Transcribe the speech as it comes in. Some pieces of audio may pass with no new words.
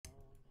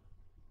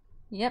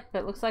Yep,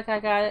 it looks like I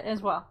got it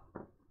as well.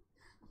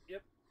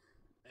 Yep.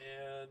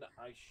 And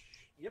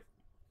yep,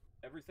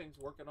 everything's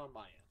working on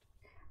my end.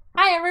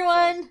 Hi, So,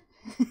 everyone!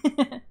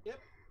 yep.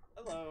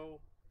 Hello,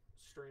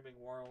 streaming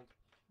world.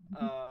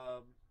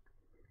 Um,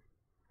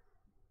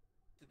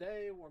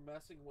 Today we're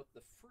messing with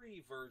the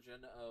free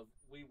version of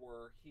We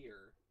Were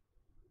Here.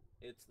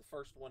 It's the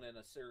first one in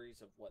a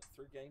series of what,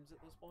 3 games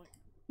at this point?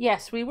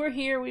 Yes, we were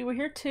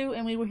here too,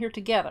 and we were here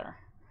together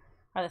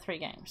are the 3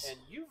 games. And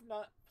you've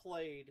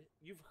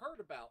heard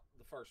about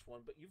the first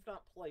one, but you've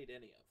not played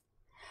any of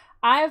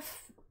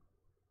them.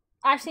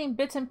 I've seen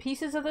bits and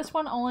pieces of this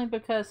one only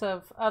because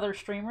of other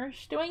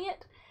streamers doing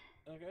it.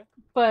 Okay.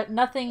 But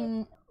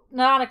nothing,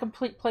 not a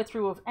complete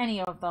playthrough of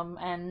any of them,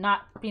 and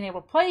not being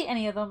able to play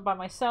any of them by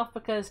myself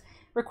because it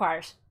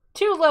requires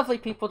 2 lovely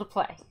people to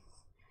play.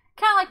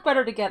 Kind of like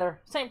Better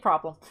Together, same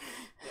problem.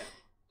 Yeah.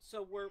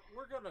 So we're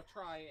gonna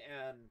try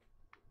and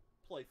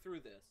play through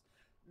this.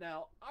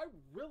 Now, I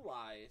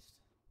realized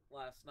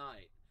last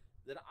night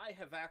that I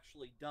have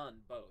actually done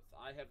both.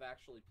 I have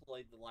actually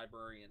played the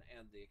Librarian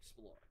and the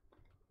Explorer.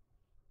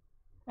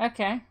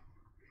 Okay.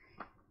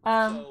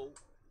 So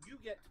you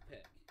get to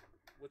pick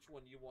which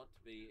one you want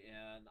to be,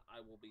 and I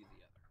will be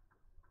the other.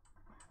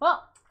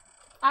 Well,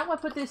 I'm going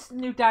to put this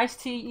new dice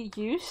to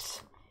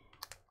use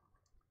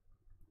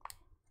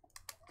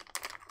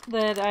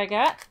that I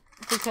got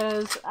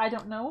because I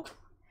don't know.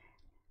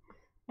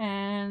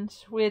 And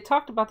we had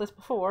talked about this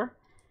before.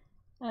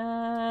 So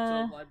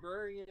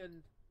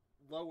Librarian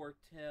lower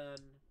 10,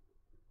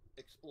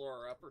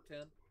 Explorer upper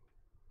 10?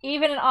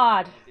 Even and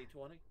odd.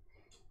 D20?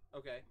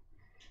 Okay.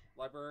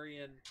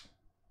 Librarian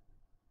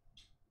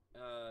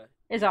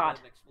is odd.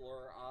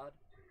 Explorer odd?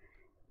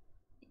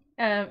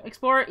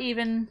 Explorer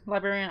even,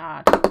 Librarian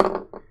odd.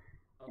 Okay.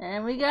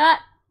 And we got,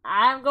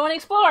 I'm going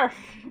Explorer.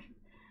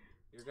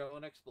 You're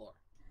going Explorer.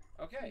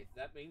 Okay,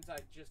 that means I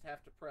just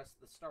have to press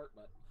the start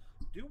button.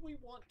 Do we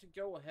want to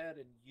go ahead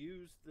and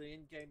use the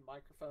in-game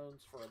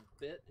microphones for a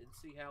bit and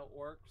see how it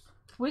works?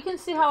 We can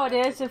see how it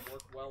is if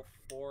work well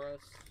for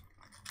us.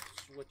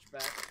 Switch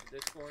back to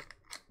Discord.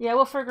 Yeah,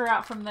 we'll figure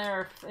out from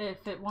there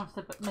if it wants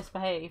to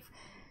misbehave.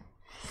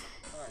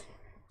 All right.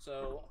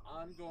 So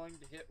I'm going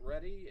to hit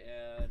ready,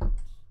 and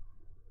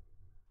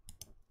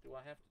do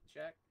I have to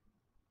check?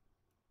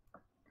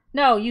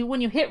 No,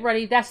 when you hit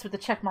ready, that's what the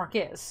check mark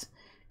is,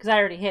 because I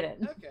already hit it.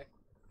 Okay.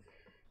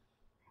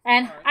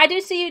 And right. I do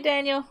see you,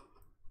 Daniel.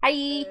 Hi.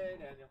 Hey,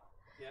 Daniel.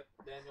 Yep,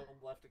 Daniel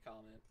left a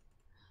comment.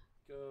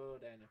 Go,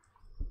 Daniel.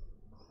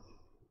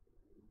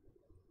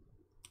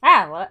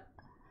 Ah, what?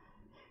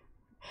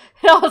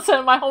 All of a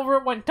sudden, my whole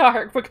room went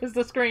dark because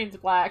the screen's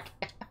black.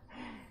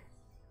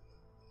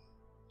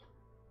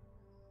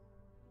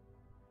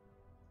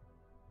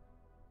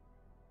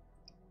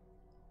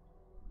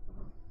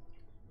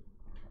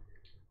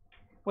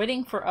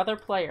 Waiting for other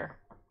player.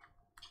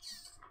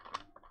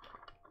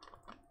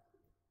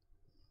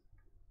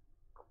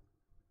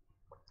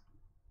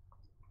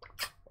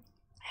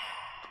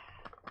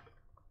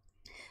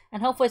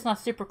 And hopefully it's not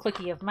super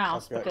clicky of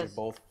mouse. I've got you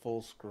both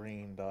full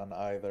screened on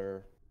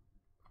either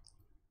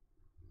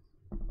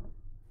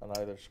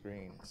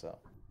screen, so.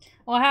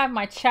 Well, I have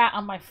my chat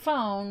on my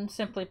phone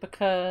simply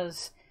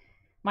because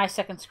my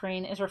second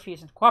screen is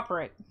refusing to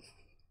cooperate.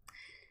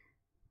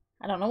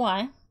 I don't know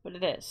why, but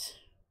it is.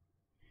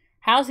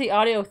 How's the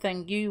audio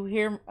thing? Do you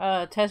hear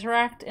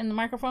Tesseract in the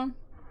microphone?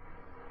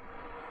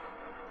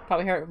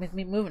 Probably heard it with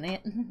me moving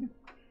it.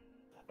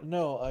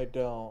 No, I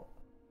don't.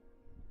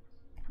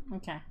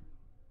 Okay.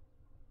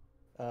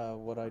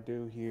 What I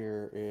do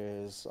here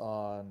is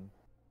on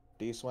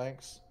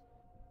Dswanks.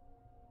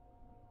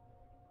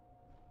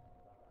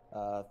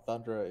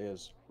 Thundra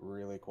is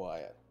really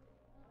quiet.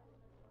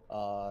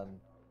 On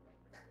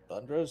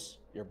Thundra's,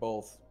 you're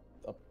both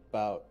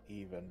about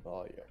even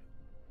volume.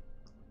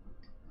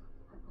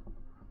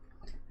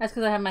 That's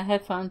because I have my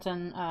headphones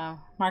and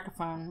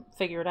microphone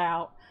figured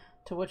out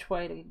to which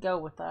way to go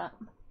with that.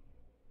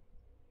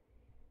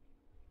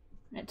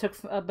 It took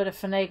a bit of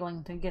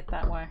finagling to get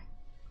that way.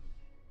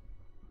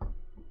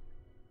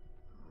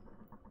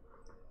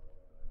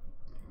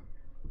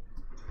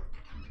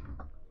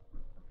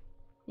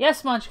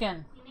 Yes,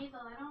 Munchkin. You need the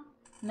light on?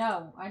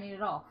 No, I need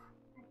it off.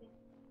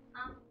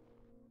 Okay.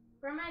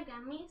 For my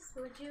gummies,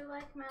 would you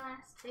like my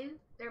last 2?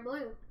 They're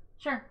blue.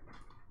 Sure.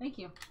 Thank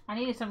you. I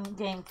needed some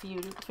game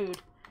food.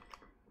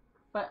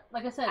 But,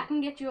 like I said... I can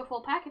get you a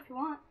full pack if you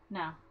want.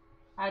 No.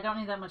 I don't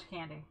need that much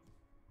candy.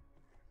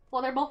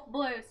 Well, they're both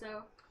blue,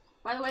 so...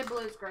 By the way,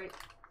 blue's great.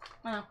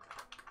 Oh.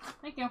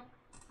 Thank you.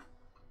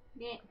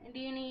 Do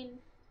you need,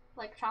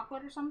 like,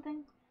 chocolate or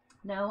something?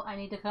 No, I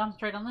need to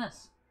concentrate on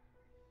this.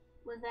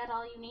 Was that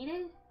all you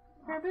needed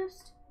for a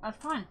boost?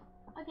 That's fine.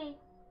 Okay.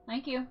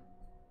 Thank you.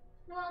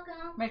 You're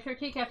welcome. Make sure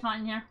Keycap's not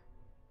in here.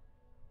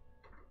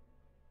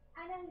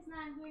 I know he's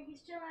not in here.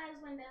 He's chilling at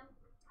his window.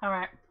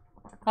 Alright.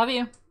 Love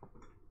you.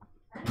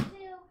 Love you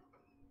too.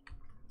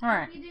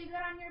 Alright. You do good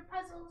on your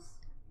puzzles.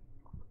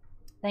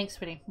 Thanks,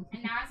 sweetie.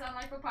 And now I sound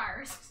like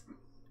Papyrus.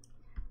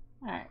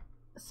 Alright.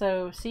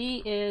 So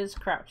C is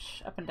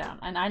crouch, up and down.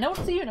 And I don't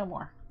see you no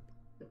more.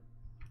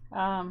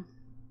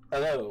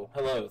 Hello,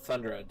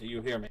 Thundra. Do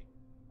you hear me?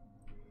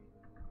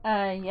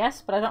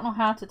 Yes, but I don't know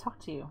how to talk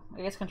to you.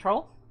 I guess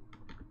control?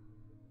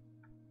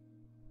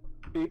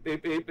 Beep,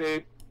 beep, beep,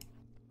 beep.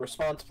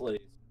 Response,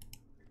 please.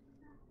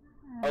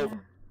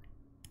 Over.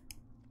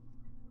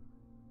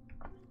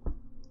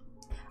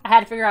 I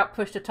had to figure out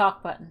push to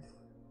talk button.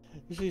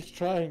 She's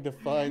trying to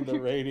find the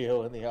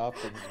radio in the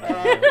options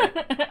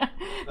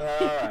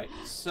Alright,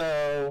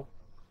 so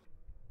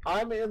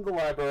I'm in the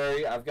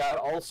library. I've got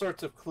all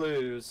sorts of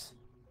clues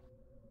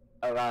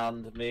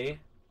around me.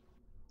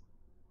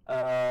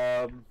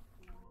 And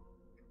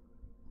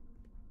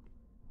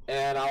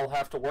I'll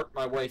have to work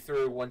my way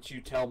through once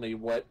you tell me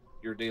what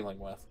you're dealing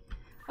with.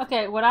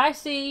 Okay, what I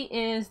see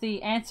is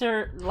the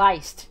answer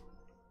liced.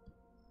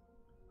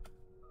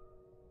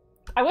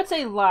 I would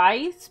say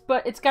lies,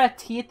 but it's got a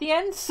T at the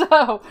end,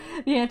 so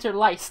the answer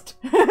liced.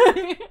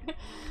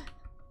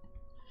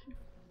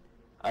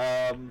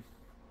 I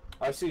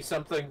see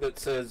something that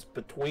says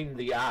between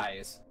the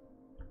eyes.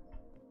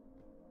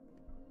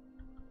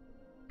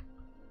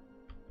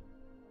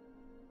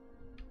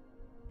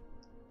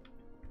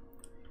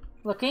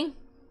 Looking.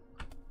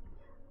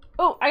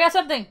 Oh, I got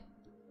something.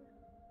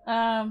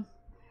 I'm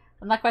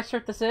not quite sure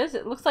what this is.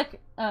 It looks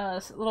like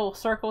little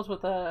circles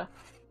with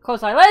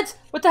closed eyelids.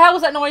 What the hell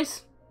was that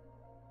noise?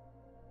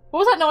 What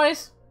was that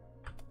noise?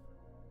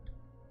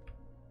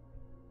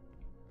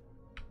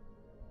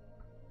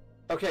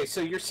 Okay,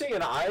 so you're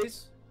seeing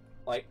eyes?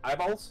 Like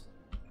eyeballs?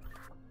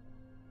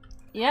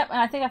 Yep, and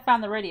I think I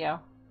found the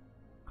radio.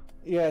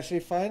 Yeah, she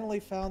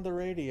finally found the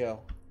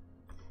radio.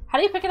 How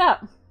do you pick it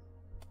up?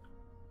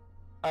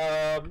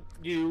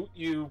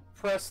 You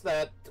press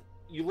that.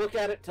 You look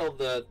at it till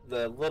the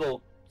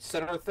little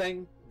center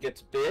thing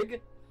gets big,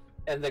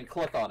 and then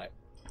click on it.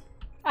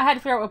 I had to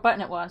figure out what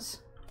button it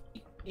was.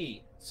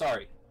 E.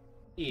 Sorry.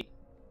 E.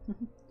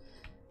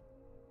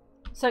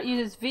 So it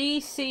uses V,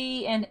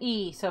 C, and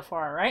E so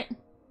far, right?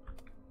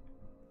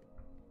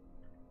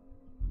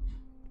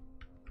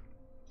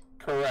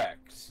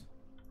 Correct.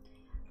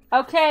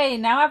 Okay,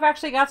 now I've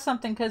actually got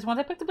something, because once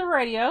I picked up the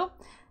radio,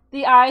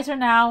 the eyes are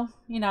now,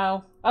 you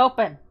know,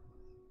 open.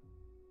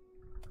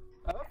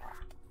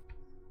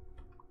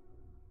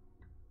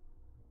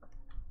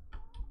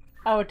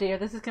 Oh dear,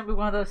 this is going to be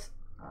one of those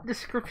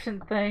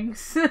description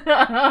things.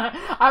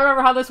 I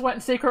remember how this went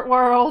in Secret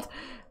World.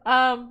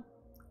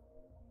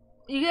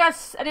 You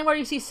guys, anywhere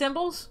you see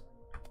symbols?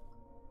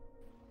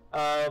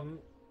 I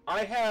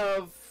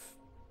have,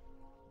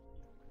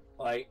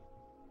 like,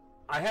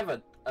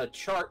 a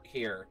chart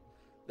here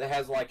that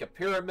has, like, a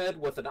pyramid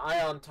with an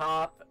eye on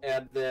top,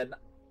 and then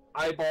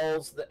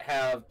eyeballs that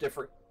have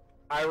different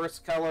iris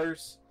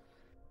colors,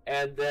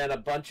 and then a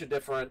bunch of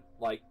different,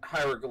 like,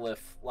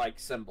 hieroglyph-like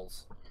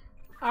symbols.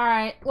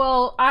 Alright,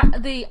 well,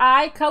 the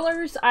eye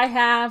colors I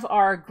have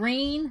are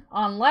green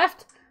on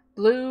left,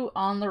 blue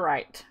on the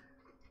right.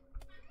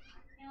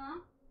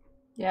 Hello?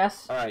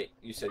 Yes? Alright,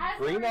 you said How's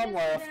green on burritos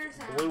left, for their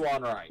sound? blue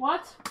on right.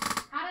 What?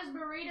 How does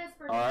burritos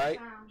for Alright.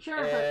 sound? Sure,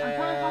 but I'm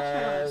trying to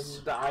watch those.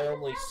 And I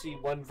only see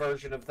one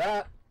version of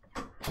that.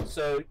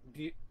 So,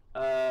 do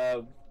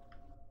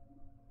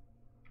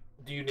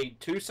you need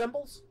two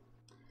symbols?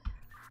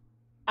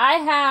 I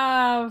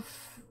have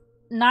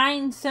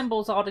 9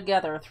 symbols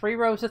altogether, 3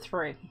 rows of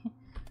 3.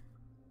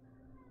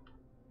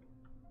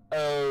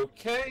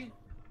 Okay.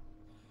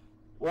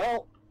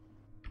 Well,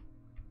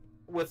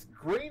 with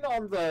green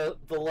on the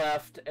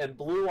left and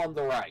blue on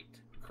the right,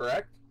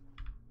 correct?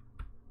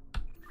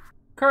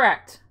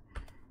 Correct.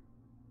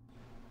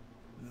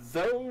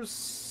 Those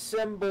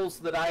symbols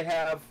that I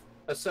have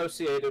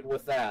associated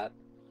with that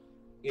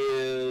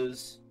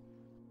is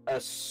a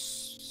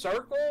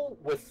circle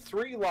with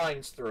 3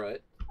 lines through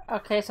it.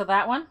 Okay, so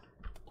that one.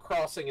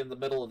 Crossing in the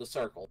middle of the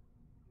circle.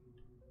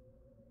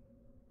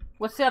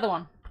 What's the other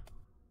one?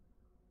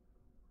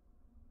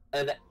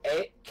 An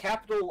A,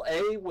 capital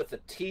A with a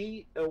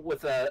T,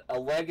 with a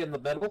leg in the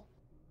middle.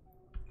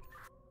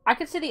 I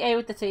can see the A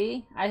with the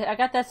T. I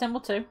got that symbol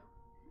too.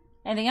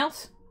 Anything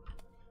else?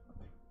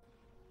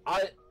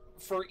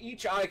 For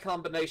each eye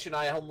combination,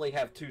 I only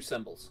have 2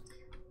 symbols.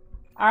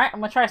 Alright, I'm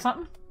gonna try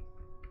something.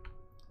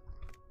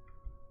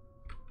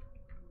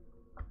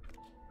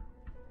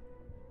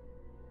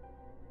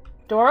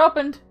 Door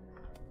opened.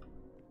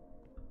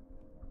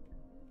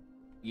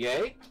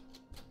 Yay?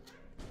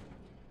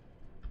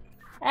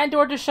 And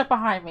door just shut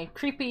behind me.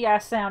 Creepy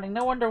ass sounding.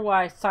 No wonder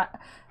why the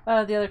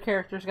other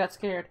characters got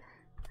scared.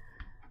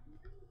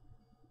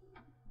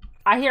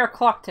 I hear a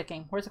clock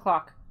ticking. Where's the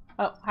clock?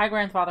 Oh, hi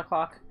grandfather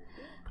clock.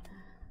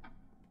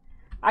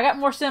 I got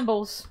more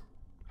symbols.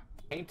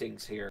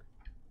 Paintings here.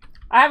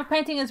 I have a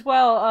painting as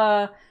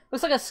well.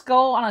 Looks like a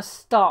skull on a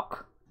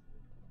stalk.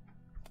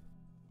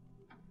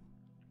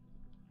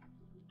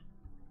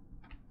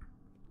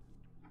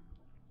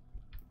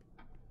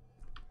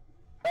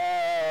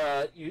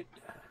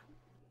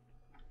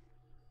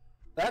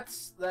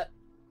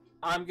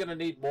 I'm gonna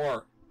need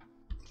more.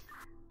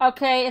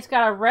 Okay, it's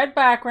got a red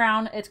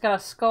background, it's got a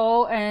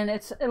skull, and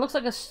it looks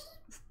like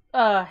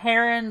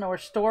heron or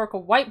stork, a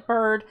white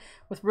bird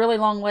with really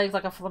long legs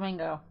like a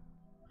flamingo.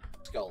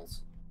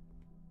 Skulls.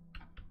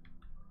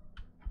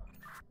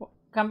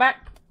 Come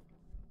back.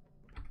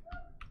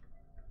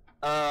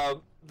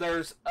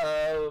 There's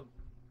a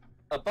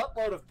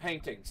buttload of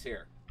paintings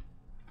here.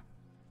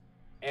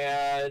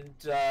 And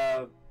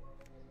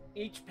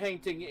each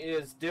painting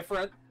is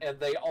different,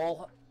 and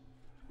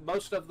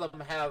most of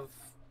them have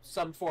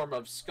some form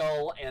of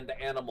skull and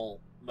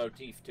animal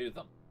motif to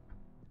them.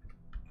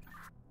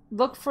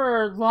 Look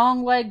for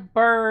long leg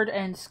bird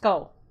and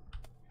skull.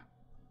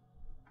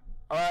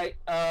 Alright,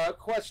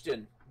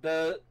 question.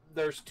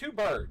 There's two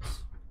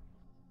birds.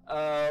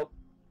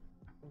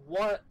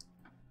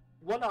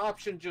 One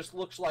option just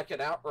looks like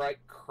an outright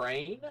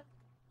crane.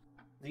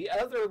 The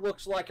other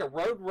looks like a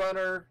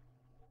Roadrunner-esque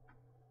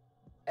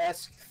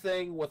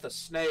thing with a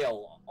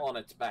snail on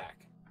its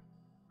back.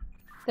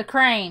 The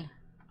crane.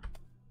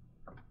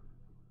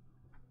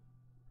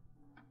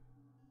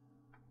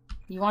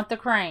 You want the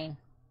crane.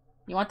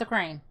 You want the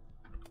crane.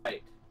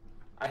 Right.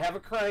 I have a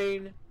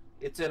crane.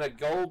 It's in a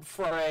gold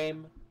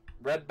frame,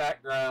 red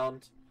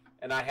background,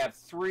 and I have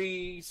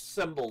 3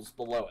 symbols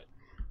below it.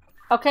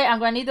 Okay, I'm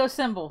going to need those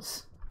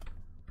symbols.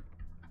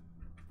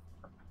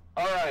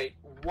 Alright,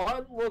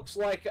 one looks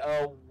like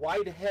a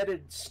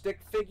white-headed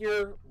stick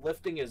figure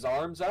lifting his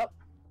arms up.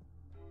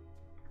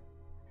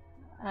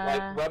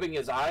 Like rubbing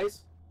his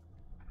eyes.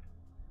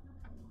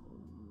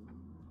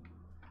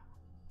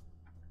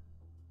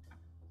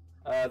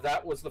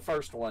 That was the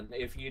first one.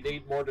 If you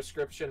need more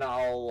description,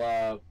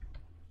 I'll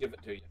give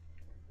it to you.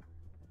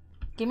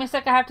 Give me a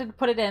sec, I have to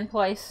put it in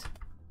place.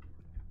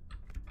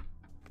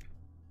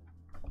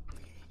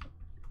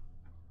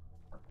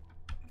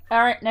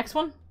 Alright, next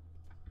one.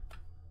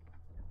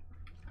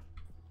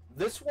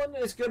 This one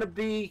is going to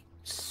be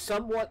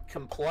somewhat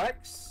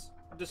complex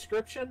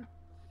description.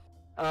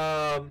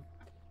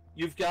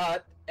 You've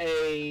got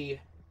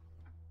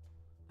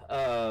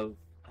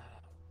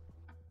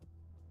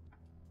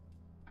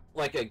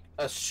like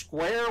a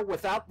square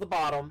without the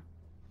bottom,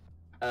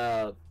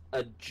 a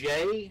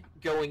J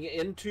going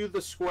into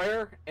the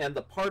square, and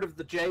the part of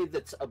the J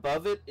that's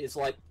above it is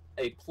like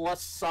a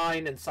plus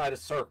sign inside a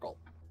circle.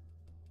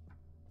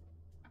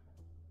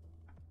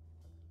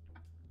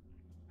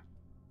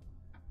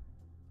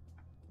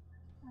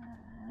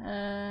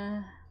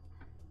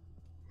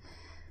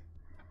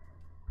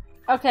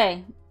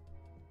 Okay.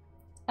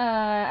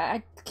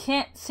 I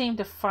can't seem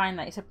to find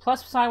that. You said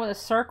plus sign with a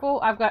circle.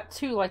 I've got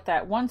 2 like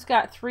that. One's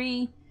got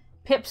 3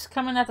 pips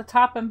coming at the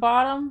top and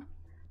bottom.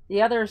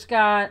 The other's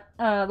got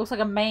looks like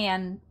a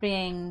man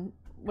being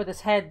with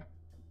his head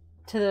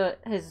to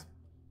his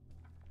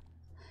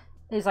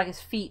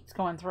feet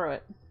going through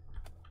it.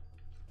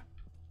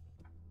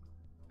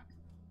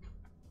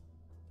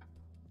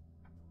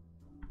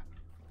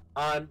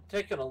 I'm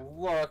taking a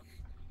look.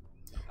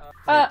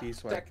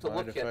 Dswank, to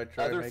look if I at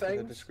try other making the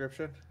things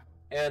description?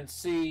 and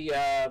see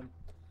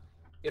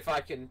if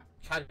I can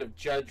kind of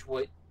judge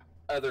what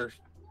other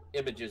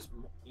images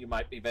you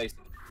might be basing.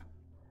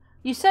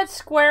 You said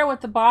square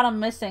with the bottom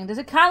missing. Does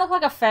it kind of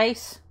look like a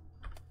face?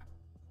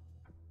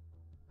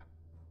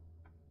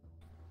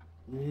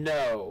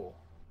 No.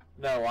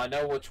 No, I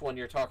know which one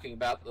you're talking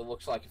about that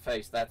looks like a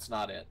face. That's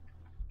not it.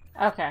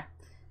 Okay.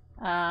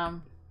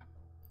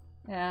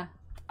 Yeah.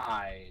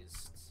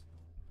 Eyes.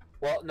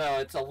 Well, no,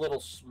 it's a little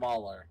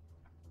smaller.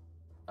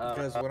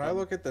 Because when I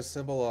look at the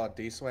symbol on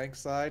Dswank's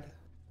side,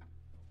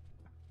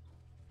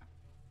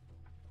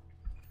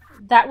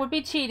 That would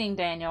be cheating,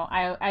 Daniel.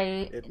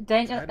 it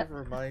Daniel, kind of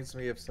reminds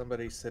me of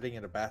somebody sitting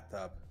in a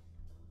bathtub.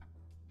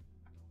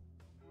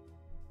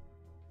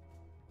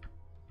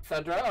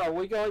 Sandra, are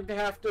we going to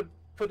have to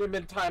put him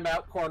in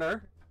timeout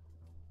corner?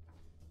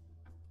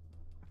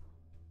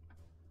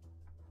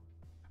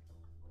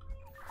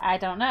 I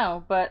don't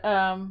know, but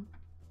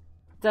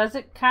does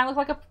it kind of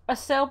look like a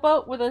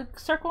sailboat with a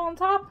circle on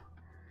top?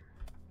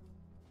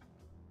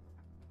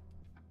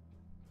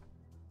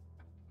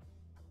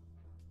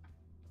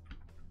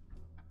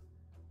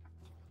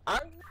 I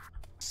would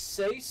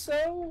say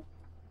so.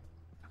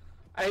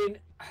 I mean,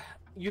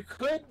 you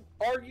could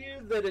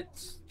argue that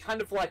it's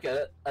kind of like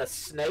a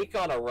snake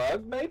on a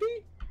rug, maybe?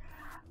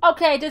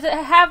 Okay, does it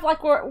have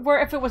like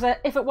where if it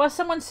was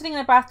someone sitting in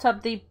a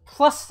bathtub, the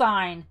plus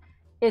sign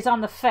is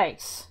on the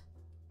face,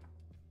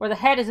 where the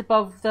head is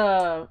above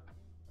the,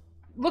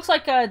 looks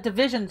like a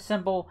division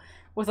symbol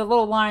with a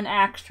little line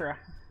extra.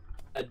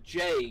 A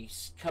J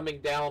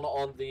coming down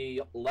on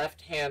the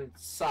left-hand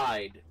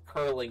side,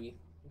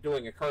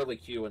 doing a curly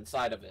Q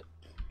inside of it.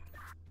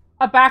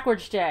 A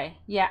backwards J.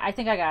 Yeah, I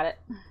think I got it.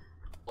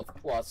 With a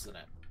plus in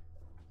it.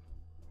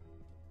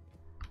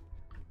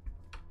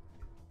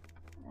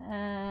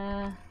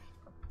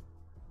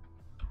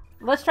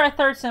 Let's try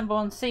third symbol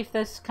and see if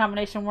this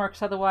combination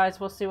works. Otherwise,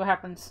 we'll see what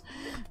happens.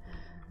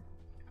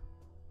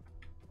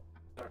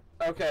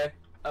 Okay.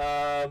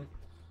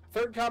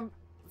 Third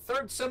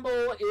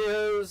symbol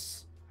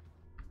is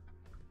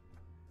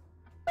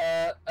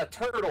a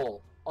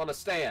turtle on a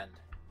stand.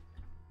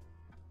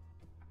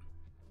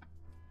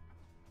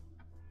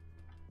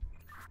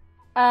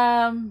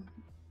 A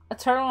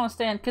turtle on a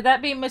stand. Could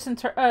that be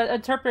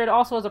interpreted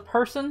also as a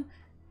person?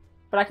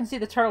 But I can see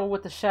the turtle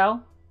with the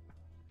shell.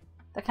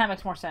 That kind of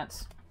makes more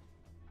sense.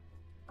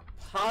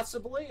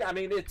 Possibly. I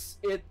mean,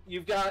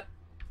 you've got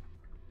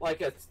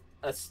like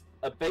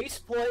a base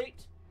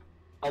plate,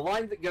 a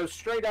line that goes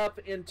straight up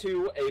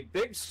into a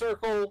big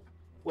circle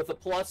with a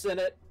plus in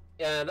it,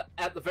 and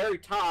at the very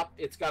top,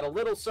 it's got a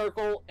little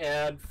circle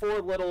and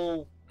 4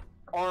 little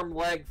arm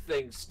leg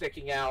things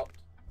sticking out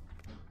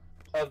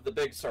of the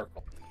big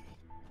circle.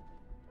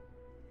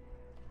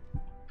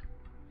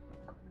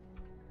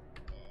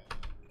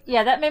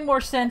 Yeah, that made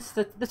more sense.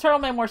 The turtle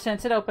made more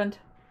sense. It opened.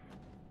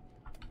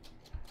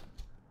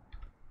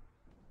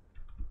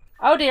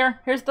 Oh dear,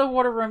 here's the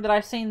water room that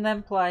I've seen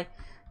them play.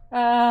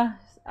 I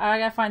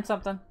gotta find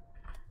something.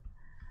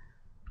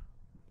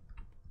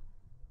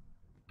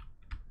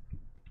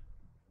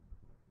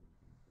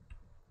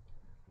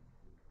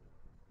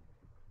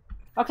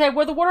 Okay,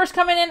 where the water's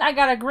coming in, I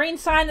got a green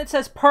sign that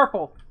says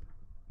purple.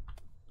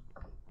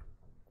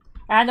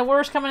 And the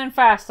water's coming in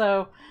fast,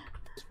 so...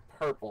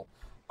 Purple.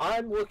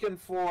 I'm looking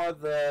for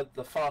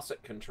the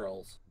faucet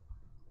controls.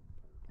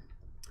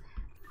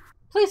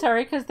 Please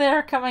hurry, because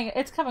they're coming.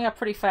 It's coming up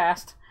pretty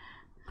fast.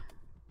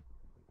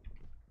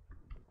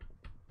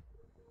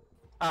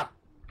 Ah,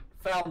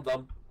 found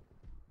them.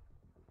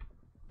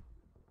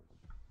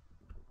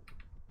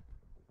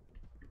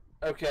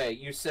 Okay,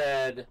 you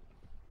said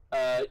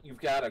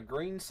you've got a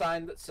green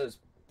sign that says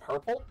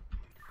purple?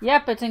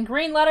 Yep, it's in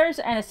green letters,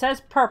 and it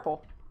says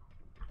purple.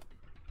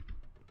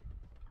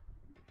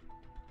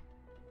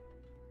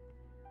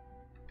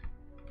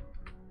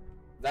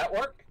 That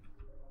work?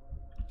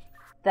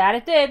 That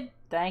it did.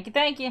 Thank you,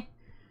 thank you.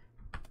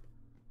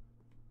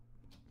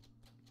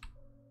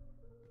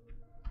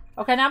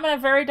 Okay, now I'm in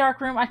a very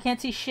dark room. I can't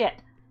see shit.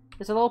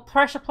 There's a little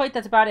pressure plate,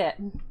 that's about it.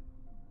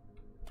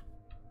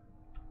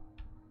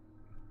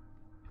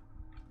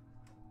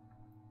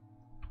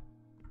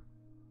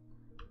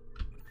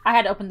 I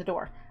had to open the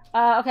door.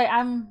 Okay,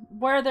 I'm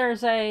where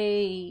there's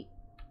a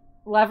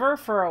lever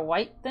for a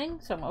white thing,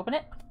 so I'm gonna open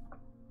it.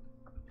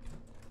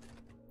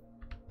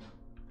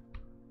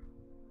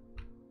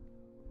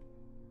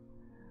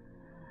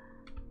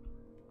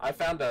 I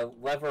found a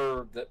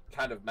lever that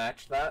kind of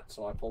matched that,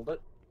 so I pulled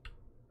it.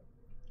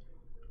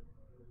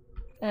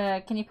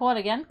 Can you pull it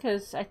again?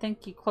 Because I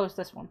think you closed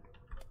this one.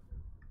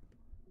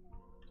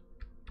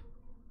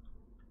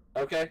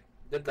 Okay,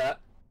 did that.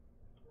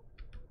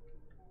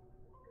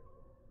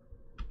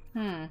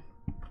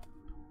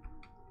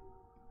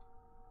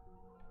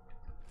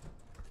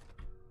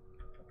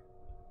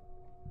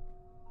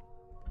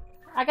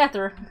 I got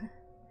through.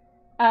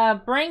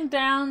 Bring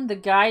down the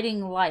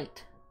guiding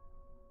light.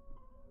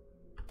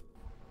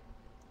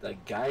 The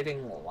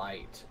guiding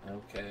light.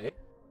 Okay.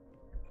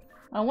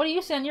 What do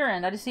you see on your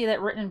end? I just see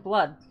that written in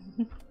blood.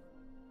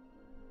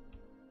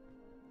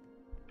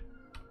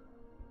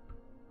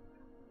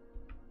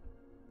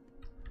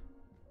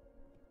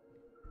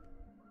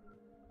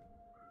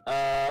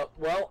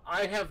 Well,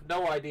 I have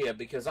no idea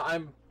because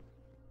I've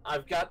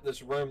got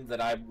this room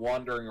that I'm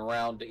wandering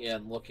around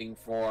in looking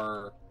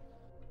for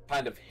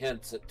kind of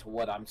hints to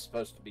what I'm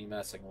supposed to be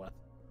messing with.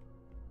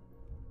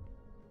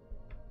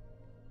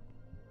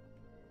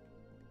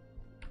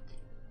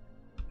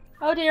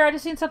 Oh dear, I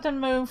just seen something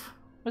move.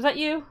 Was that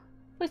you?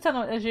 Please tell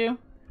me it was you.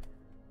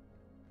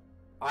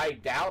 I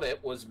doubt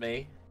it was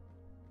me.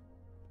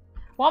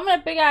 Well, I'm in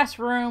a big ass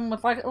room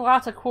with like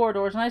lots of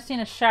corridors, and I've seen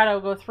a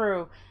shadow go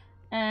through,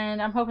 and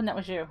I'm hoping that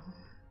was you.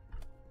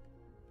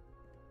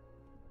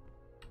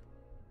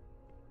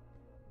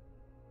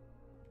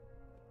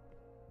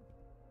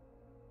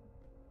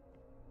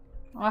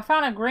 Well, I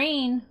found a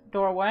green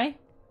doorway.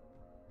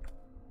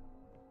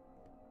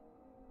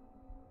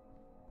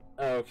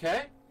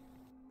 Okay.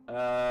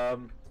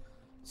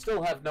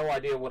 Still have no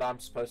idea what I'm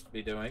supposed to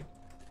be doing.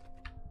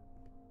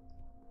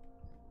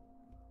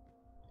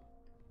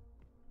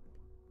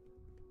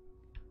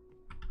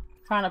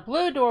 Found a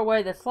blue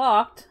doorway that's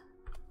locked.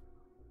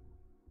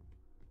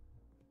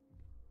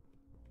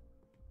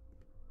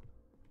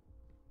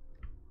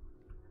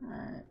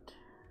 Alright.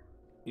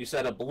 You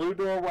said a blue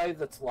doorway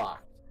that's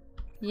locked.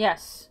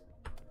 Yes.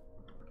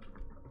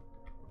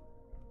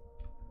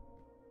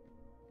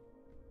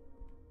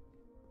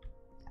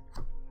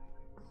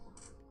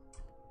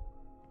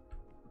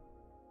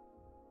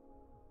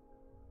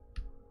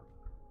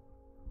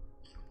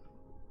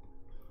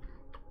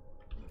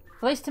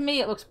 At least to me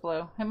it looks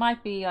blue. It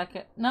might be like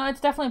it. No, it's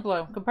definitely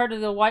blue. Compared to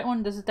the white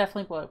one, this is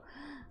definitely blue.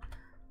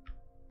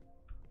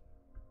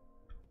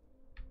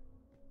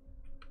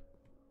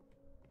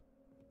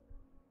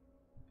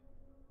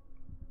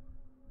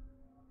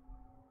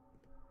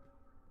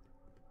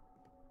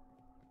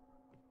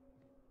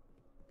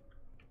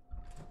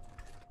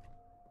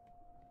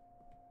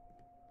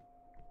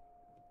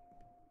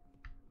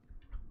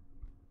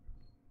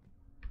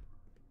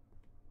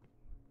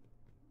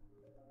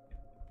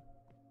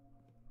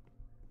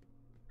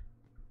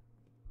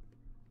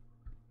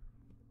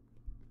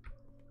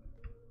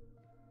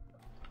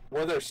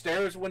 Were there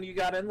stairs when you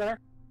got in there?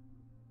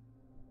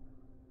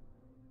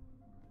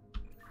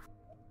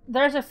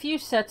 There's a few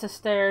sets of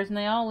stairs, and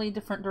they all lead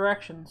different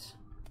directions.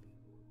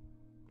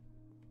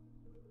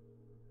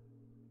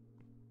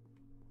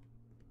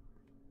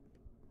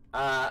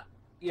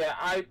 Yeah,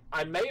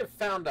 I may have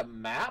found a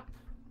map.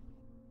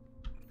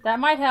 That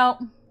might help.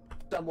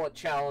 Somewhat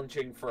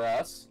challenging for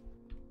us.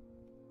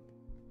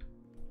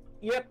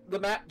 Yep, the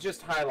map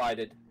just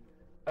highlighted.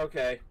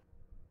 Okay.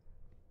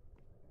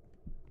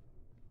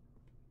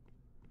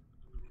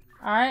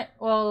 Alright,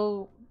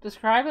 well,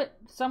 describe it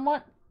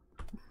somewhat.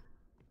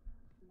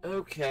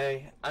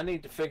 Okay, I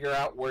need to figure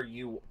out where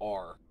you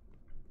are.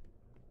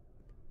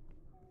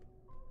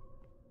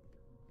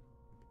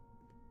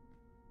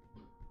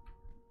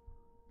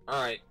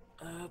 Alright.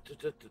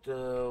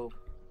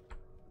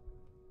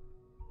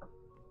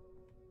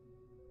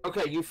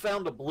 Okay, you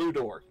found a blue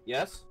door,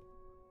 yes?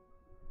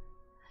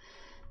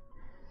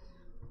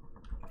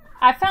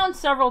 I found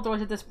several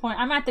doors at this point.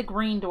 I'm at the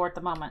green door at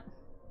the moment.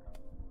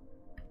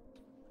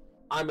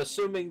 I'm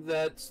assuming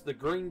that's the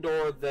green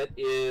door that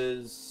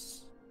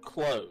is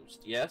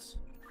closed, yes?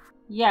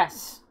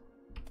 Yes.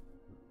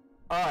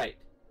 Alright.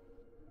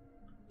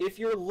 If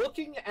you're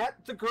looking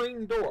at the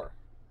green door,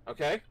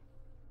 okay?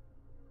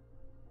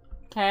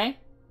 Okay.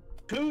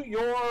 To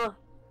your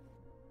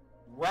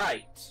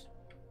right,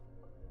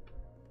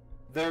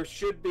 there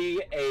should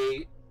be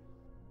a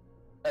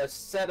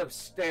set of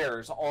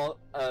stairs all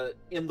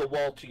in the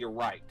wall to your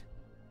right.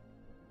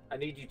 I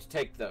need you to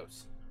take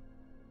those.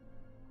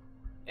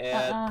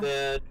 And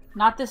then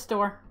not this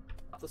door.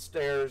 the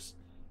stairs,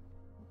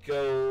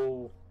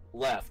 go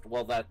left.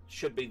 Well, that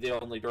should be the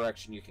only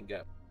direction you can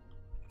go.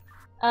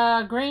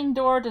 Green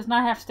door does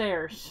not have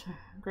stairs.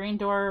 Green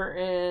door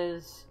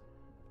is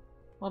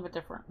a little bit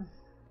different.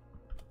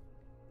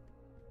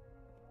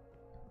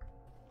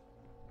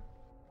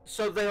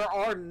 So there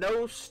are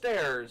no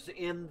stairs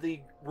in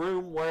the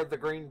room where the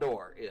green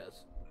door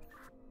is.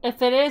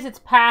 If it is, it's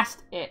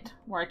past it,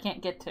 where I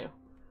can't get to.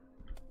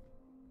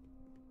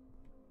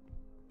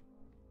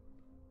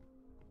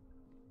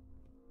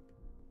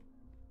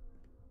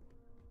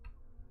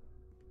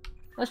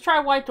 Let's try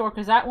white door,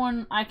 because that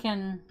one I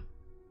can...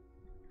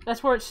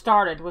 That's where it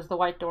started, was the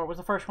white door. Was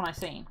the first one I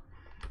seen.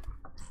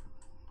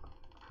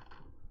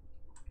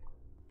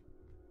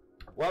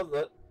 Well,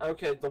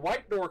 the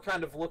white door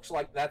kind of looks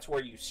like that's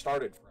where you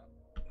started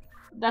from.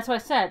 That's what I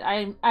said.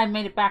 I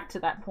made it back to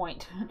that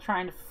point,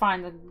 trying to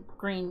find the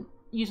green,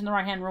 using the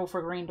right-hand rule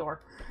for green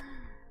door.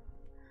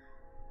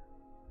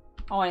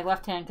 Oh, wait,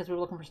 left hand, because we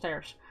were looking for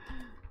stairs.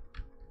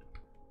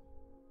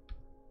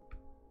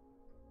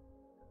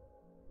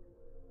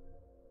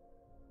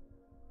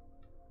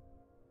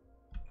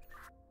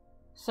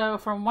 So,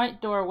 from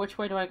white door, which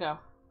way do I go?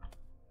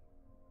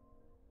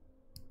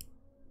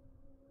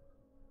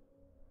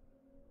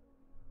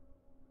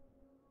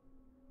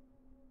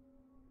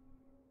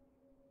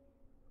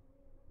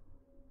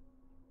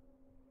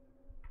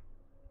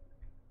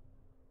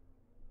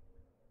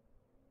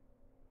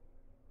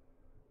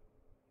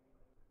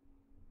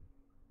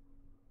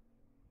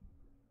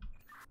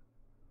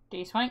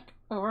 Dswank,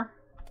 over.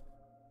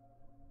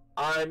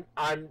 I'm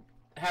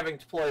having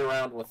to play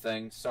around with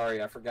things.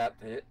 Sorry, I forgot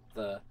to hit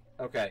the...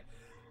 Okay.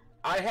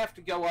 I have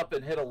to go up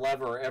and hit a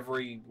lever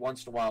every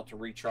once in a while to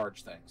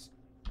recharge things.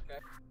 Okay?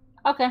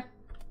 Okay.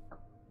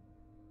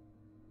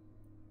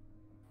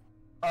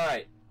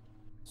 Alright.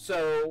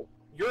 So,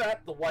 you're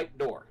at the white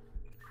door.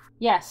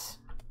 Yes.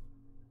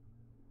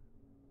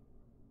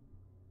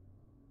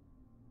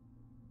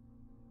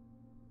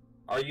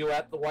 Are you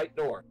at the white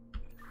door?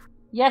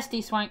 Yes,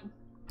 Dswank.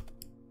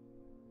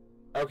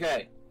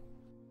 Okay.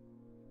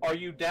 Are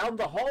you down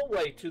the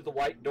hallway to the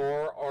white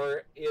door,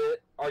 or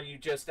are you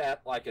just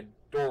at, like, a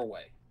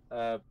doorway?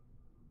 The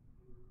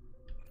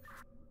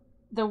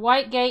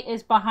white gate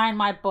is behind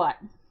my butt.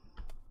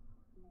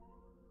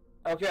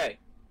 Okay.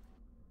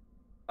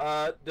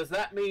 Does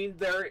that mean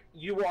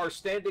you are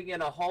standing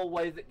in a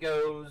hallway that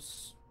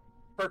goes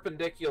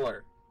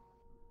perpendicular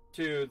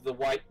to the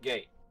white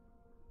gate?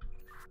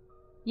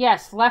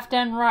 Yes, left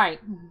and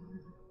right.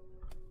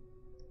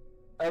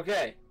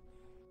 Okay.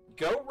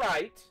 Go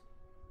right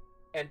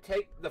and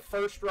take the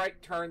first right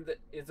turn that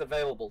is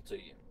available to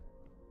you.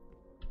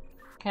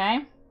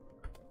 Okay.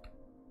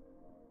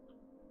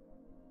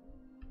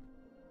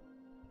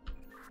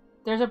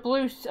 There's a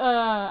blue,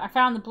 I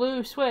found the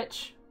blue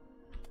switch.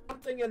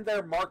 Something in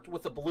there marked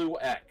with a blue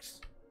X.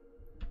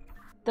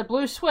 The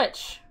blue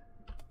switch.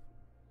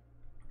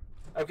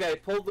 Okay,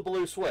 pull the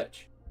blue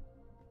switch.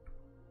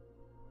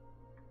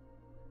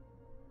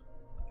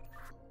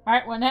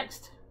 Alright, what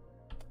next?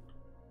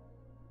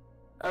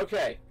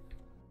 Okay.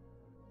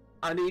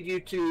 I need you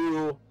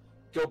to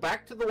go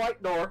back to the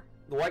white door,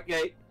 the white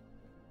gate.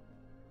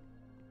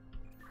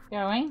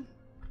 Going.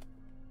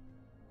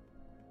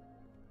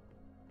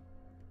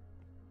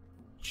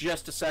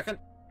 Just a second.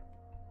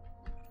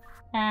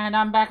 And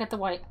I'm back at the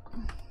white.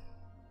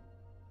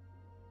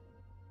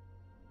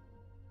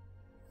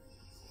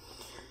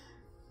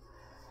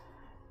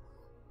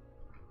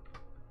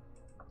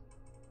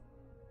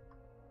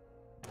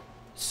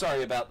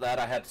 Sorry about that.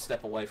 I had to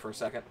step away for a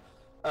second.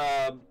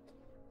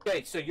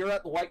 Okay, so you're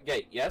at the white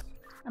gate, yes?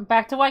 I'm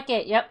back to White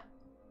Gate, yep.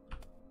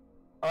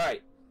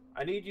 Alright.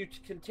 I need you to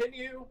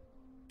continue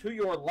to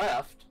your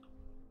left.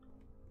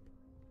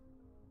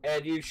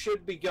 And you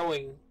should be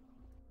going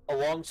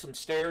along some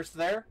stairs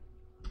there.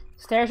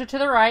 Stairs are to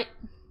the right.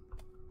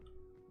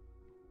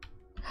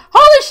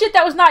 Holy shit,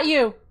 that was not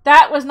you!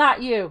 That was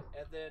not you!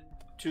 And then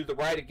to the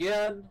right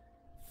again,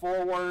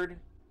 forward,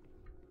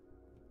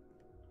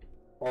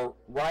 or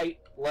right,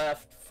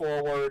 left,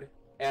 forward,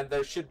 and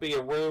there should be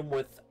a room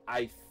with,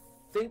 I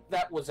think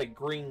that was a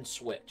green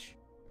switch.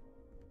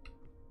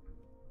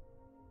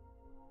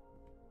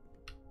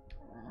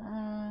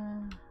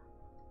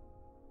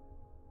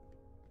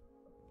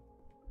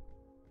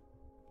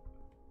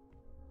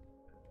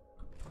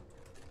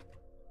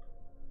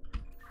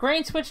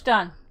 Green switch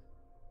done.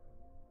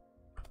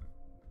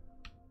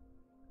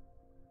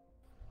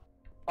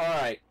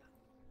 Alright.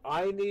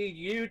 I need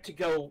you to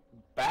go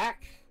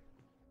back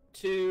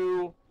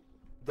to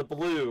the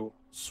blue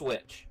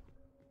switch.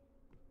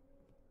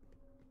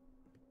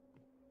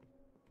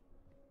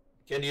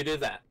 Can you do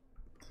that?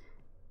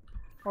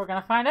 We're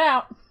gonna find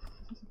out.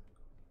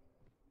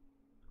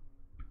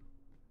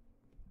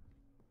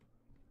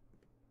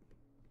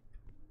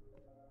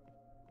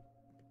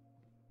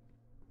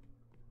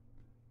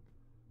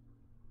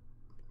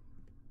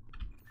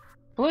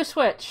 Blue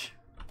switch.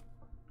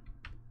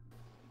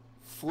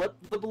 Flip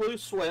the blue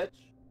switch.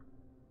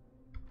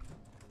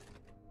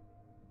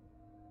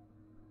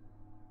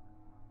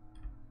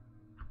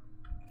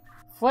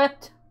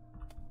 Flipped.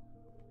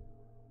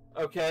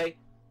 Okay.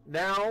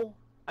 Now,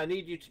 I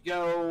need you to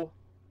go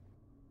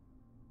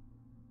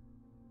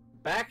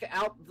back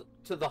out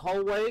to the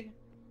hallway,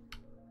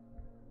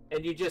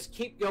 and you just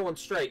keep going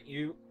straight.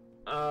 You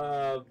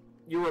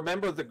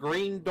remember the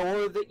green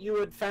door that you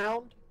had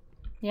found?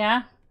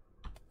 Yeah.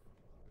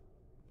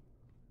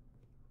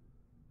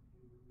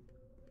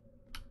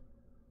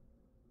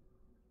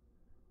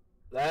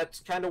 That's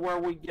kind of where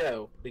we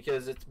go,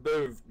 because it's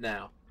moved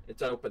now.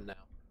 It's open now.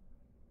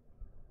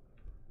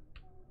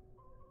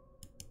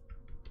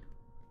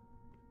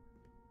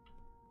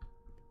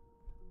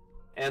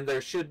 And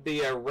there should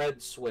be a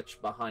red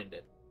switch behind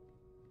it.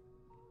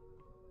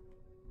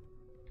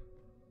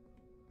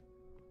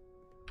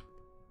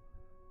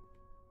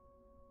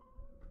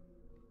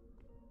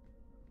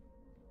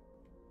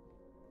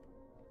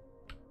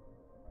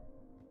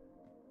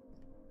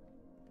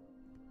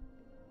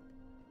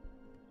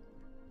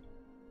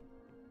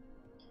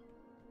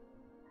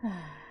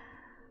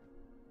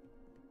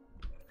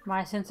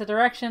 My sense of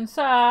direction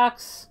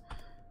sucks.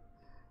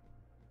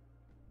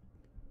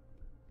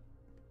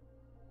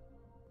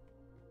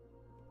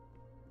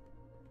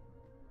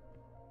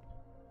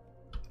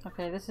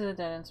 Okay, this is a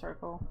dead-end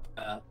circle.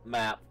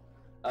 Map.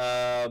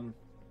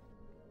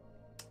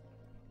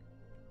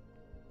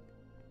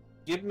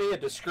 Give me a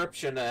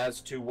description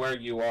as to where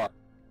you are.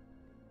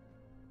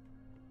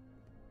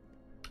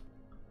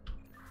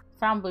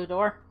 Found blue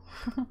door.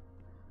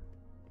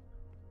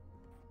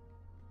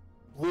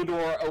 Blue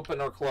door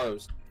open or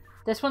closed?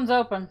 This one's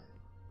open.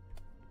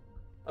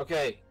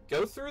 Okay,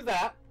 go through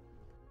that.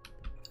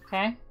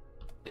 Okay.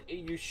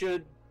 You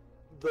should...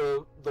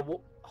 The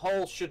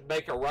hole should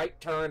make a right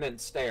turn and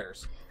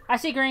stairs. I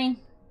see green.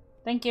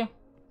 Thank you.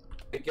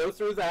 Okay, go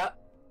through that.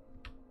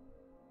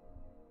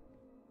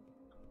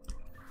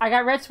 I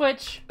got red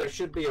switch. There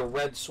should be a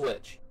red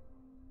switch.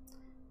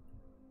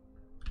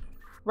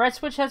 Red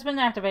switch has been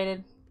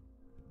activated.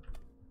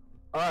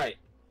 Alright,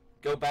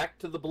 go back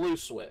to the blue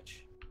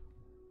switch.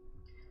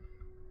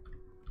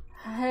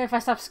 If I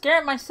stop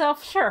scaring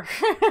myself, sure.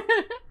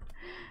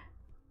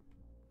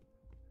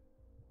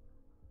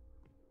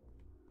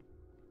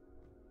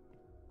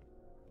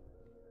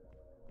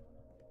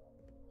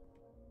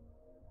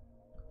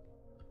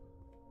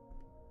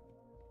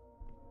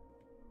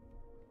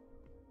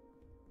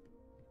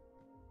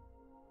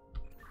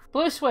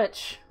 Blue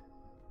switch.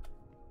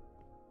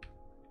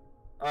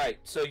 Alright,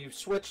 so you've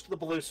switched the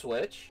blue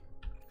switch.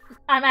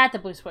 I'm at the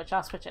blue switch.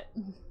 I'll switch it.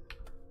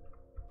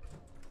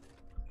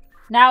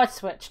 Now it's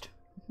switched.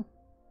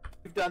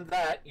 You've done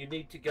that. You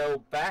need to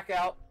go back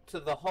out to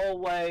the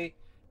hallway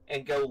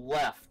and go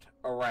left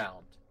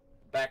around.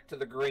 Back to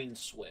the green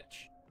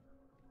switch.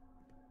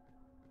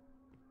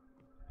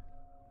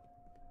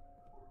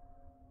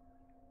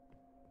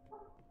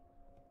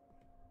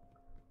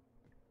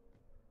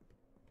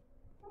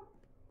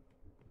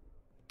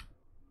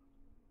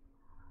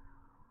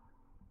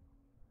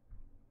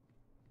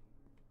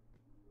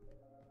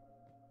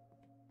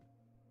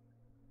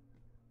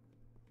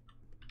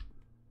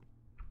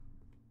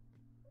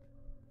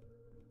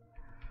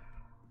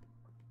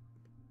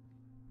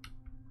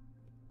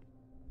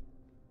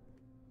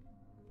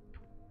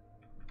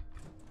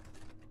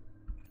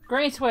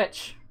 Green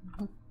switch.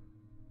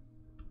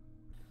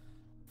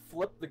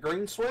 Flip the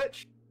green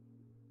switch.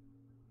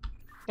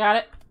 Got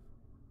it.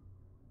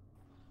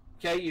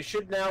 Okay, you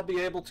should now be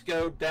able to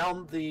go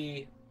down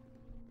the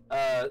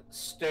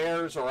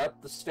stairs or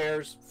up the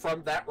stairs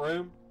from that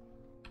room.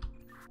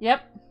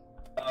 Yep.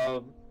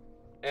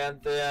 And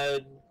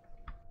then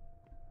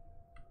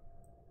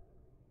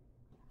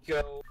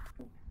go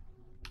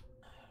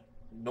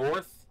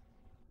north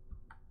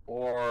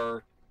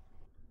or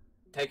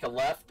take a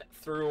left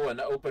through an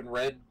open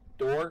red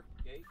door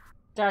gate.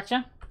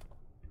 Gotcha.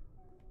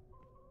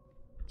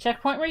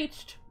 Checkpoint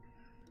reached.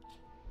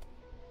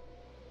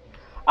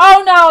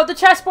 Oh no, the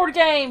chessboard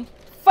game!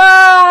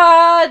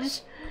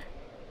 Fudge!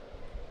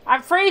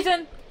 I'm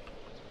freezing!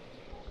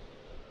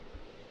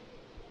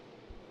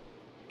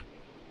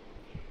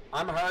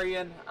 I'm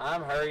hurrying.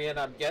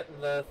 I'm getting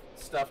the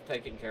stuff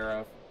taken care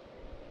of.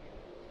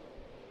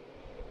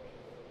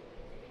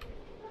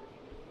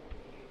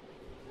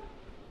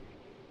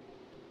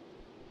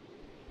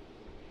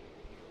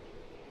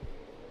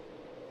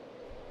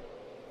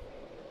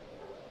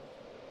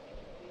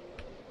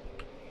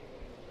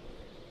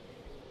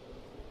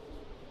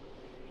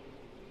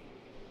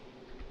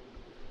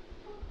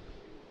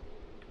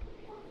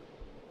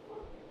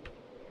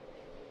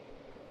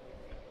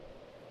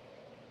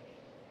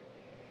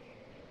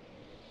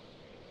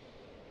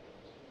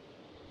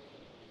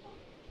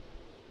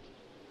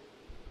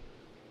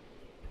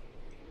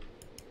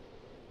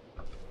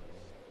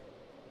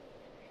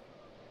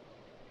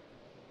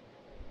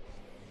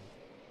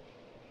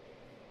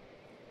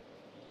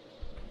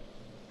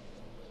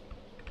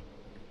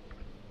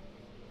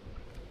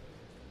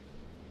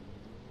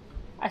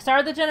 I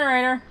started the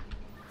generator.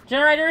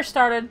 Generator is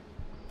started.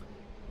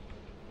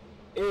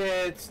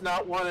 It's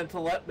not wanting to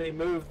let me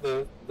move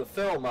the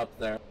film up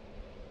there.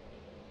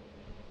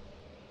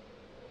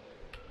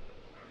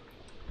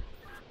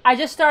 I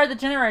just started the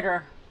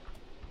generator.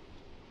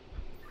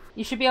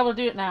 You should be able to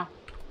do it now.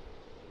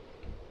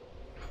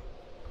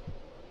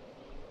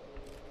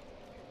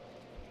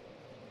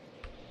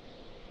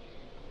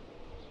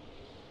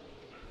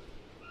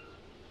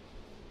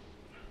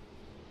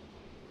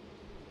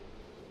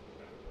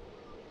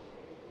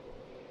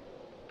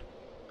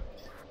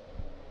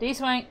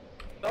 Dswank.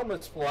 Film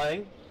is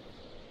playing.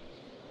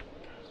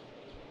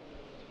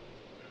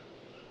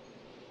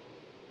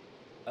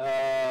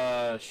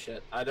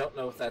 Shit. I don't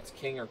know if that's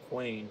king or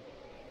queen.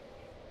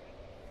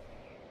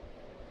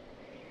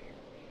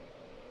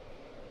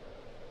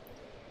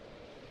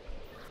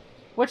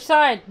 Which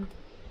side?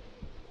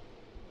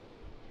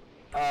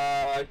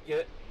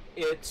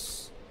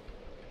 It's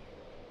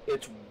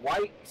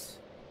white.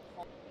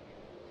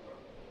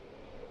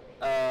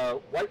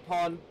 White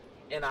pawn,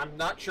 and I'm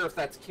not sure if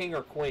that's king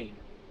or queen.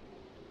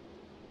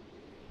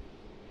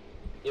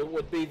 It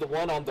would be the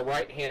one on the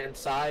right-hand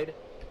side,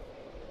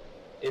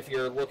 if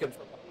you're looking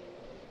for...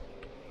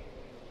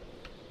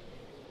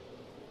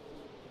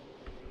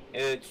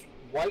 It's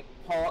white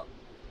pawn...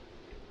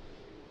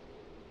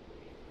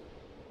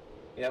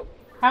 Yep.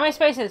 How many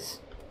spaces?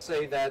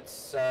 Say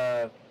that's,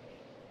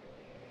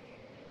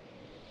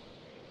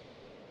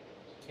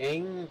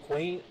 king,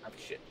 queen... Oh,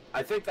 shit.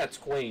 I think that's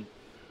queen.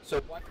 So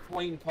white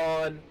queen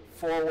pawn,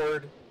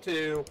 forward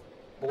 2.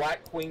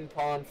 Black queen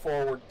pawn,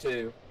 forward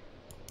 2.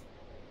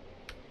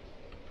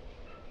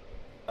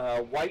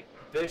 White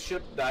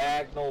bishop,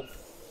 diagonal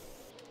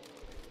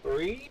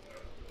 3.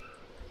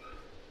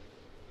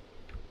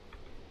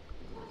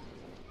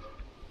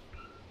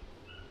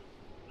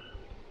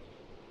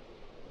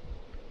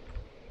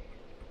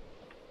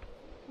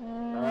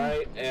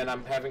 Alright, and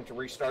I'm having to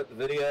restart the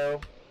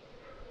video.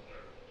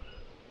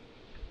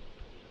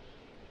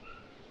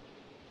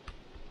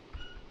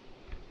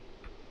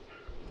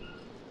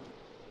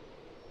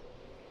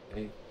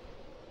 Okay.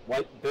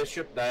 White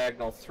bishop,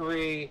 diagonal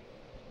 3.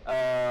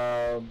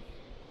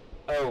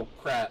 Oh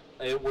crap.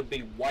 It would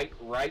be white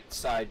right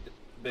side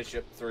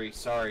bishop 3,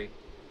 sorry.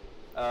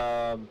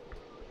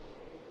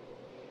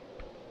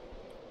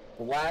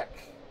 Black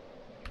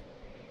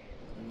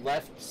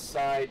left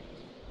side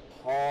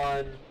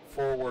pawn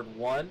forward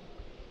 1.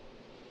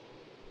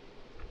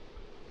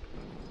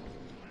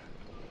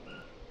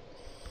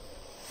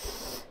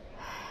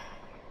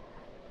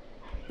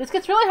 This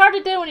gets really hard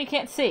to do when you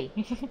can't see.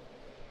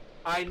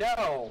 I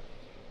know.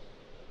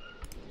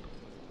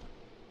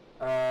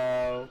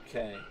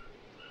 Okay.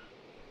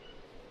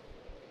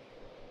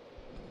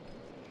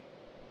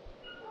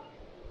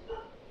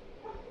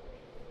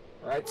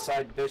 Right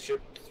side bishop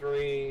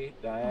 3,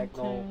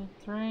 diagonal. 1,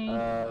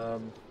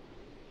 2,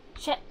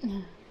 3. Shit.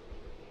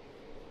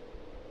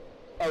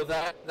 Oh,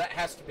 that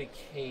has to be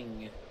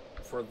king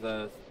for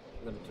them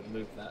to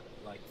move that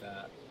like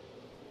that.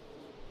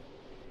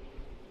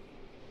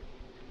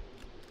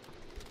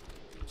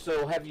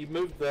 So have you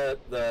moved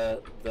the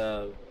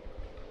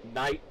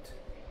knight,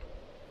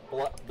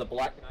 the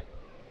black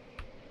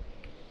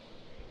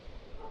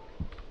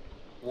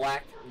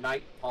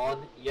knight,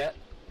 pawn yet?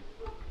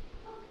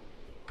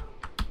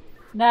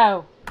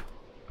 No.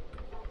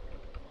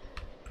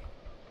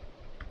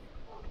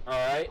 All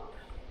right.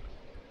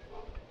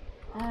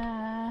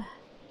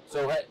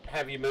 So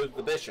have you moved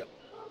the bishop?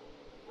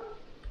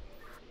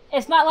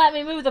 It's not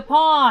letting me move the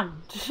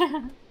pawn.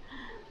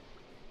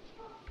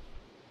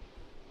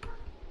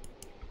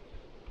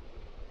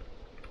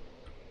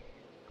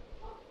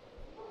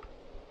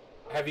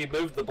 Have you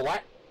moved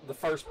the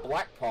first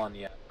black pawn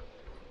yet?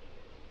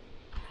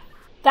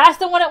 That's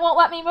the one that won't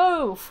let me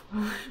move.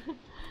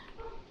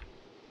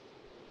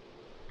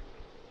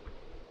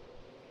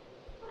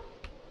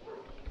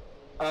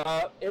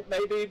 It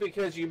may be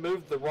because you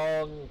moved the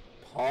wrong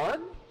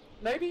pawn,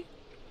 maybe?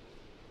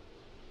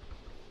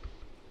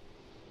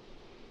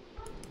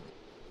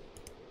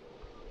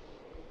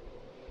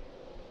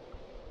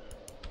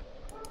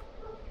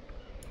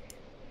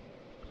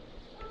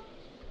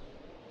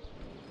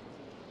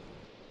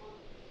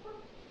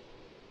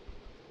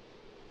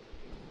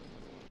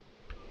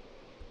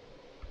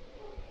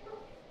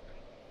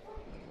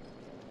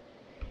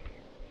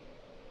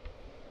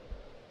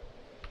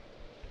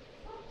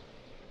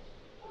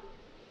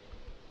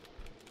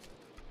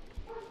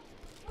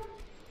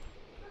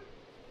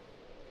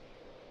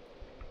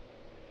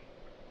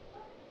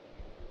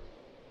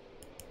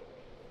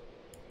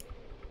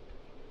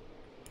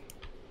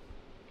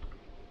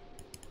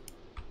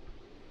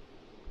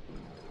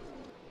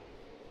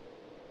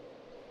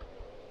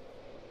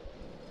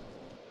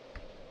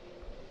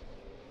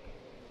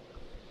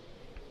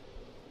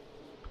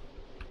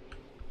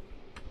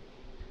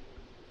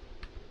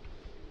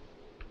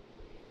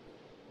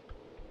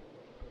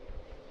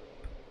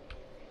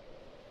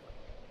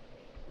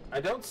 I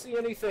don't see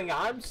anything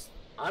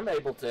I'm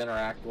able to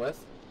interact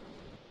with.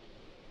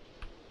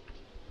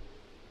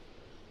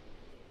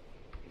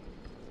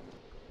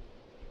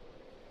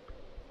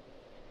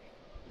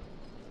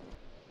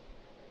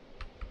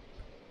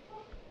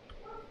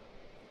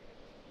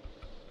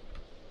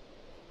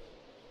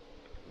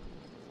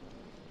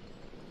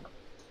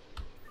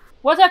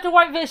 What's after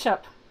white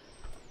bishop?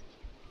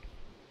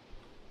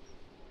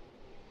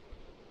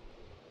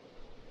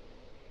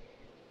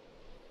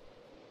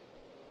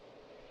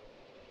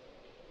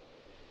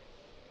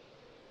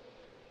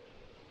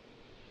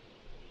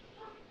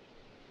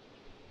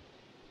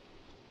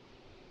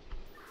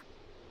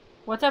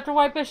 What's after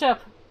white bishop?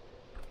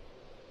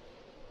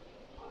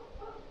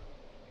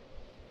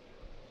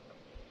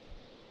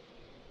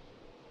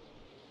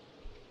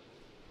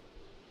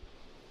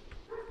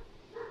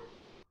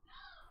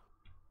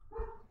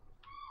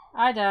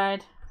 I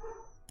died.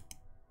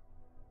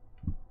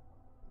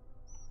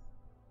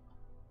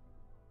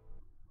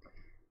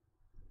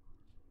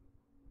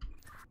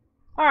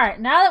 Alright,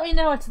 now that we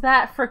know it's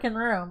that freaking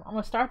room, I'm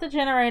gonna start the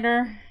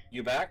generator.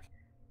 You back?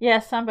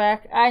 Yes, I'm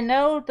back. I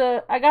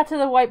got to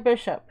the white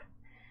bishop.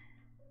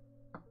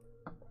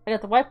 I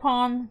got the white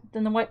pawn,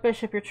 then the white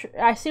bishop.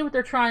 I see what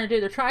they're trying to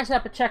do. They're trying to set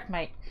up a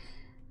checkmate.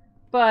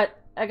 But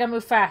I gotta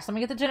move fast. Let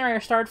me get the generator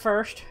started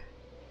first.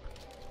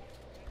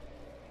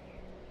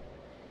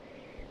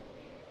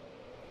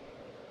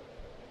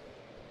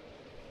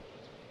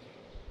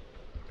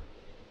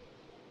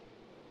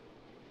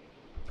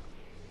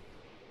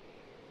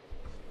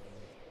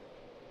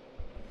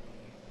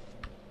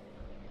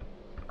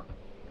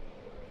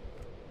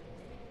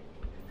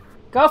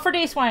 Go for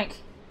Dswank.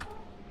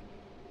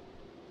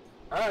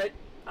 Alright,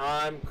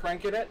 I'm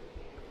cranking it.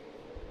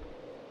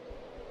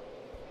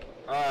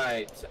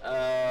 Alright,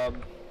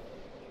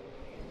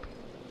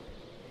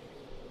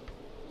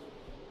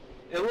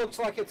 it looks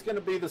like it's going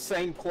to be the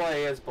same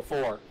play as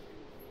before.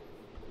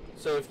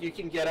 So if you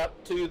can get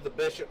up to the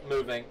bishop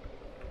moving.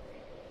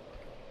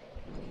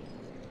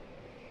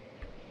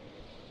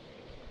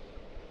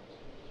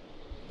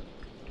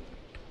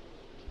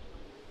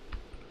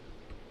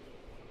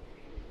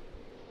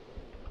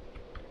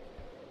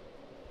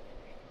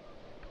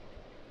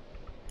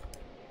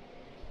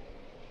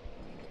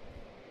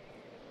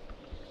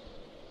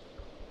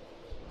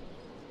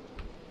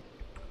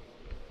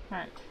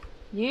 Alright.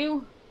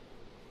 You.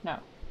 No.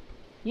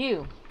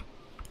 You.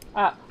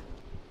 Up.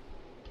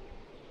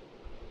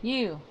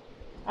 You.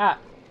 Up.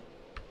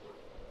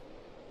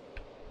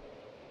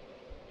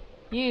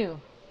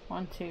 You.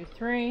 1, 2,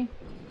 3.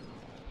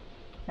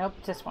 Nope,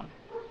 it's this one.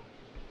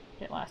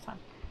 Did it last time.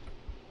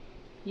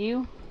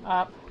 You.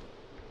 Up.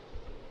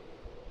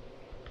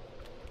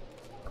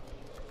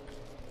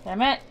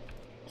 Damn it.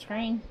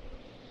 Screen.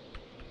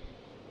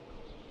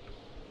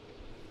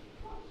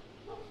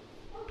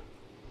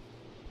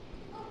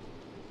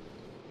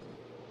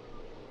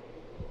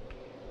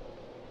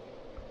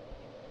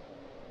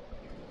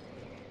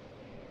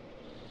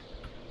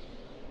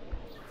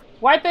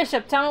 White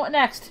bishop, tell me what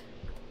next.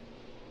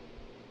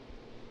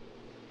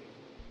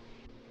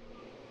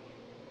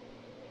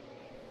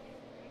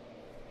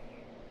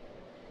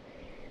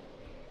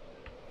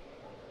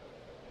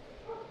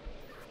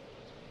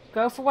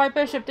 Go for white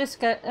bishop,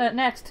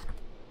 next.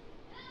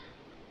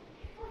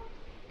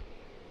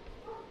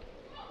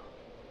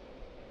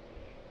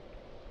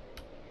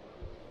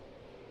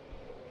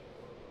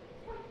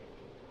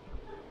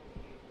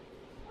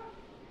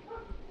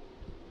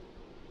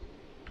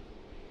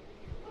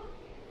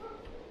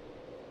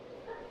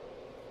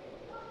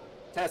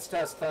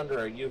 Test,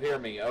 Thunderer, you hear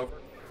me, over.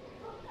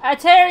 I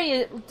tell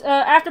you,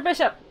 after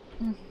bishop.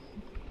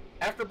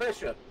 After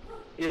bishop,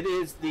 it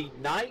is the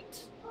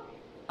knight,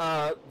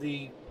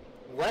 the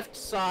left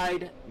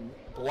side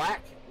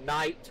black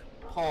knight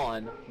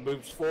pawn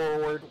moves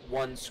forward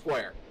 1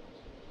 square.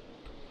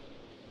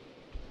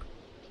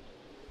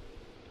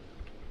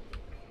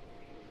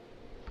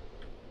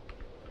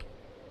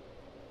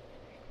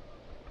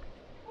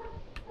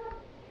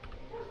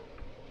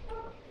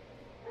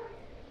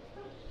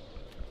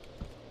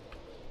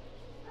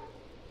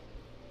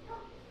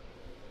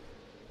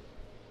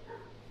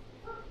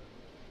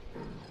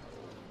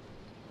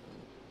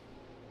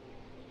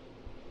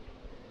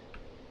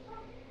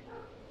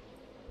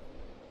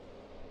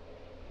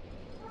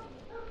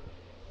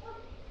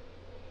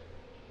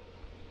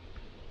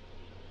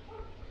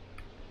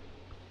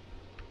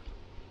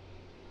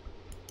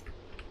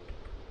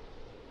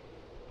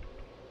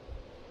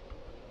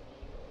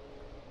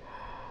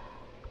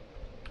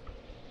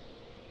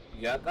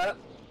 You got that?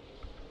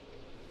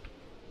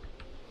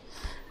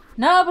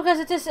 No, because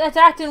it's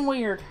acting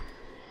weird.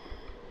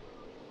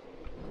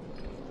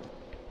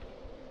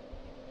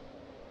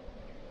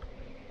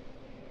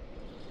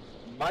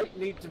 Might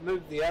need to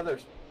move the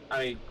others. I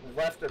mean,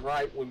 left and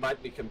right, we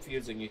might be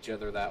confusing each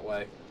other that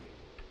way.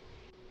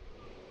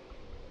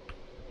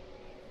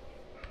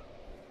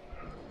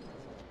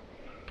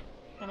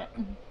 Damn it.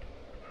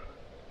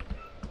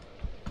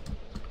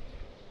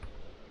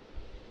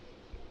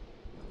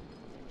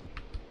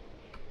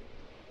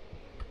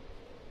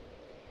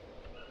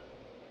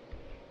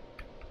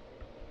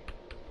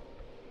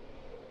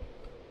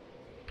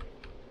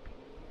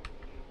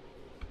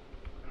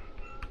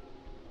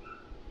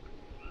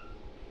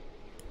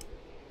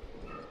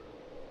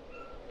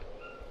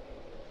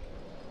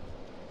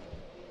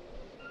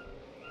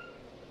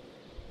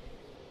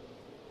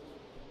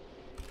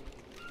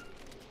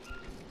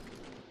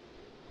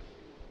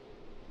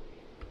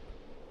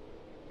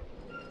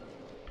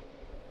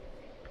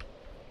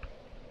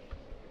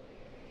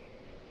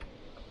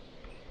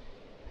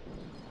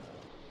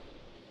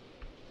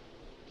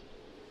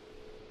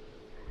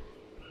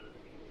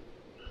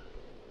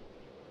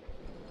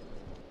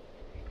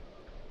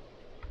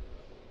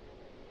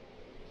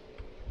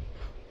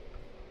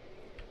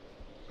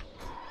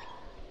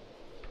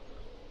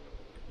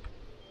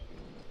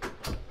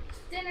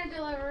 Dinner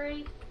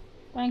delivery.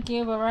 Thank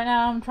you, but right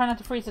now I'm trying not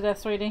to freeze to death,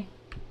 sweetie.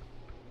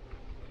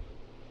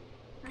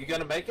 You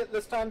gonna make it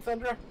this time,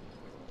 Thundra?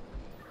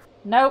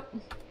 Nope.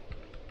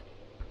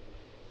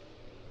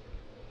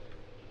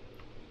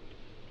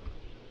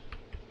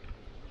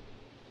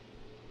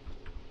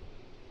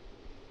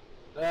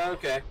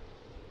 Okay.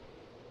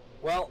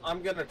 Well,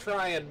 I'm gonna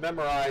try and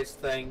memorize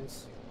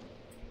things.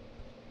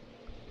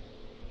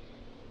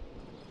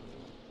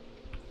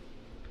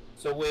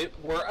 So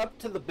we're up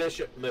to the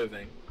bishop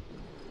moving.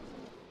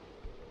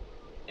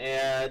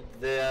 And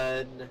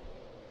then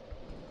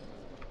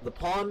the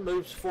pawn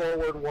moves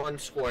forward 1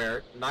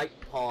 square, knight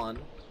pawn,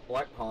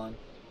 black pawn.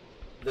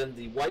 Then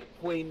the white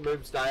queen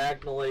moves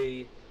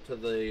diagonally to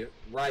the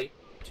right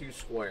 2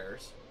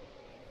 squares.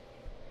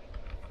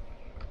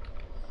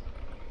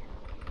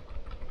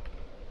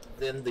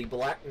 Then the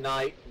black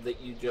knight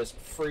that you just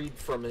freed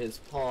from his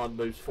pawn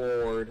moves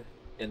forward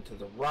and to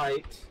the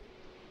right.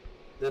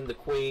 Then the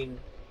queen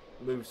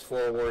moves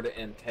forward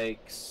and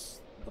takes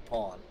the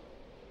pawn.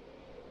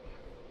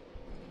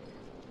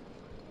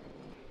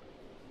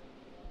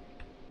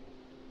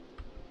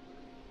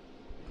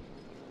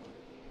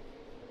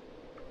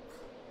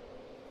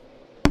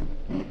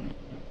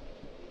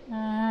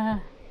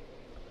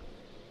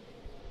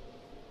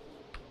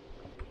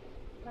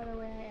 By the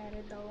way, I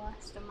added the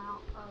last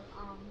amount of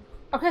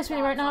Okay,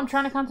 sweetie, right now I'm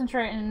trying to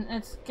concentrate, and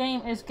this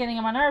game is getting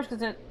on my nerves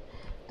because it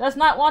does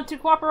not want to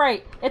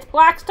cooperate. It's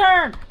Black's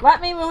turn! Let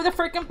me move the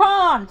freaking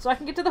pawn so I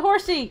can get to the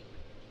horsey!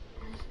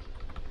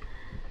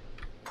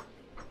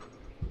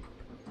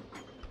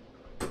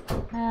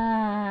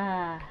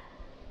 Ah.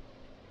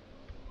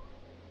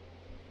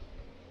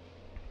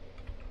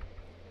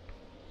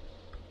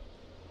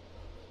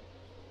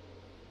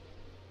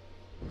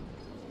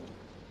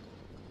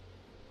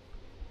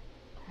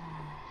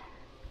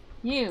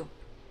 You.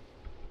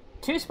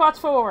 2 spots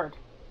forward.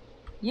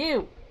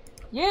 You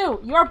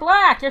are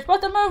black. You're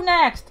supposed to move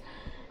next.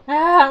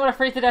 I'm gonna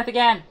freeze to death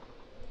again.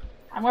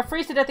 I'm gonna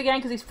freeze to death again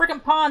because these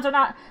freaking pawns are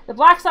not. The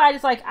black side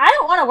is like, I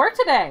don't want to work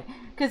today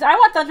because I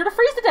want Thunder to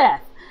freeze to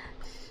death.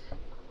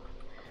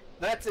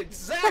 That's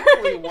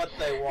exactly what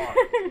they want.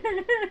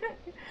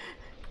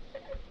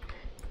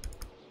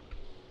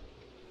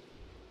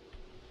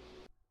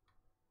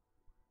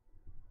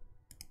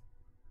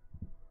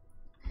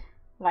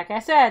 Like I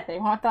said, they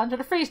want Thunder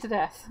to freeze to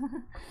death.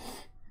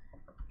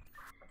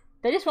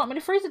 They just want me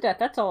to freeze to death,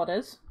 that's all it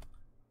is.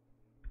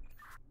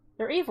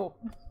 They're evil.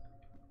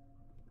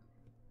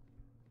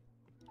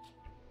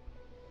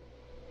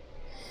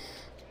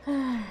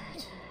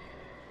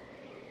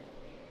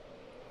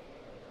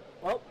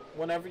 Well,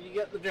 whenever you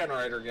get the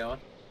generator going.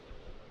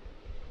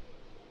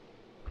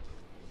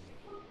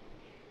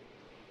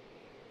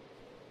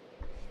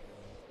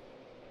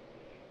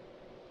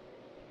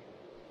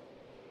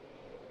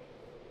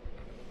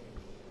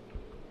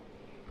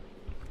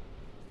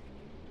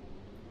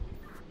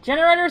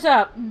 Generator's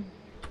up.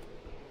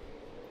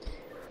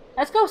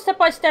 Let's go step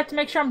by step to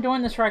make sure I'm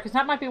doing this right, because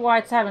that might be why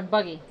it's having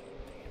buggy.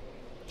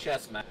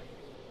 Chess match.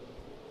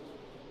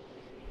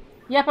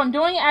 Yep, I'm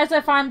doing it as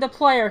if I'm the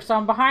player, so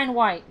I'm behind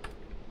white.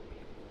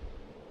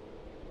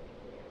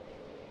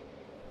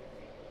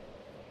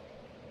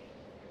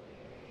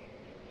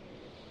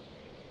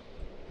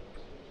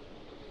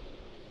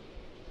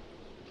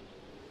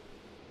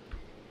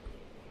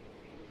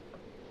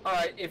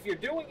 Alright, if you're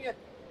doing it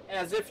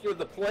as if you're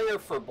the player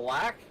for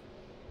black,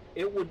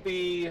 it would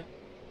be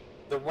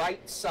the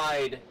right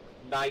side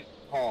knight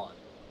pawn.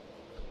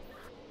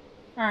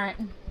 Alright.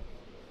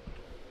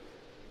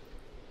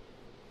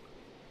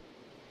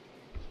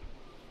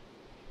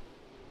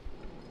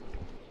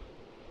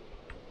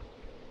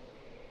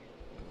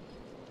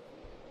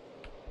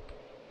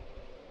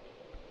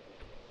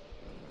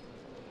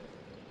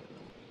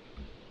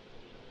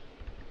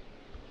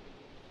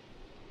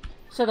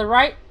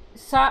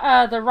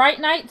 So the right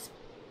knight's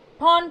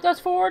pawn goes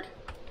forward.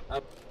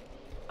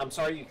 I'm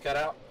sorry, you cut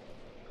out.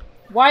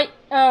 Right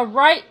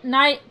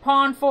knight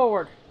pawn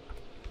forward.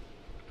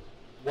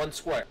 1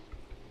 square.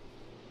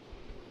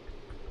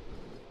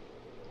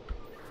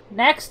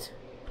 Next.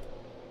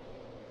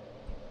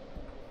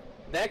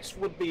 Next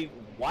would be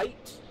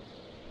white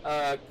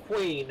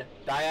queen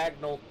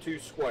diagonal 2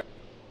 square.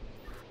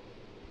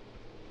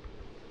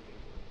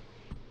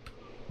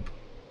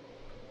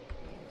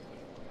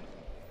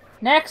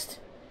 Next.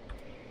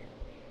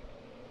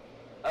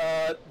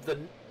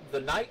 The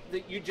knight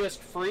that you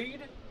just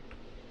freed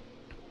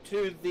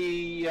to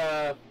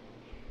the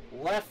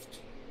left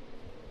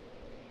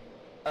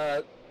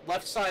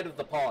side of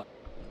the pawn.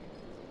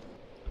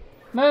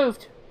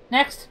 Moved.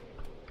 Next.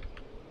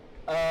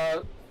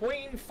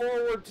 Queen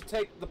forward to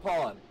take the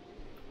pawn.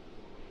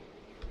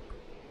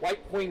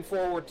 White queen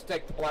forward to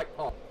take the black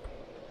pawn.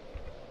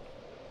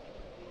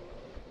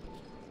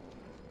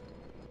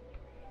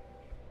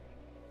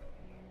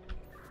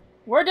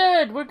 We're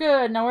good. We're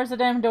good. Now where's the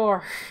damn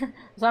door?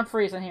 Because I'm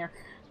freezing here.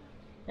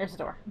 There's the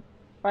door.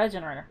 By the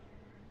generator.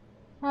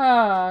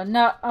 Oh,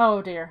 no.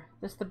 Oh, dear.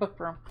 This is the book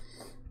room.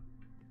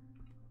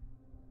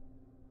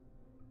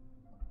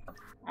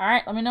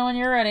 Alright, let me know when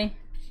you're ready.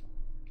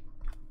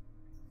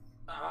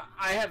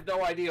 I have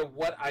no idea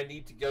what I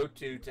need to go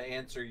to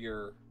answer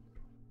your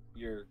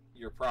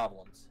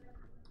problems.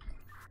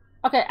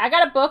 Okay, I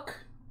got a book.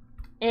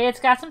 It's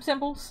got some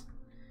symbols.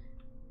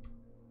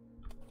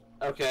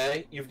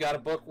 Okay, you've got a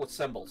book with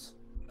symbols.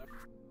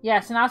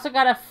 Yes, and I also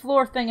got a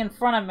floor thing in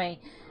front of me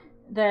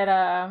that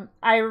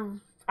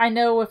I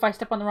know if I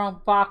step on the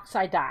wrong box,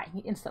 I die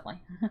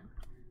instantly.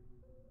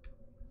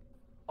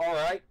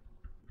 Alright.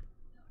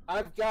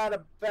 I've got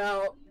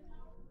about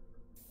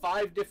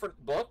 5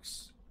 different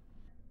books,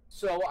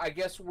 so I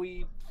guess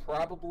we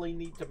probably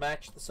need to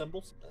match the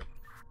symbols.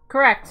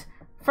 Correct.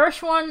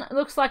 First one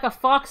looks like a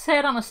fox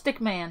head on a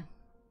stick man.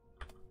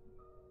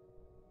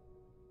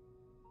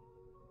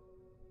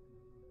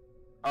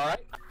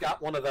 Alright, I've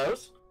got one of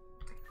those.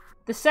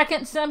 The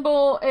second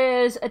symbol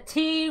is a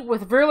T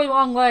with really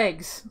long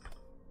legs.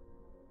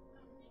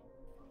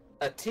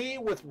 A T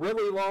with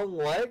really long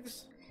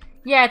legs?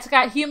 Yeah, it's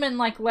got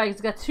human-like legs.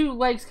 It's got 2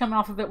 legs coming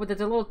off of it with a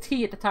little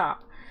T at the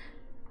top.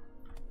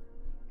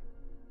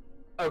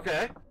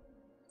 Okay.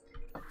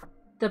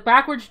 The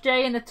backwards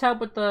J in the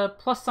tub with the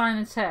plus sign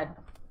in its head.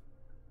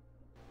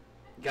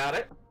 Got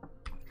it.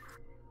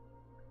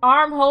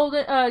 Guy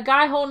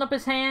holding up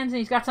his hands and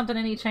he's got something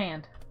in each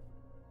hand.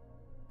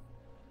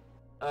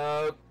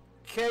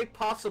 Okay,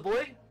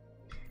 possibly.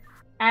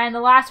 And the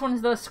last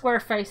one's the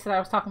square face that I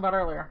was talking about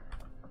earlier.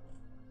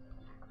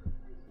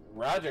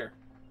 Roger.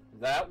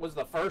 That was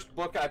the first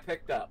book I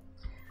picked up.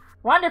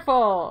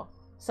 Wonderful!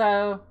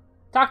 So,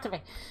 talk to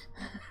me.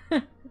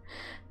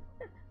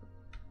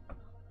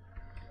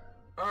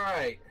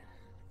 Alright.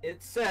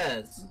 It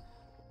says,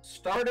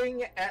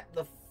 starting at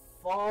the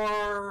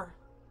far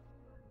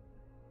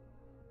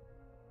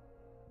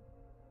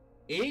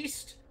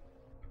east?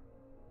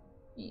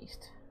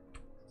 East.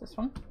 This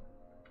one?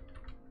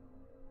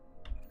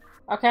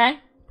 Okay.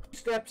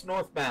 Steps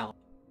northbound.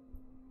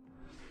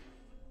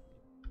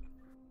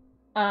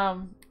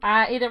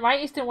 Either my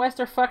east and west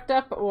are fucked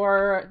up,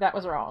 or that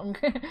was wrong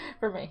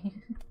for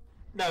me.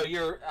 No,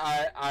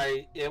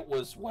 it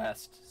was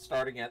west,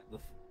 starting at the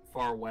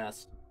far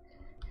west.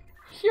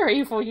 You're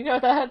evil, you know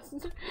that.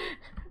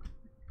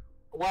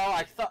 Well,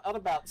 I thought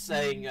about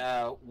saying,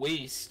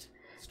 west,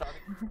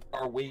 starting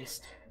far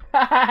west.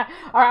 Alright,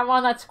 I'm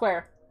on that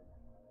square.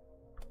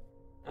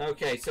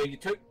 Okay, so you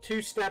took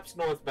 2 steps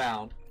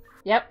northbound.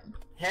 Yep.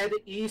 Head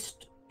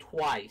east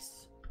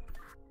twice.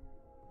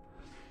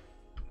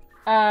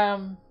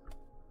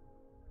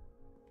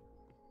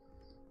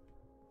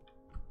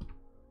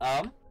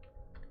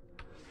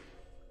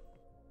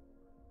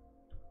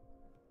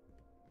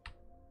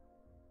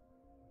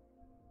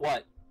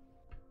 What?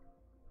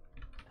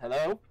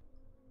 Hello?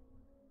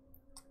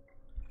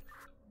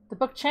 The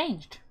book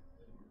changed.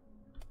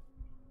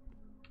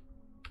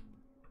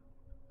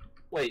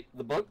 Wait,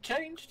 the book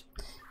changed?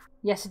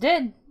 Yes, it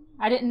did.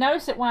 I didn't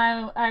notice it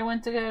when I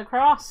went to go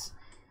across.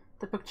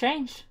 The book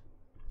changed.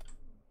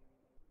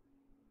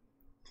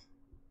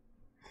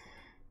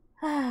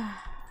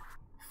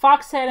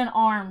 Fox head and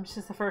arms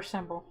is the first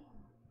symbol.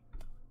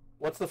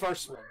 What's the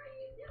first one?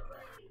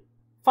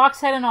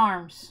 Fox head and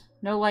arms.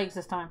 No legs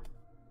this time.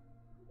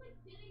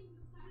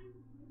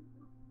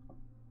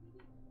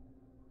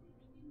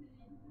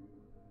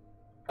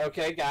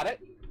 Okay, got it.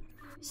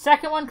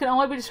 Second one can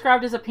only be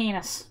described as a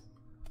penis.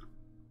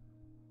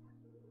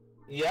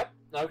 Yep,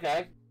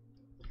 okay.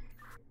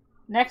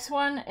 Next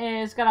one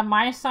is got a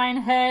minus sign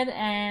head,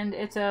 and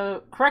it's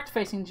a correct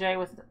facing J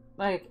with,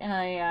 like, in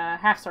a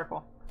half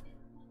circle.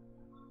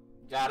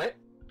 Got it.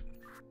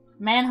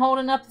 Man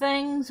holding up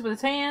things with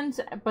his hands,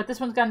 but this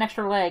one's got an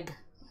extra leg.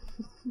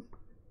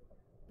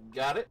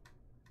 Got it.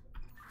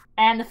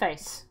 And the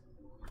face.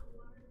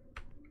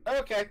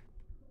 Okay.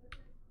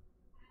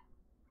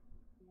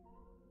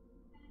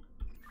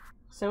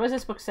 So what does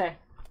this book say?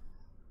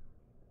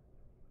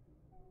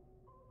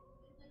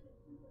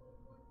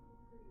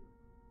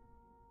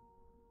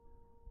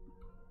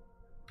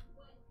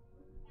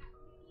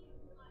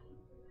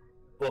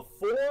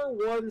 before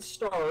one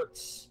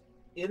starts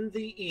in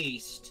the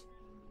east,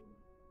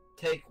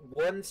 take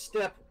one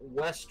step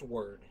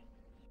westward,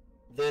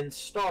 then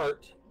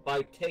start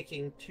by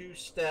taking 2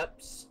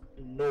 steps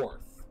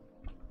north.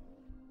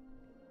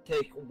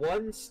 Take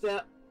one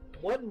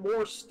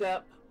more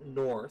step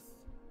north,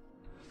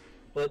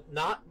 but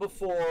not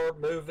before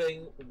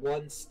moving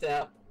 1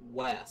 step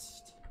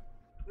west.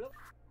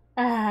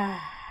 What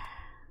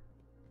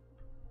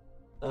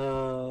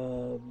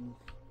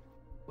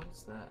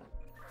is that?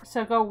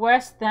 So go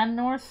west, then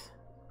north?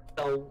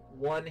 So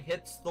one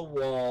hits the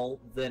wall,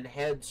 then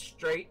head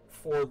straight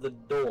for the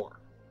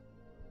door.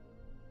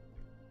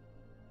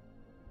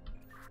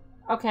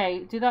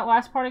 Okay, do that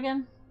last part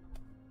again.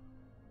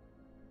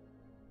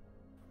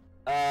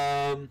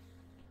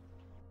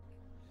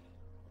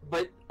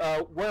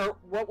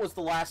 What was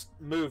the last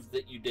move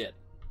that you did?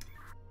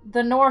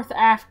 The north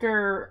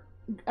after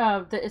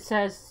it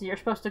says you're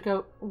supposed to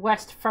go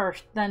west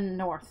first, then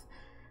north.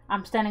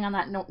 I'm standing on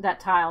that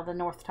tile, the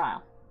north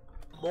tile.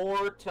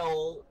 More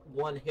till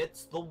one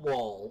hits the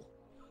wall,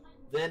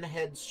 then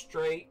head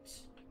straight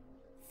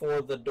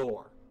for the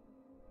door.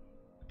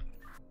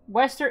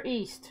 West or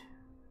east?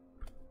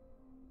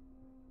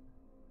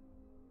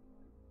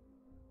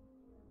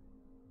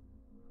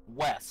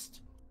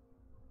 West.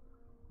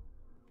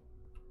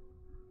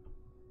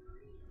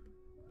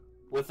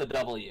 With a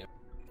W.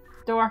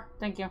 Door,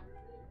 thank you.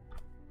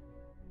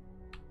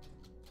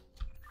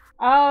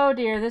 Oh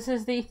dear, this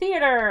is the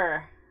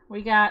theater.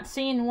 We got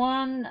scene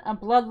 1, a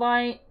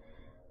bloodlight,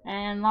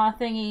 and a lot of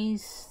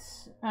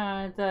thingies,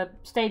 the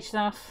stage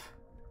stuff.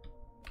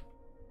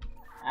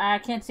 I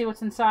can't see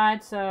what's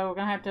inside, so we're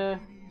gonna have to...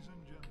 Ladies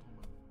and gentlemen,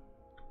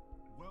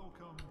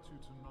 welcome to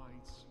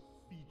tonight's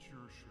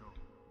feature show.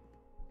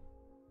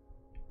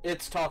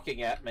 It's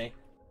talking at me.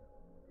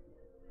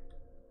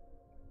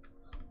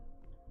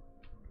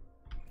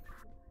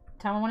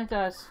 Tell me when it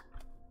does.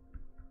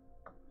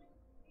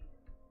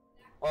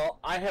 Well,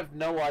 I have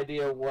no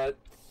idea what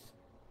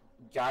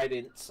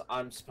guidance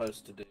I'm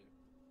supposed to do.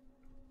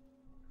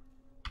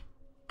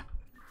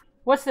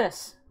 What's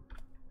this?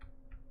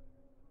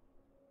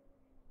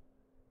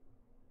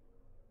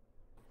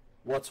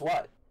 What's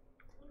what?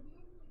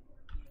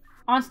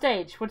 On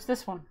stage. What's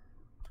this one?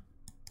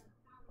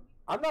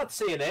 I'm not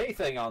seeing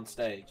anything on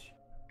stage.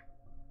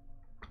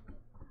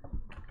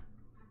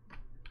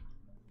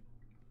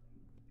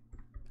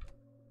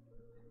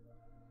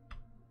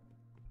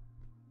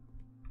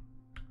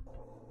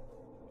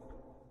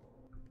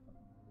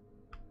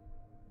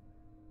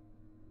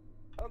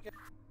 Okay.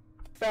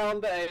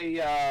 Found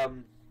a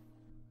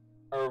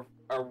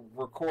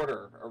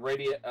recorder, a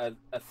radio,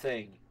 a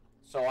thing,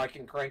 so I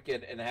can crank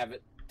it and have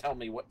it tell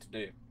me what to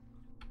do.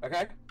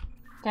 Okay?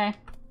 Okay.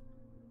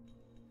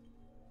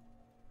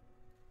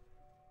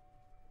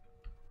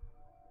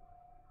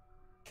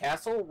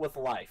 Castle with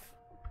life.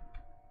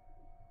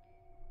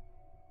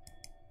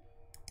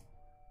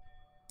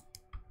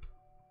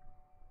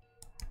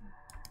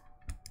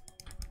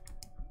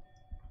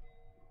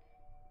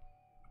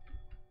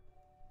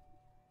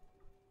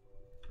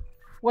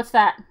 What's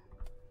that?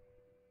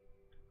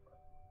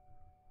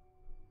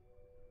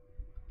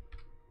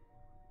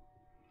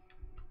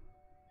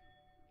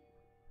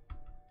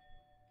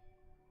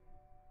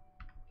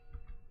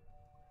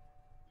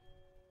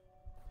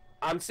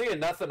 I'm seeing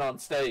nothing on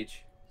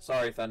stage.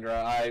 Sorry,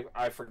 Thundra.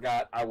 I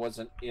forgot I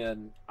wasn't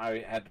in.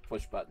 I had to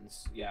push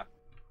buttons. Yeah.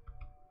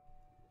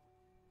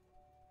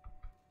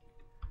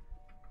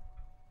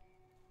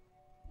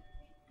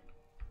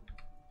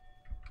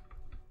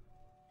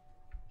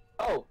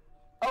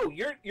 Oh,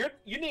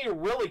 you need to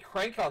really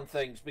crank on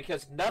things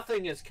because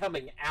nothing is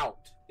coming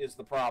out is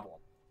the problem.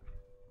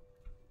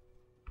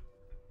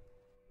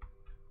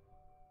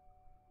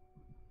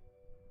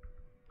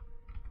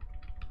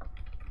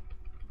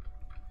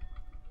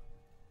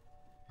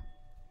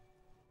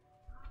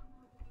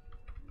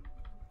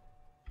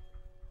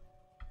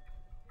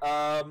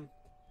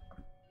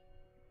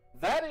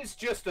 That is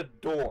just a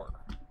door.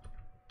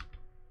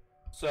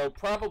 So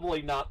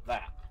probably not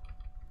that.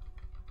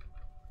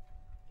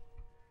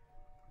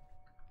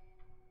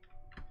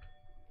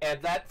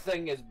 And that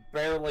thing is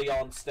barely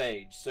on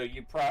stage, so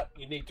you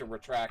need to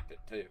retract it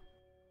too.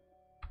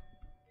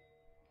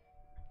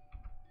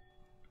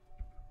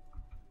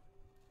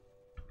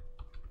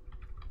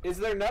 Is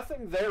there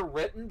nothing there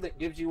written that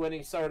gives you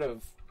any sort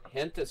of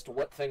hint as to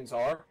what things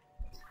are?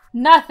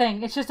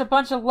 Nothing. It's just a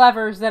bunch of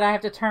levers that I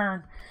have to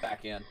turn.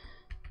 Back in.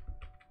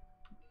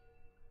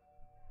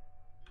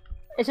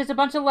 It's just a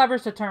bunch of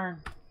levers to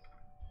turn.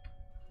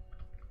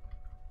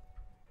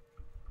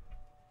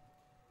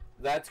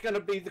 That's going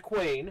to be the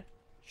queen.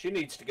 She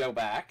needs to go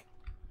back.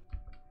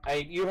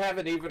 You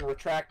haven't even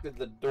retracted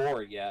the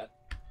door yet.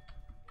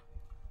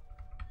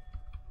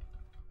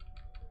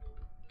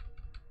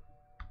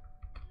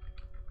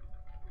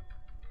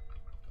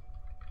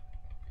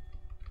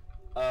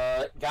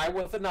 Guy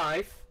with a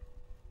knife.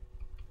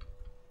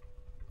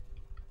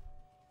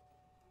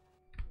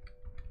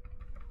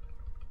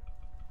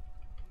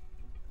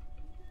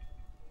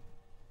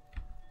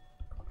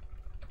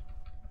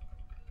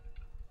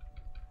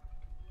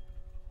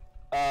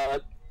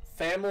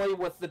 family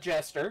with the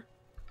jester.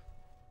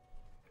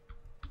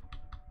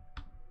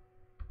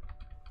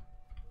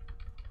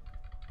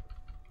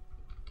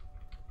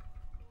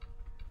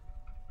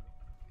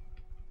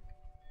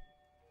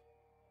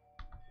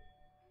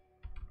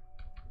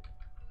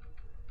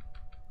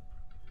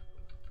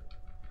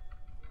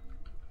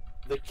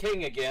 The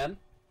king again.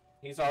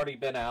 He's already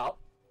been out.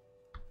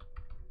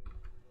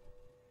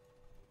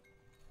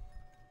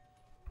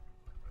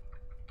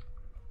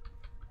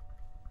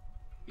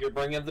 You're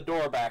bringing the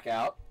door back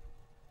out.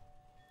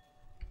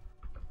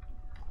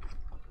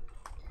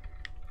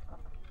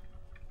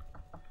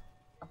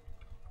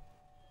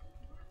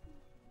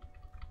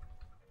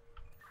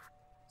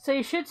 So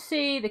you should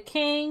see the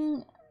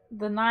king,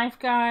 the knife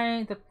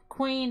guy, the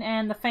queen,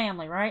 and the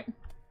family, right?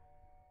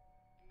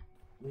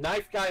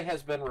 Knife guy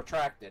has been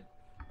retracted,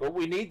 but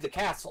we need the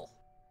castle.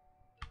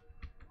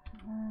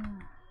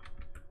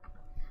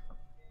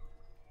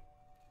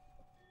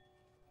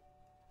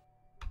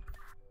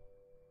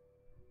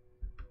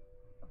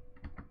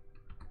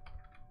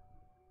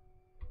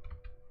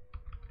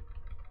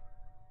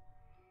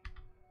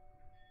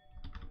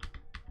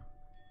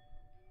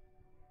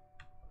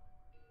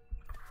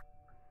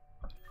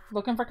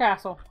 Looking for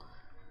castle.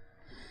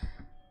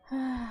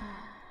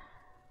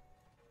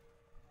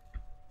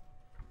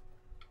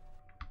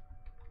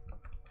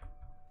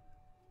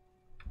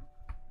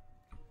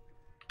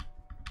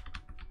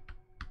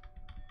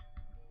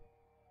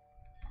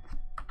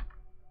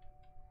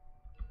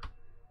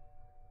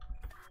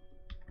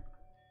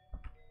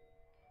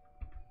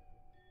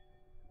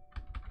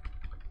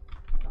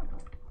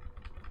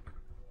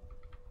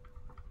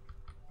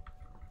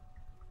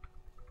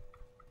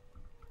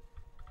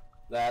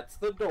 That's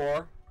the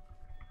door.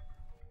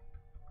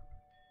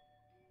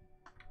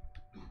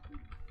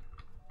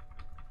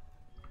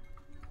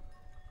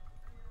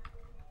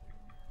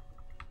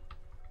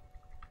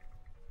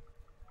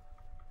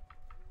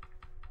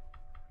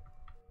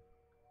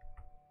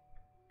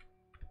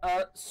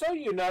 So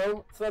you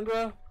know,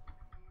 Thundra,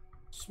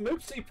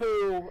 Smoopsy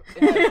Poo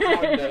has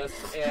joined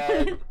us,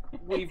 and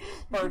we've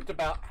burnt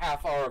about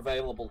half our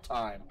available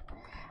time.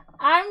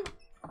 I'm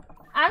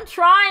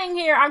trying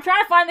here. I'm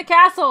trying to find the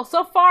castle.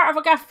 So far,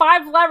 I've got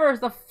 5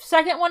 levers. The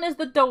second one is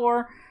the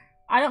door.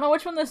 I don't know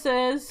which one this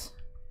is.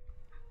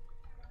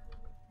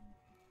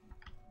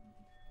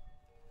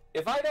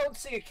 If I don't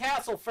see a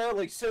castle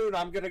fairly soon,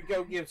 I'm gonna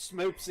go give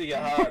Smoopsy a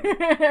hug.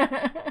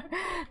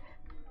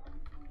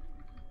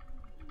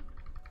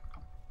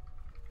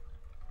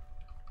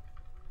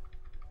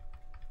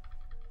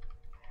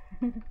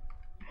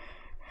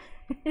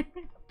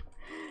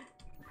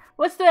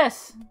 What's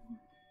this?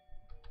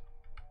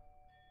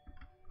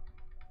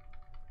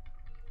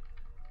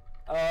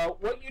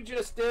 What you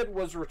just did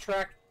was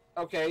retract.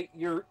 Okay,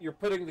 you're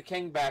putting the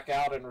king back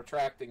out and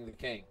retracting the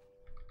king.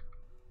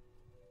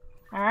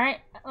 All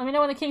right. Let me know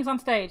when the king's on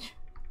stage.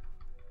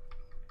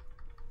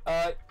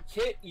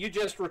 Kit, you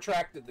just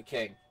retracted the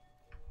king.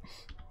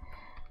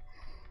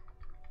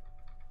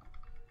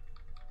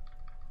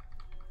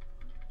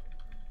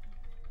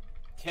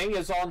 King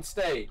is on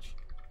stage,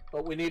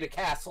 but we need a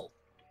castle.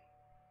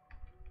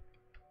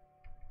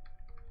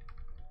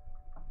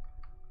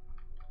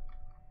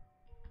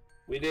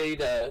 We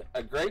need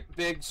a great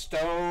big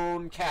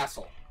stone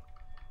castle.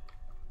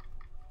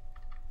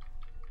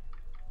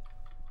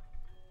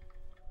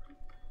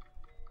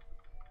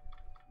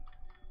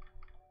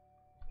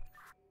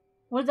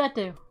 What does that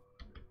do?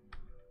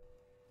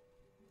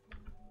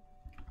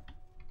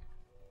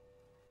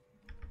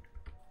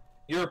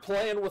 You're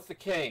playing with the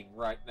king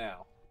right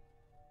now.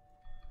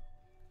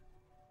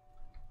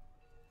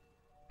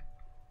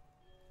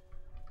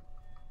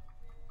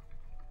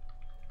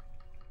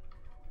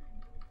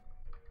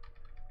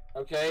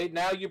 Okay,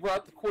 now you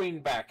brought the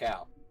queen back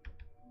out.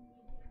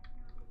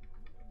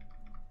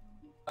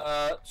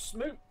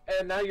 Smoot,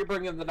 and now you're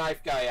bringing the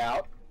knife guy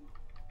out.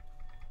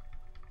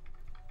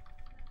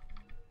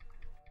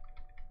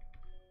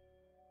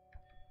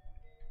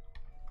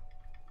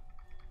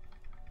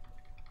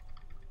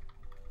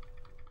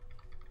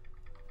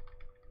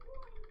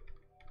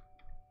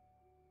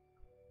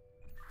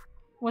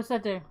 What's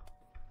that do?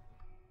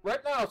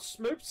 Right now,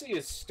 Smoopsy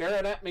is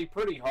staring at me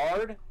pretty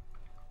hard,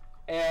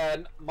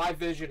 and my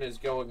vision is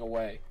going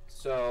away.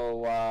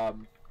 So,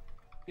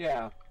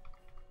 yeah.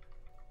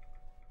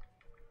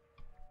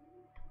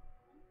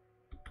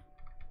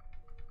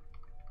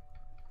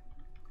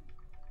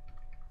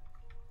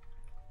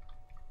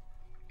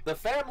 The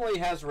family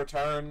has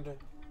returned.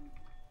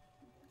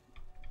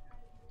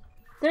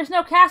 There's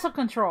no castle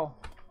control.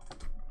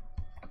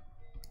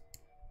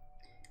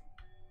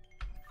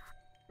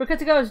 Because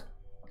it goes,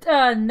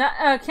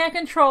 can't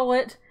control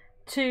it,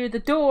 to the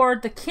door,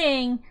 the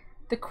king,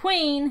 the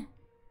queen,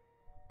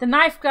 the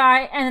knife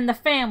guy, and then the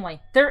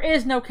family. There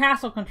is no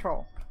castle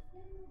control.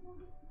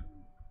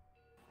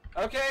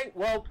 Okay,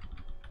 well,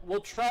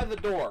 we'll try the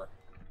door.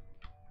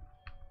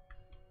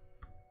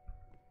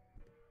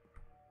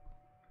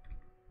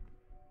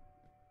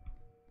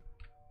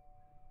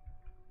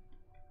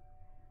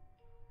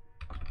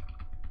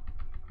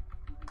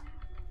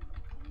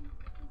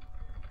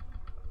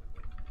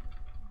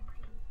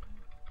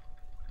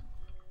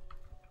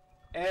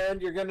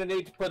 And you're going to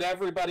need to put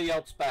everybody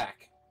else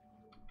back.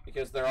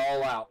 Because they're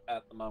all out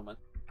at the moment.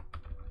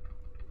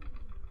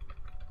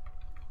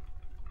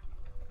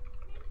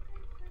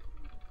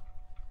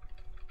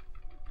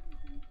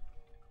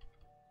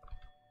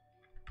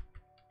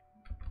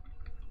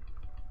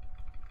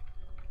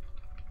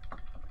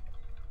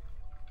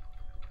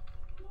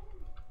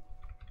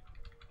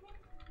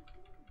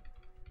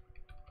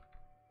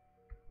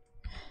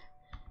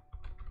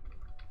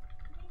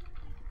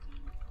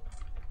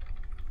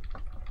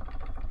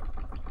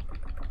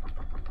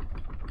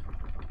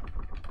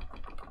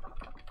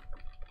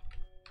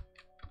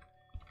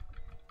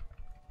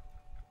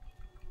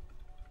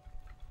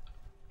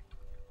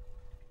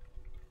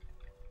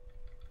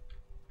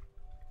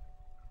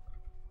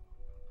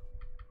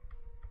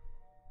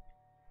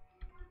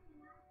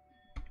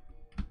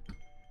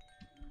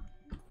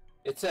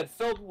 It said,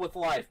 filled with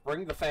life.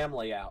 Bring the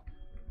family out.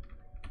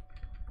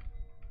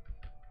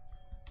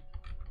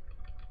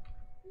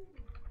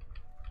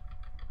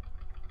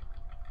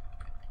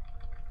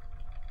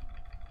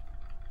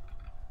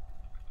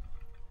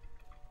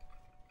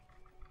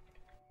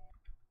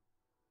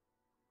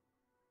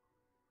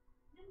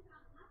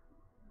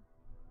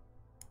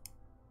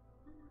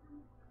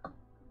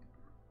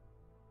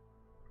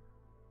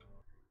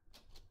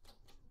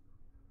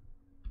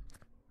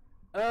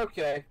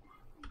 Okay.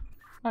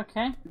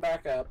 Okay.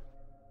 Back up.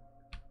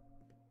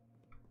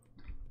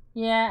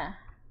 Yeah.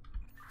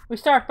 We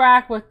start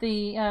back with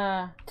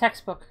the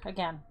textbook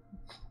again.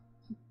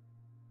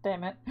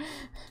 Damn it.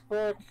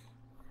 Frick.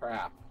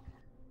 Crap.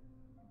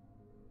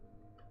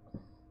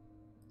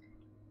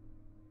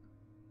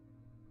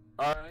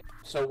 Alright,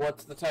 so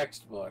what's the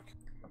textbook?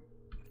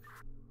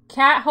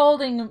 Cat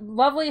holding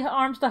lovely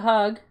arms to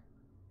hug.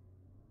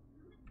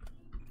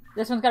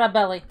 This one's got a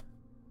belly.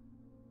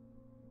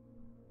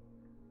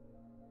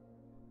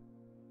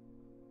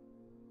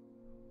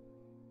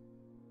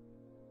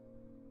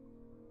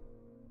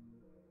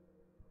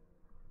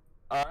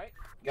 Alright,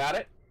 got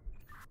it.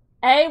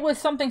 A with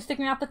something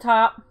sticking out the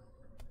top.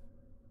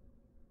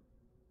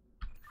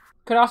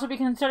 Could also be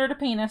considered a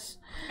penis.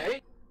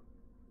 Okay.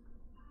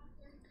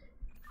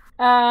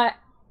 A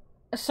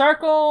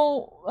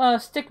circle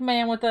stick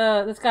man with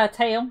that's got a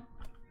tail.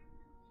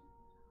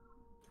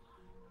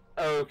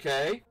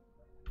 Okay.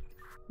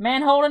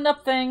 Man holding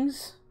up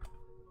things.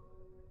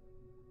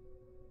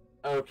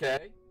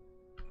 Okay.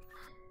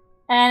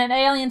 And an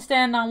alien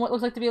standing on what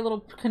looks like to be a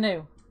little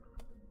canoe.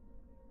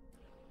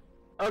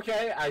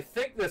 Okay, I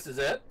think this is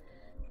it.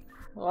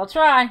 Well, I'll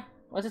try.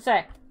 What's it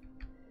say?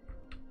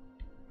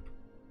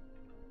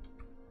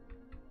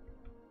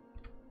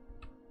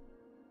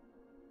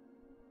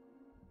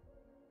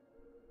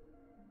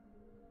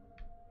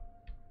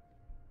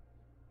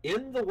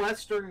 In the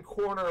western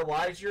corner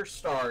lies your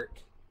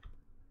start.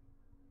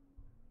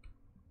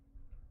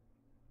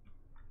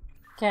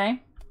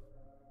 Okay.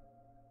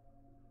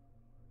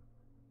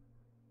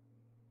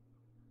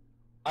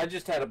 I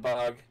just had a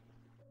bug.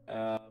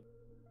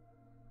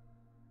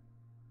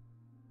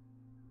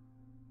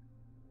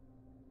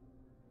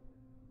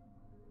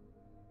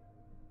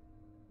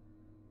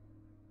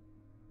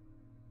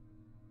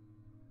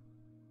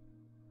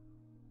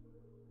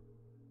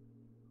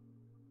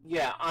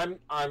 Yeah,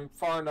 I'm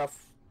far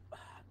enough.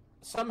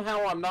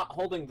 Somehow I'm not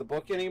holding the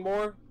book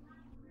anymore,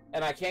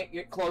 and I can't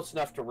get close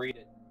enough to read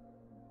it.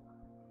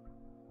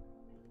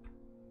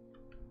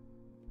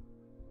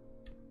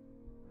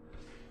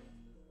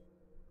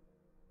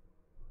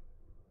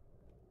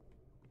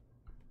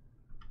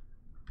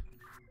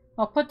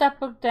 I'll put that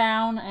book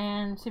down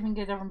and see if we can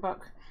get a different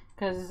book.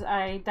 Because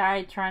I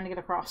died trying to get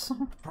across.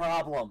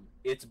 Problem.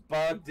 It's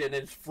bugged and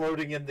it's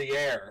floating in the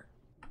air.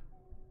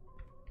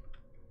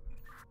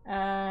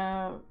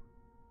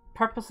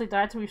 Purposely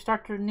died till we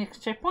start the next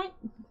checkpoint?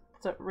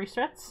 So it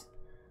resets?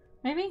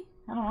 Maybe?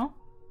 I don't know.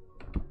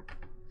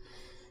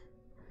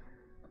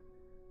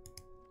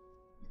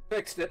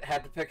 Fixed it.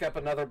 Had to pick up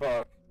another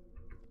book.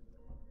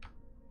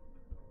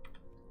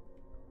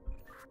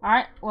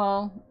 Alright,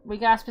 well, we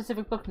got a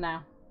specific book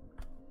now.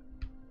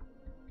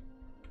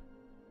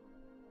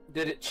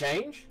 Did it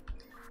change?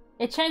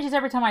 It changes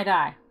every time I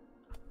die.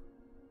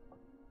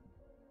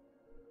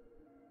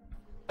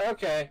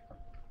 Okay.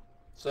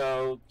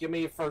 So, give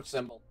me your first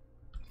symbol.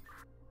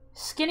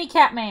 Skinny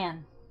Cat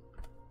Man.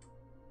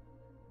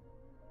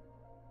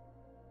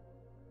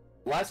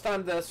 Last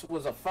time this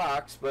was a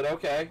fox, but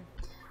okay.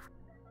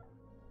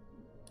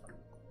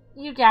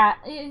 You got...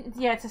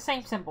 Yeah, it's the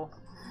same symbol.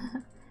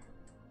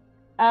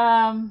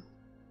 The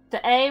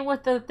A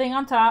with the thing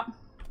on top.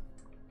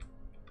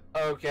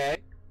 Okay.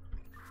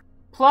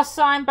 Plus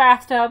sign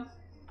bathtub.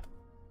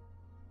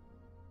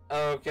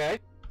 Okay.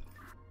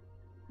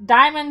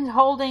 Diamond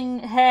holding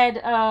head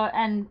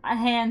and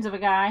hands of a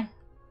guy.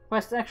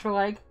 With an extra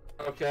leg.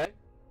 Okay.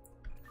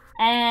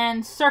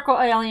 And circle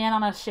alien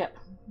on a ship.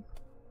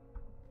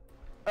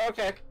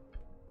 Okay.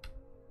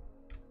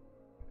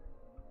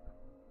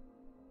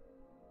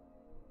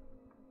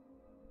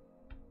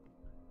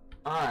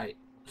 Alright.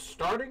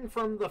 Starting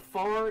from the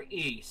far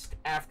east,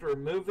 after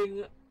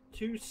moving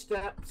 2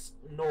 steps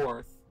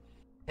north,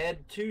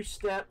 head 2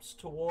 steps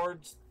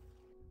towards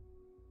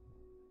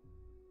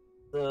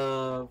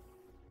the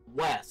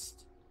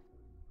west.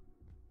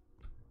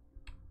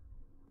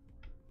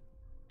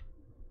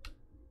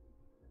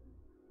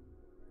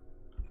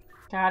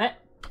 Got it.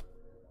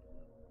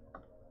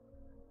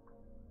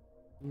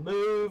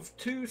 Move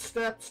 2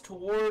 steps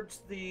towards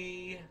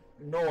the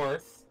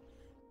north.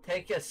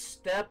 Take a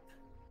step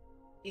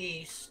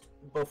east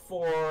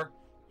before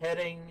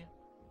heading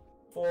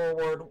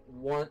forward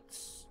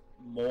once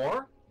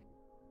more.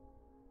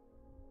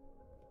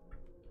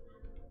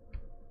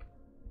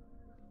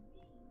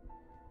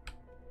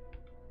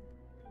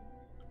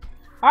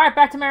 Alright,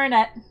 back to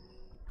Marinette.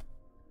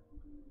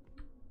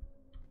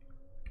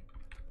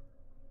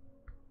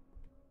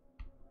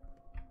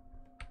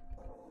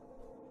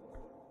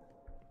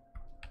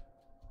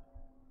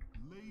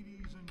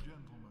 Ladies and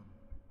gentlemen,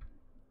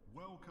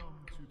 welcome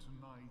to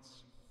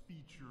tonight's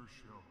feature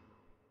show.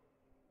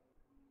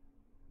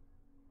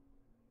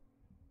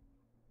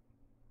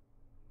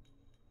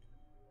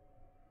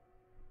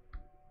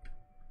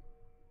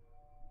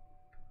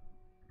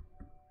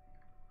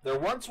 There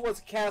once was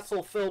a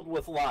castle filled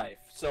with life,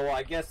 so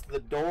I guess the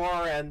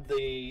door and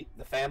the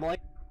family.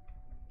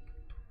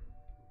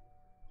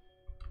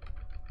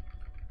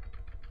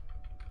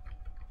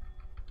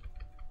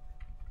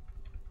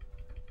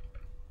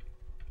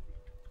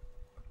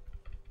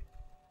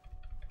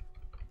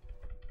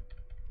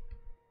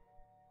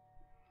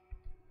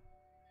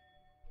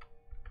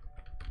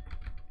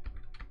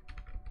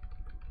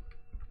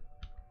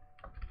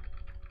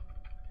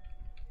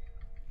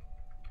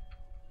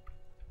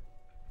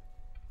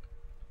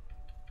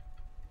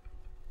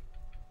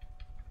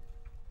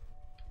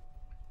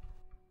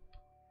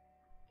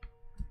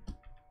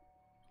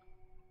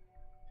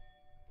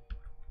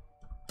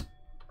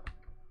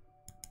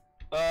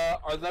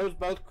 Are those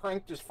both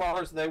cranked as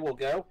far as they will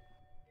go?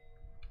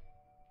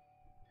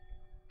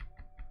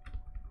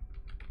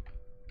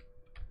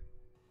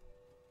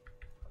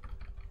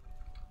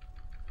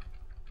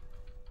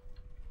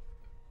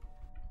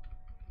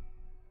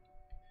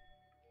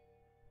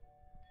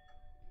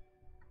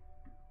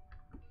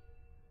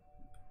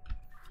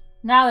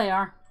 Now they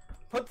are.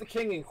 Put the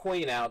king and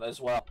queen out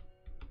as well.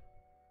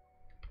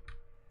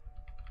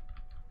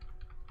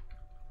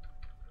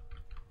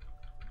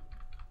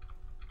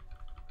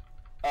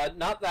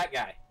 Not that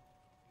guy.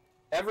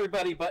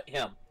 Everybody but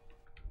him.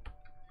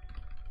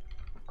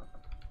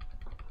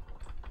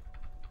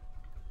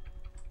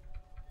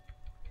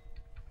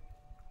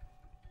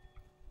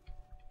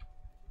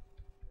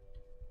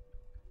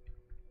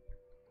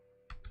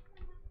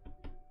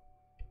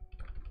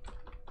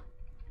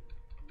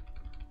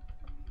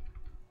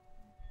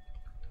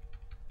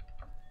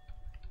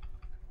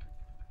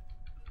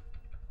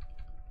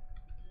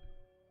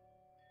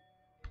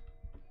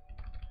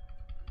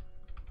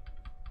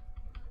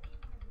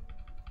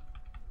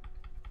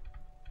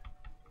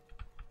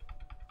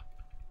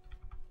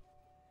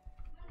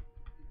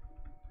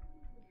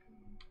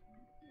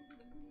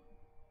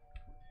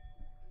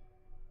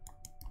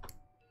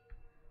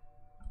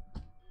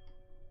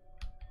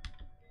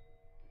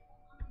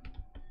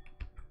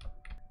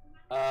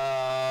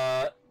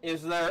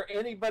 Is there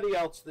anybody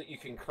else that you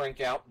can crank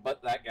out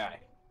but that guy?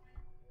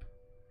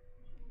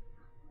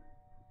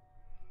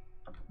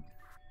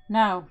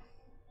 No.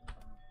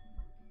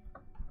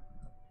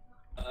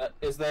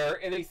 Is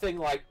there anything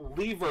like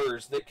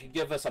levers that could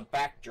give us a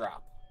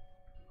backdrop?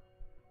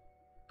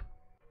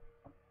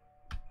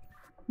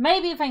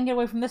 Maybe if I can get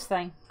away from this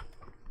thing.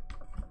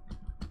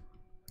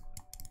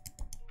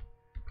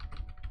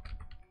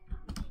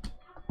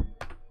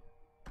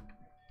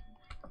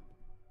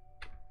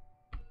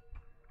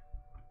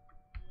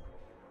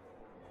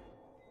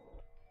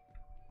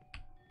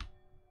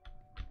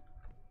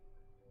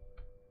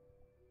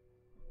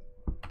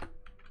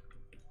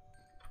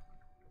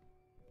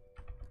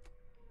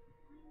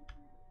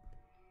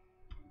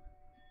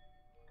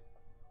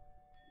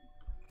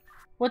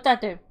 What'd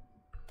that do?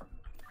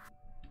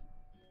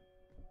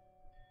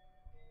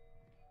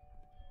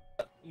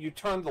 You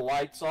turn the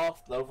lights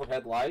off, the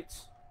overhead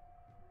lights.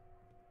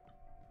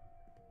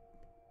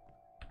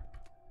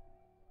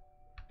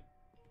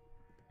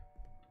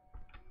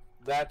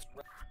 That's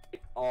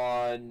right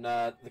on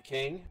the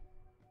king.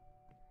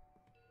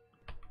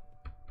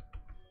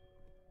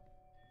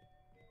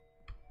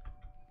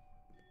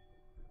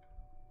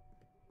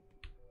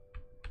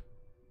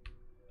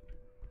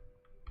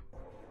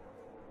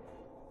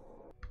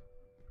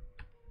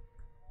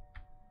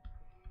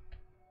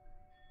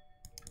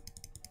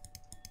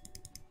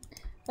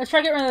 Let's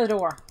try getting rid of the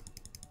door.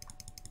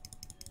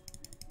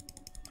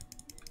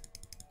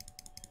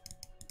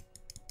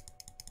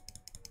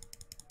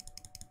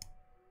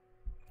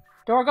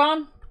 Door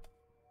gone?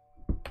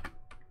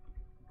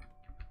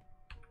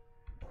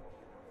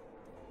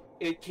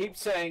 It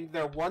keeps saying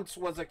there once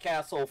was a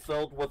castle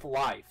filled with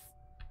life.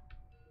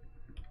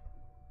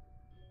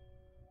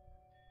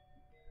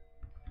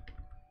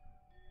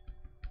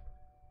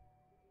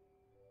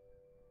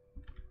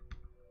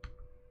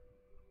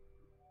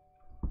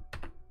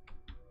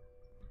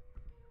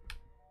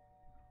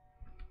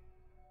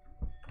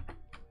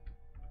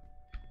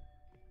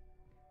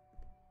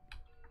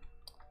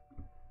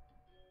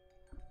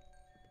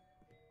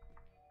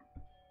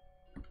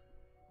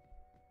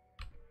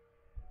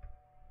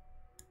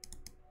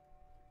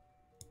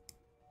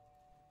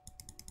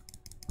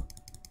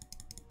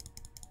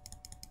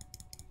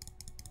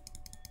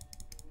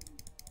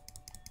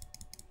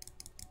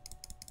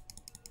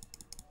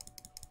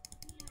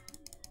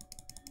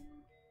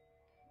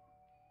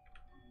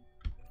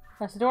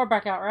 That's the door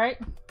back out, right?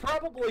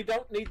 Probably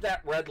don't need that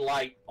red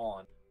light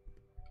on.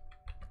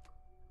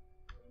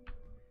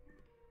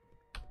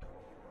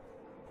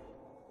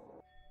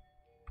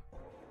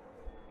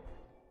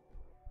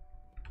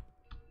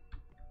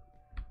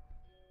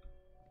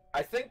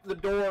 I think the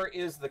door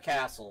is the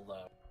castle,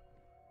 though.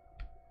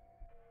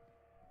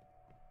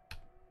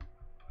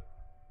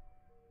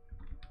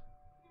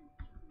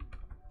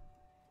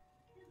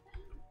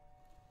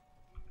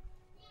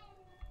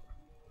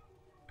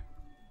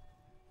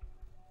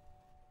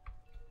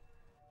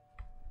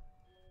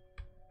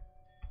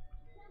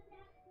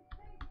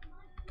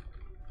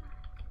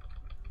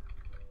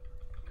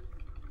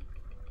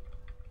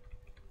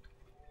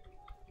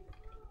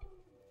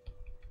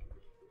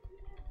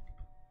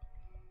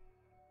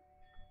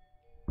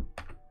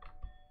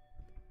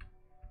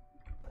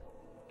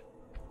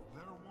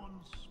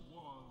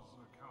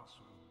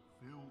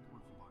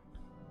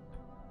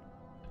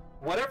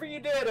 Whatever you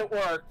did, it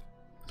worked.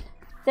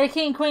 The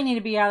king and queen need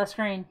to be out of the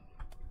screen.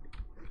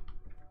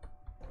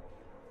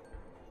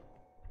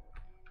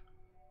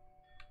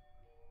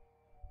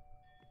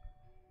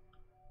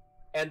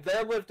 And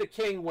there lived a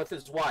king with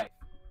his wife.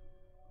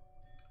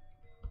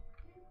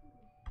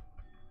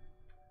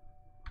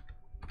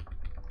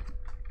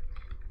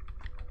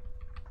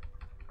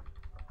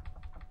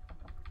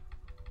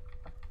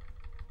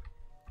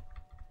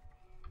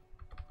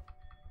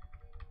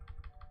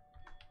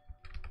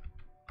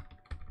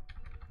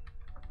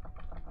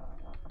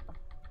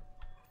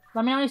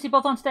 Let me know when you see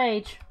both on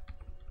stage.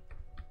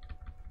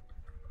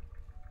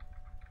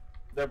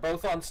 They're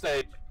both on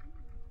stage.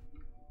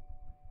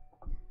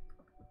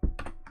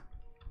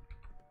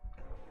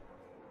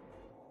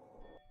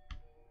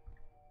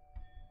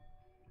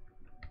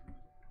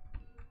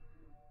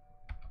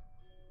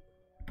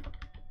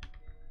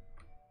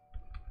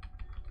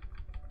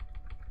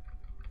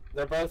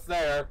 They're both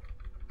there.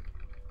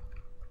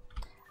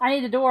 I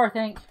need a door, I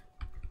think.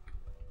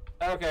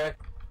 Okay.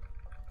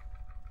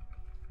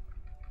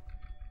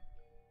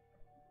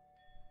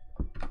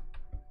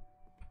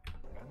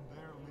 And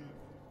there lived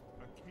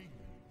a king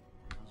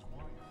with his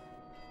wife.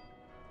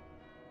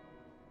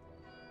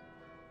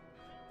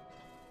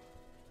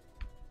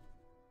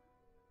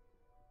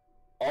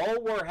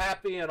 All were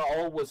happy and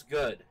all was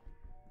good.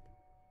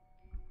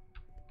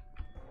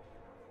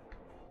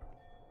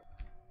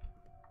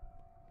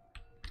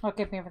 Oh,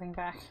 give me everything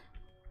back.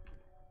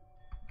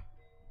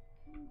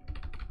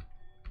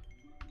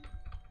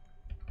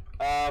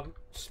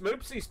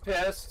 Smoopsy's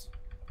pissed.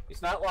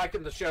 He's not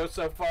liking the show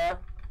so far.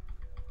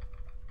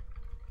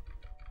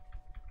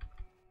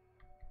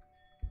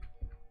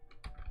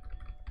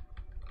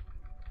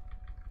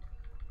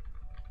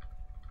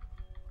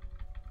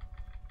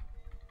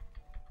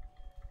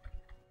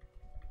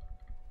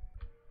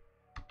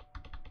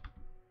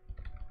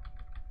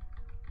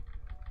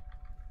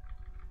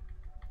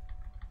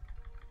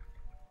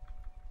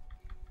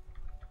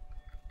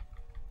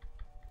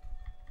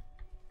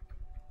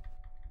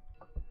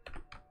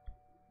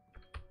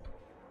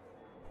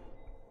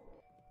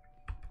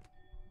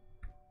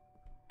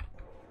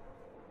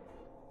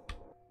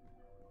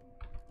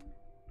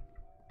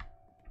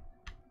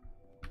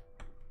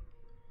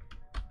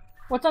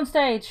 What's on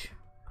stage?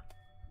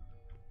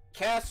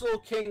 Castle,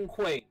 King,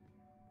 Queen.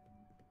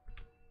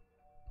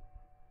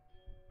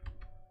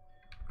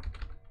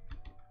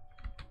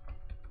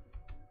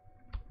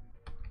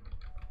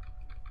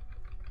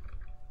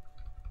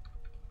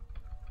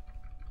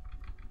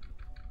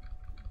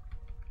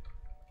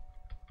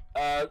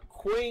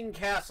 Queen,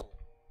 Castle.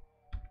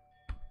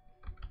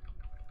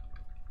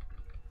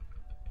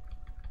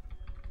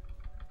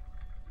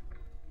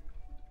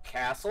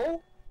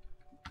 Castle?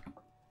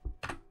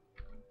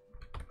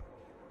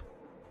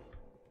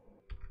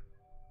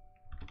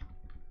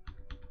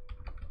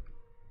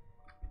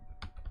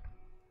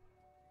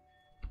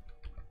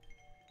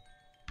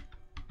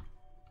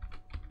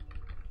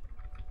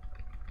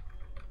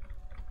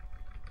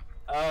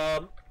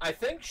 I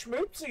think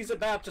Schmoopsy's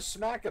about to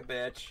smack a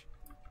bitch.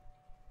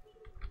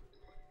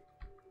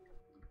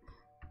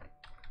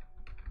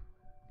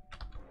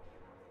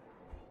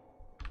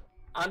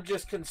 I'm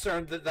just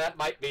concerned that that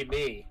might be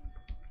me.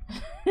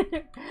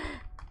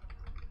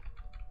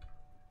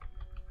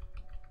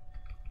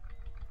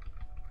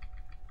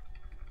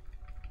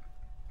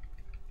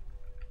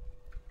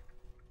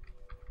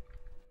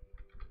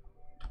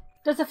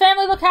 Does the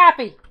family look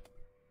happy?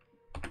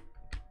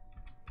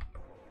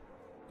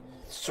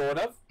 Sort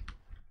of.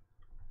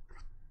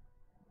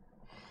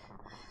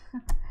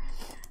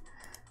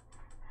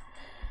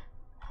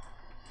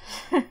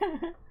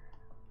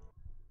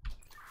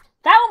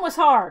 That one was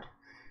hard.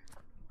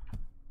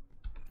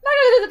 I'm not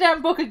gonna do the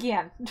damn book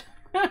again.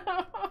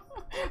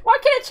 Why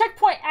can't a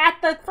checkpoint at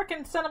the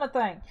freaking cinema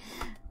thing?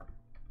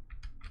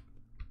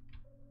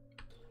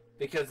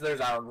 Because there's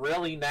a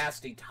really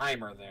nasty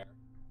timer there.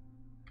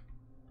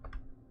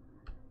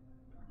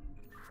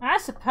 I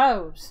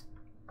suppose.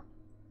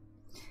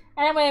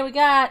 Anyway, we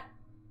got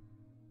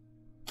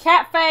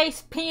cat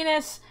face,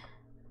 penis,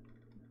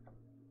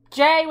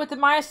 J with the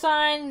minus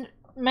sign,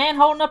 man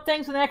holding up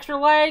things with an extra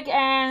leg,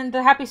 and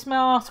the happy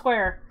smell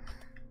square.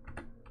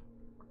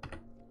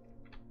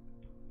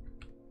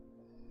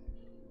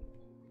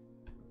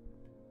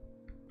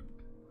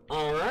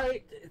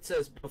 Alright, it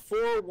says,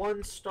 before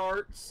one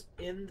starts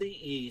in the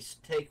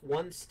east, take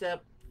one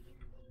step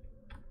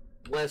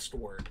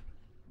westward.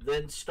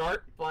 Then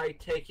start by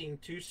taking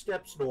 2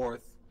 steps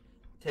north.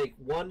 Take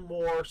one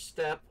more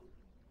step.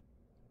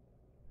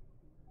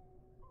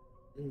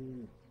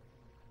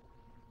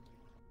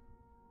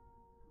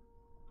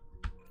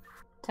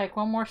 Take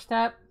one more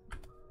step.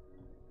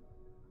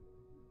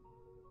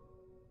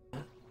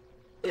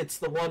 It's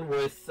the one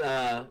with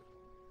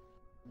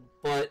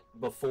but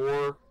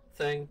before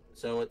thing.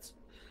 So it's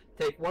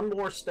take one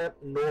more step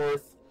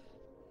north,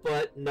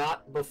 but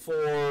not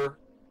before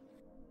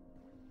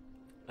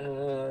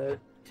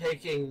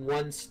taking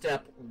one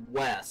step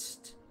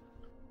west.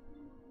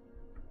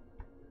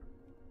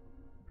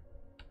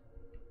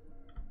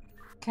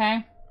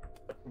 Okay.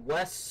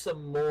 West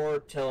some more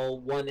till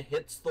one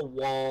hits the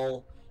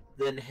wall,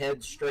 then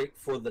head straight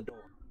for the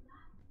door.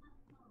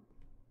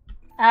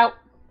 Out.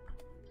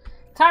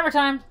 Timer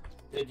time.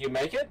 Did you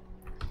make it?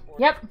 Or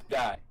Yep. did you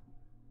die?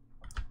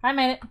 I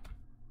made it.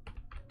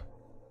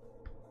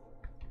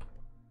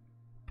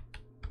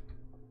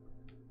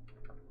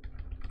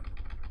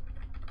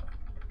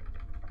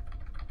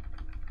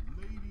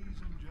 Ladies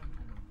and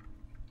gentlemen,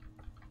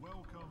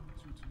 welcome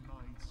to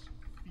tonight's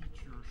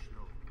feature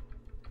show.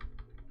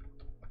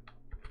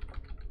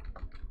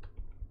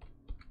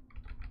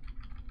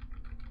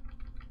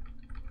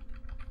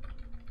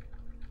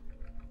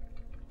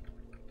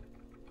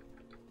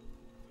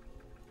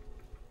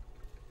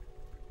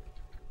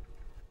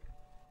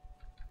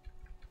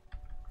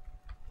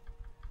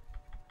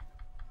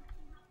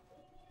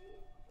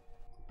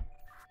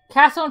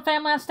 Castle and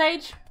family on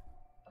stage?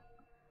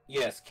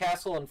 Yes,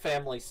 castle and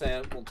family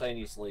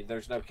simultaneously.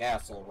 There's no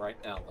castle right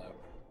now, though.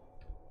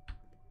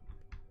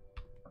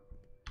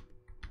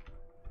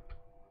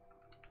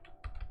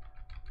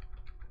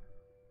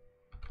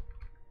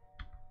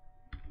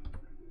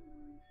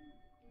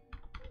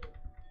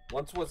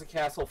 Once was a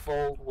castle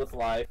full with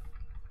life.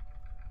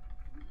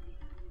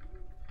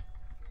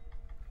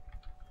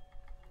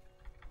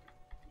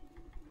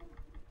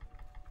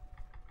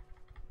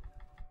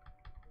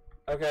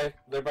 Okay,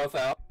 they're both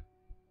out.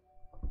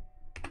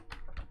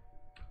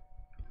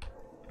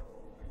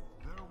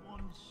 There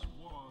once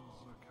was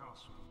a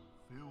castle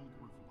filled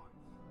with life.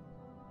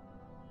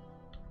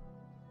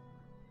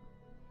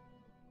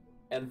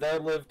 And there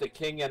lived a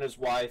king and his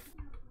wife.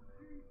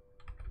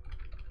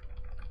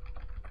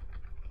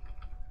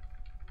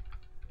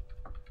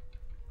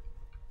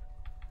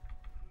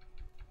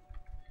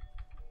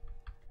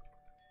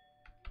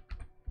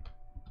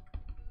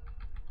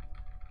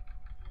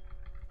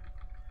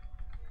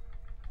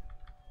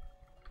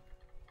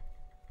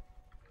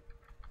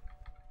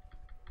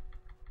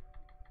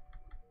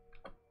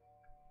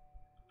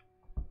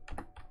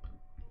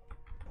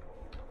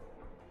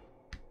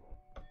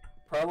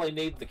 Probably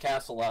need the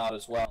castle out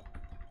as well.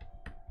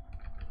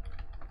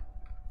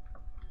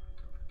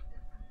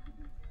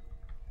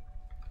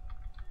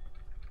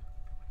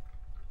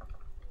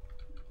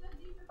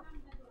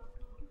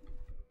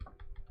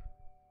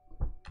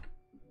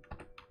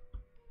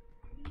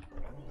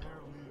 And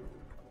there lived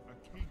a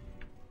king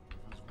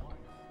with his wife.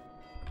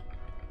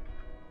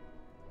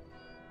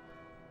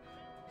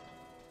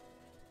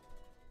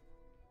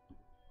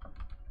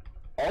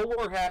 All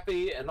were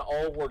happy and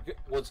all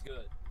was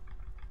good.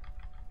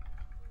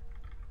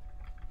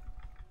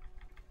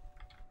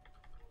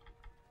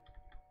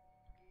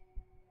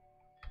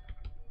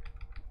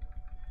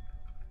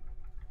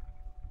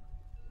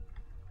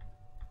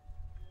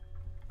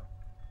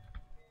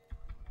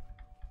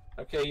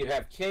 Okay, you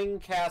have king,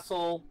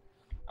 castle.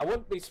 I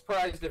wouldn't be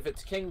surprised if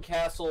it's king,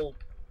 castle,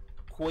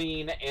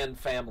 queen, and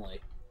family.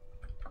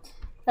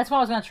 That's what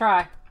I was going to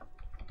try.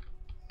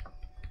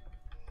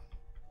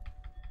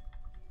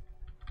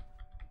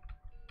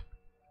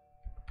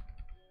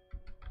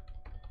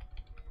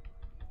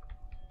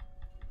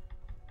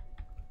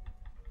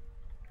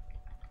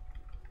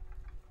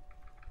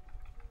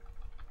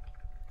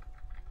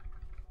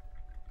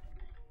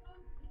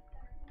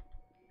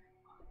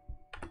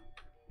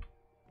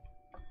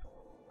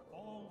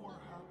 All were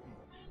happy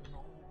and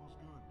all was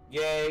good.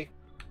 Yay.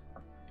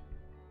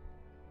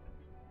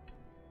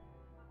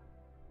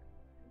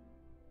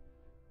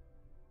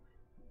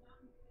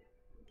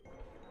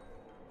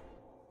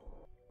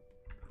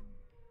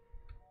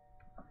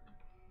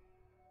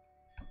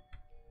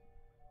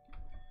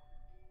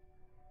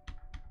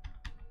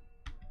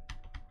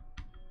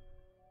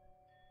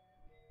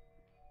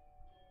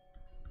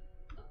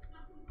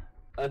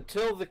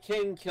 Until the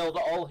king killed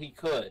all he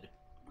could.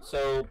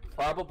 So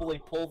probably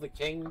pull the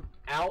king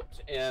out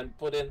and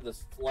put in the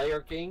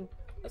Slayer King,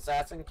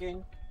 Assassin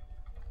King.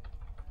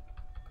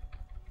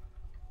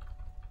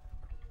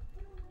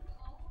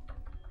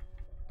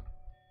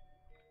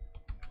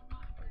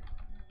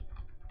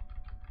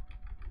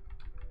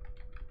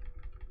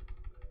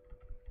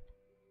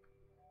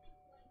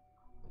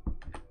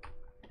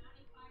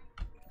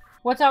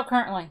 What's out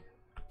currently?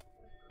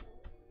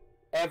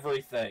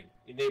 Everything.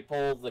 You need to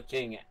pull the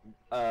king,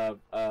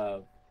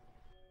 the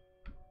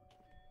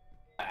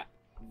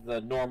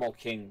normal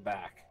king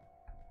back.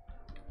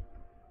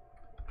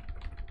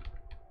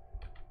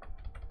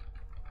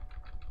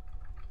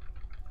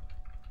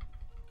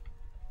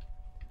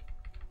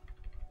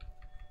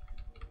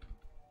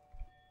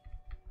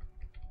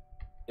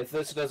 If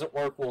this doesn't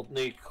work, we'll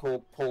need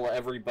to pull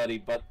everybody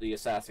but the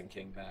Assassin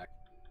King back.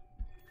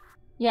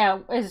 Yeah,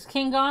 is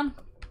King gone?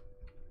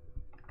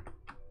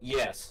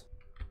 Yes.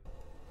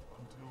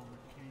 Until the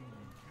king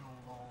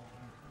killed all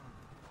he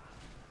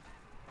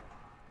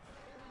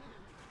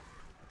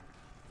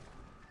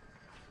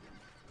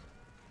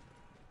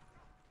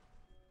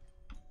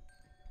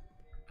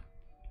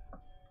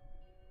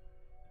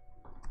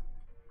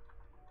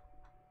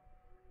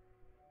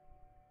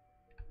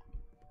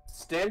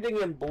Standing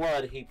in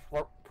blood, he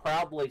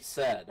proudly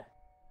said.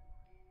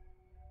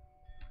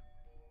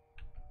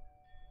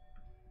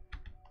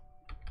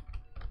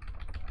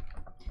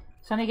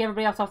 So I need to get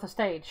everybody else off the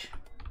stage.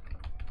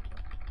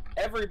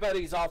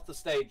 Everybody's off the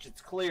stage.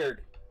 It's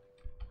cleared.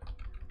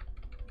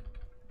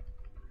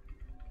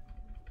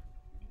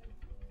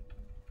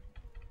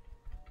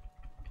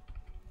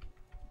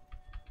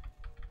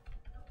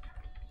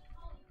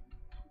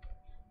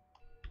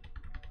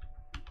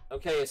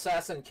 Okay,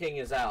 Assassin King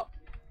is out.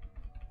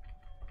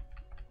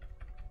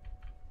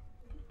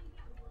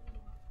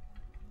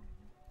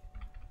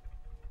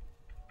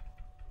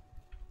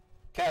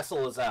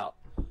 Castle is out.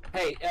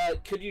 Hey,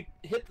 could you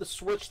hit the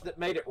switch that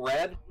made it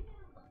red?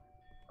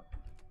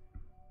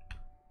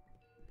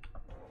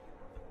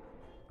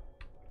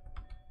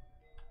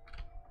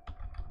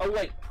 Oh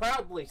wait,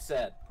 proudly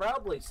said.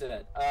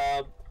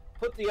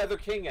 Put the other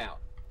king out.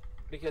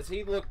 Because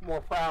he looked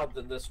more proud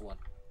than this one.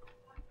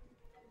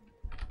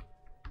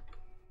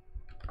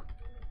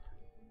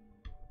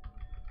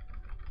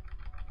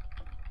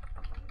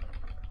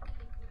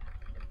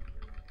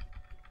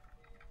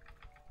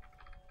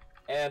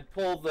 And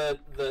pull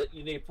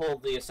you need to pull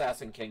the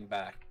Assassin King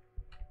back.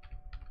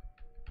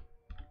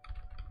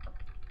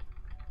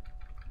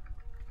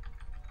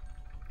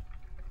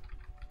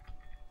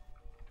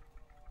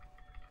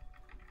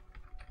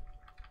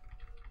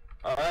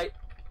 Alright.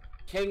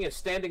 King is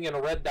standing in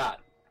a red dot.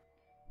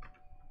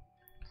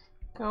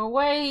 Go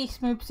away,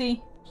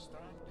 Smoopsy.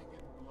 standing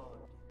in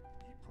blood,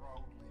 he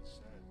proudly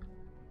said.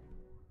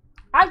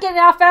 I'm getting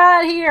off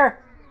out of here!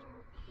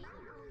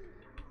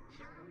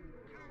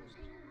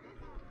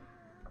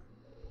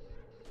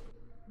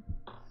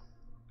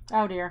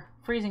 Oh dear.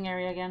 Freezing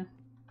area again.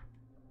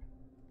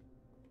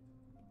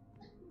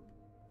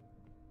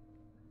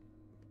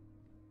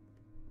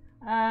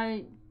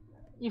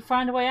 You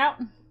find a way out?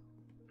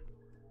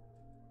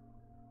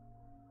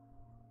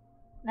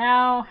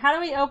 Now, how do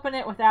we open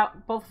it without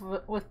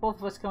with both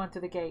of us going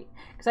through the gate?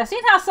 Because I've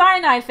seen how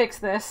Cyanide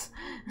fixed this.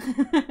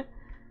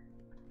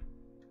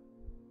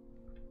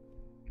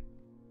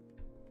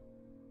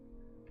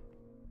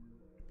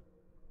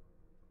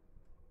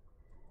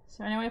 Is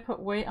there any way to put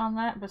weight on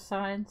that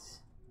besides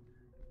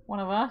one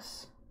of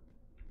us?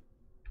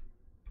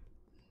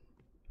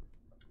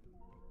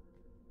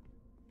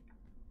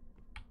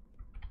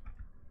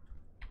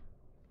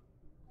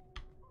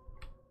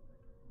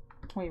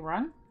 Can we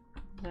run?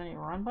 Is there any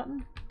run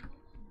button?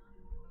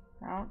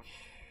 Crouch.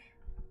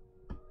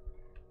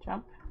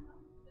 Jump.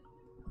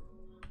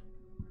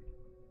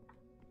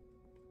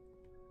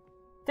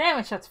 Damn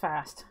it, that's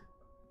fast.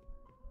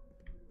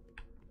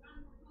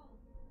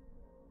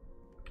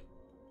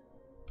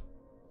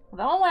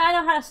 The only way I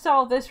know how to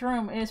solve this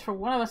room is for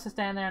one of us to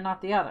stand there and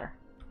not the other.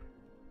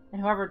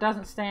 And whoever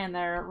doesn't stand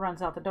there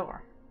runs out the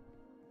door.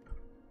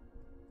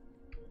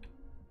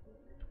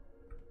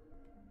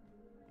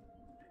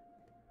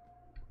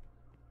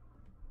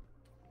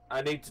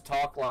 I need to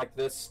talk like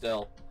this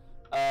still.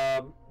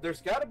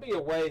 There's got to be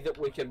a way that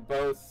we can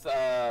both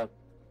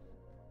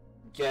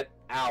get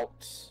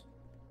out.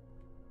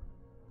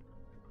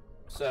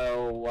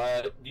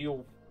 So,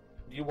 do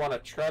you want to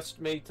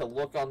trust me to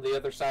look on the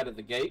other side of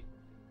the gate?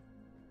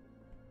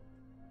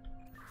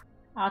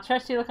 I'll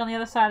trust you to look on the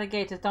other side of the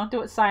gate. Just don't do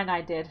what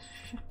Cyanide did.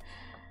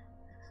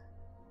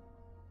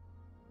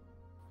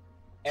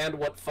 And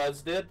what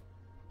Fuzz did?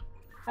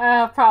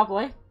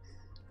 Probably.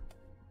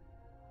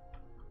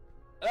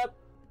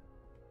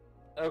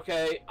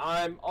 Okay,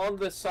 I'm on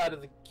this side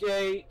of the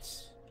gate.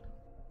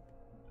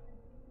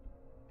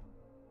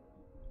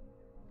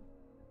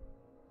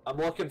 I'm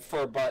looking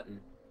for a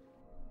button.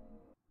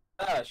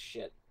 Ah,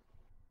 shit.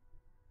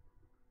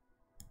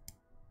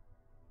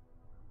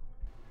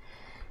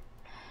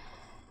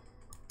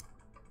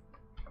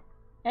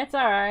 It's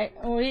alright.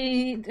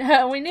 We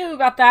knew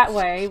about that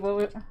way,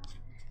 but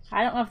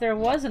I don't know if there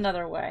was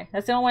another way.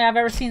 That's the only way I've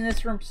ever seen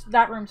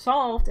that room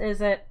solved, is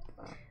that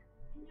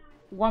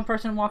one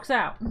person walks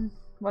out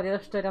while the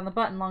other stood on the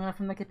button long enough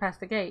for them to get past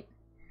the gate.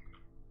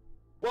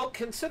 Well,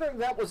 considering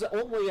that was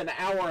only an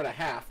hour and a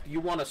half, do you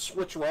want to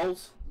switch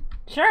roles?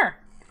 Sure.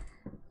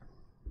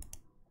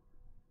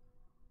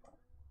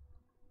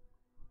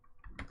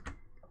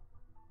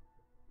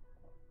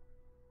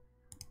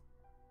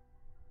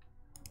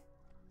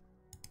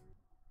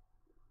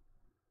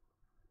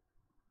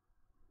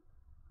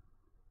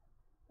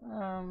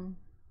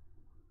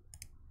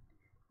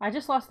 I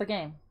just lost the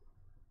game.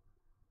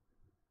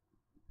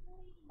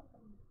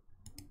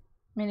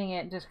 Meaning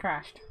it just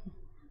crashed.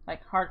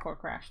 Like, hardcore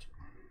crashed.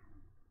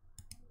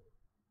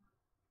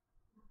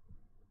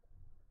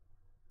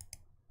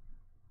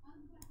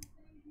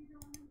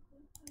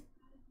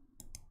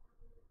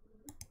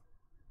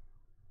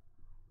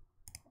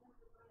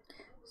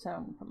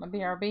 So, put my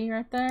BRB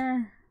right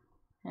there.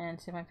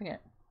 And see if I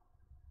forget.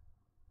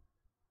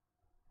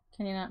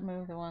 Can you not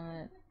move the one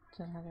that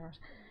doesn't have yours?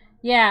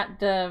 Yeah,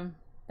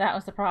 that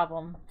was the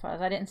problem.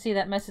 I didn't see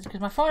that message because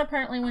my phone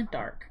apparently went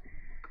dark.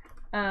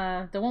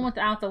 The one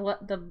without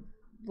the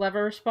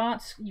lever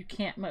spots, you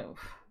can't move.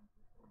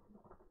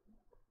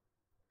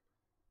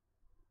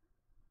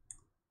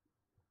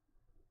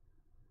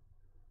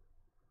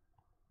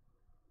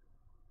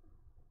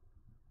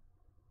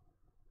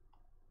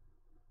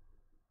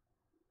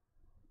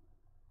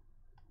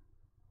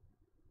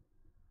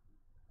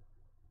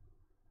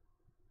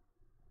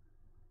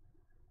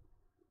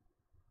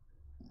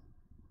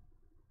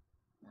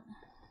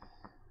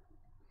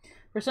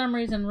 For some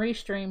reason,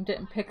 Restream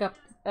didn't pick up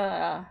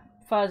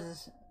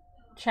Fuzz's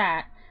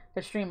chat,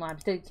 but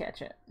Streamlabs did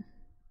catch it.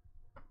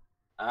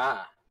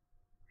 Ah.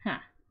 Huh.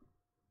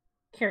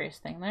 Curious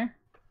thing there.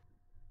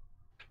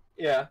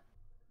 Yeah.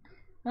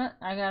 But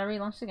I gotta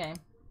relaunch the game.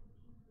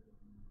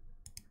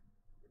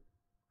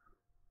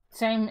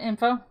 Same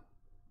info?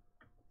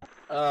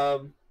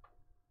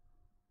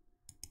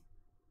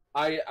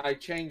 I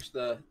changed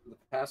the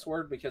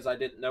password because I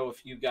didn't know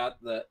if you got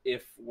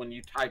if when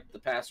you typed the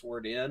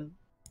password in,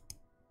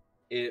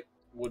 it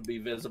would be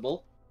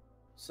visible.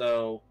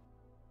 So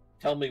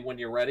tell me when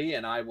you're ready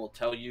and I will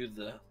tell you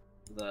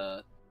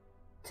the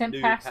new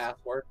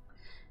password.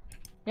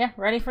 Yeah,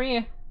 ready for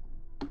you.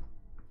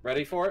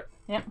 Ready for it?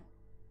 Yep.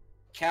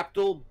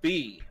 Capital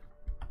B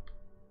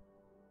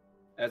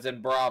as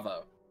in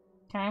Bravo.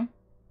 Okay.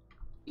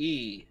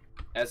 E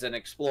as in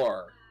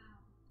Explorer.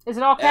 Is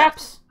it all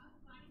caps?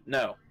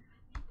 No.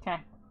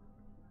 Okay.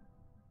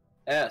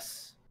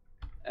 S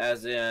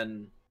as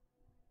in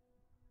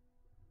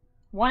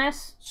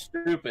 1S?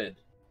 stupid.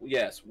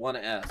 Yes,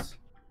 1S.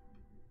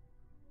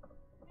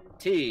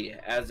 T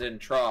as in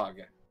Trog.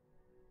 Is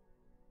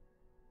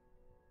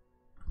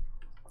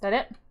that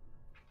it?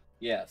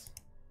 Yes.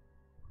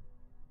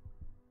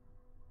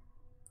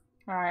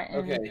 Alright.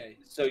 Okay,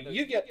 so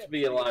you get to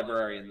be a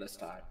librarian this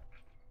time.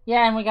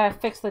 Yeah, and we gotta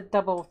fix the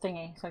double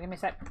thingy, so give me a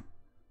sec.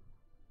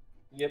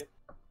 Yep.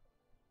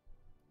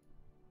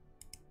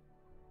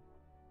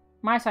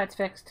 My side's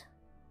fixed.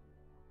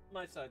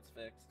 My side's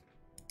fixed.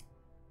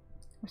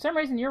 For some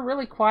reason, you're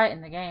really quiet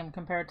in the game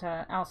compared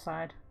to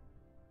outside.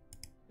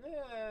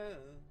 Yeah.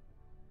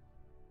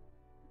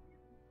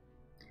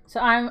 So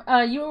I'm,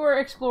 you were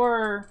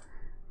Explorer.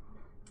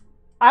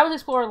 I was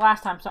Explorer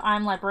last time, so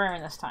I'm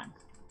Librarian this time.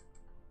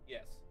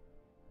 Yes.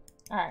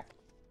 Alright.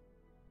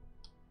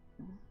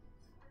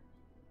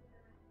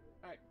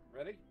 Alright,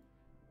 ready?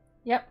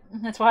 Yep,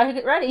 that's why I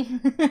get ready.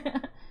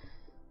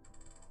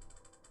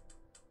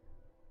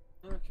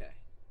 Okay.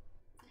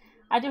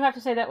 I do have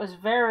to say that was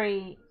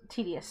very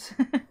tedious.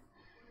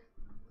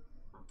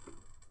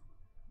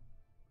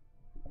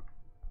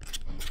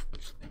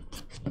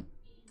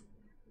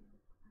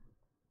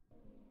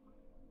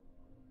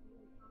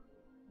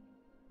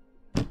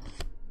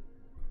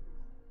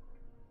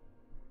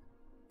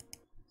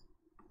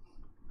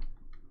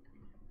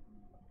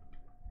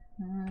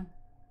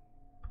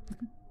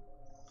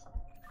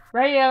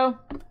 Radio.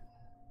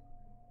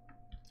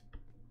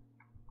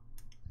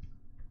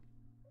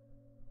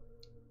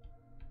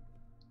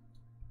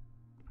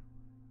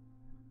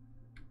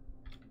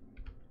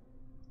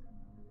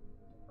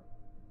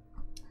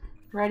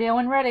 Radio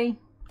and ready.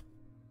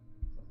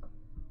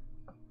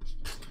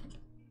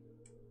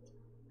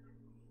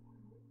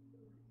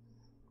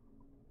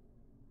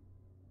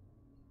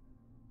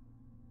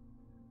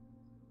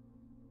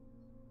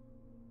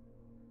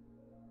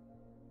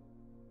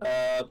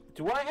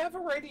 Do I have a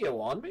radio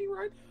on me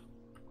right now?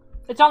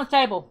 It's on the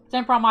table.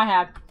 Same problem I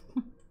had.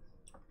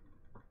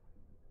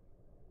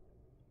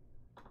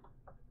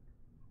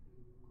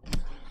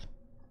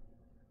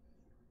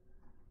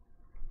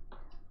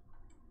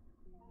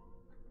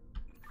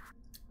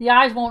 The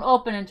eyes won't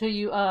open until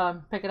you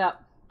pick it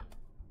up.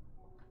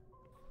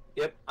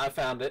 Yep, I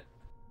found it.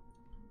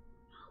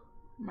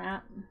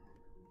 Matt.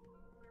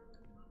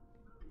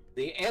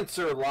 The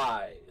answer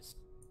lies.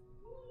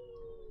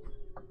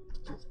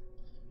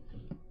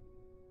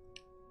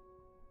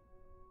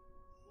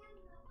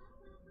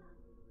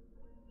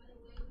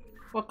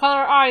 What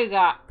color eye you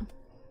got?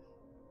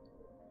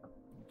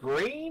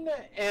 Green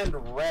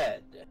and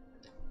red.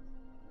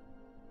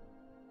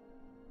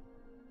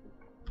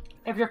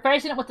 If you're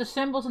facing it with the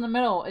symbols in the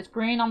middle, it's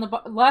green on the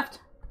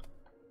left.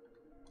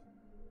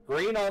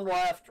 Green on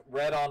left,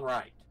 red on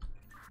right.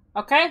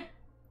 Okay.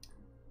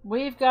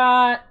 We've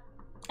got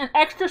an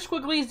extra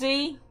squiggly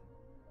Z.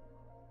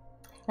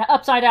 An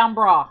upside down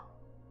bra.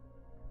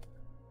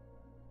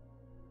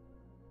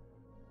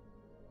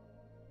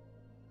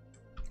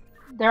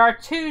 There are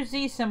two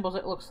Z symbols,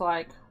 it looks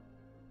like.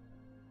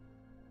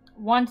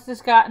 One's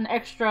just got an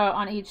extra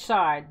on each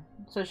side.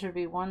 So it should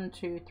be 1,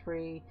 2,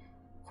 3,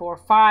 4,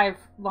 5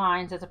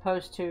 lines as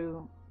opposed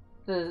to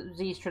the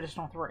Z's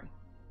traditional 3.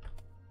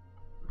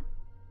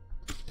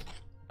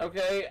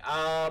 Okay,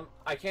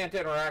 I can't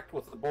interact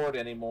with the board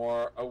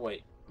anymore. Oh,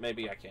 wait.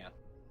 Maybe I can.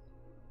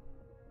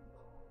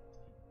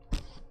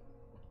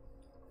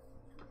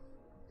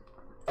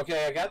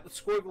 Okay, I got the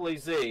squiggly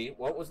Z.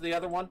 What was the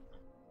other one?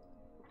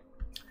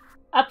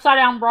 Upside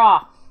down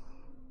bra.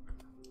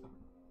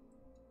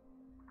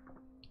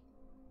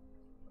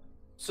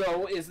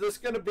 So, is this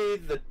going to be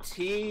the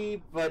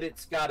T, but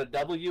it's got a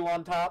W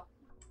on top?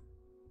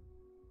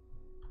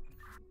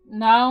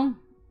 No.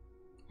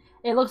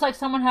 It looks like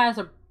someone has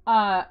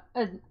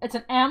it's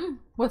an M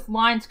with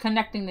lines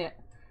connecting it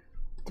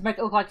to make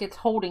it look like it's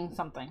holding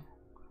something.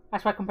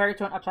 That's why I compared it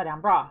to an upside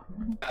down bra.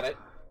 Got it.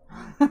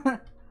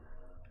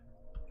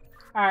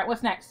 Alright,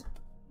 what's next?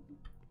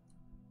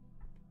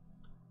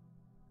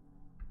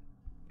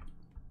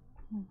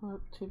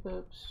 Book, 2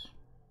 books.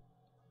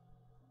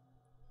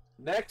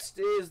 Next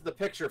is the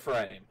picture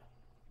frame.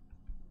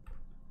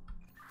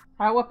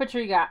 Alright, what picture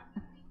you got?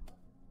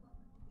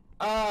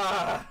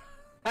 How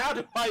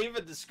do I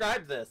even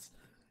describe this?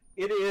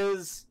 It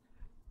is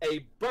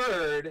a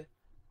bird,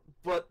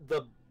 but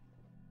the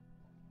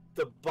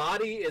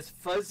body is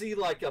fuzzy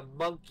like a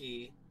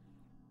monkey,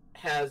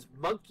 has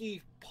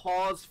monkey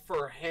paws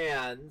for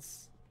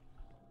hands,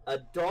 a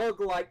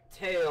dog-like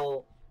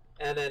tail,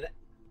 and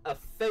a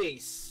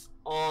face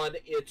on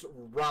its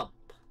rump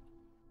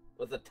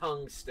with a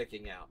tongue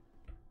sticking out.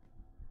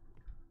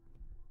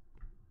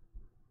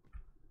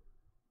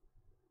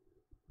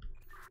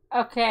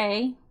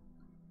 Okay.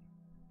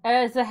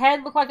 Does the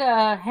head look like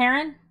a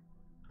heron?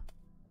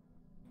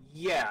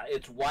 Yeah,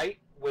 it's white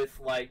with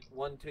like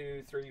 1,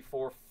 2, 3,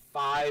 4,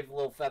 5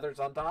 little feathers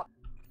on top.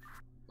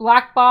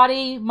 Black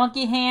body,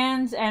 monkey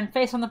hands, and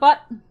face on the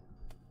butt?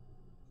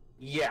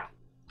 Yeah.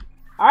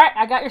 Alright,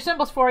 I got your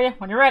symbols for you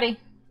when you're ready.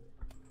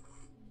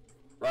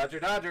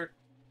 Roger Dodger.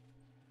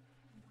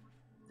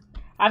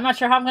 I'm not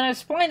sure how I'm going to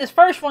explain this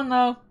first one,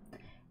 though.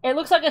 It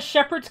looks like a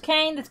shepherd's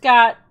cane that's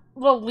got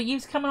little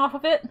leaves coming off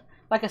of it,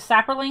 like a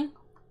sapperling.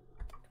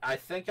 I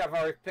think I've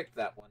already picked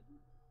that one.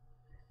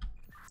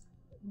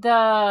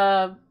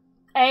 The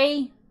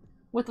A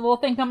with the little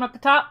thing coming up the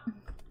top.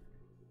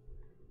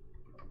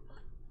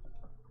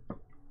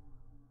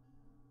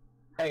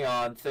 Hang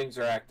on, things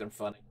are acting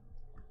funny.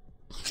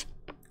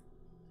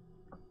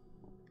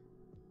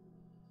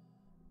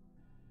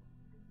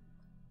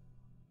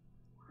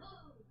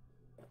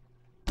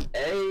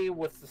 A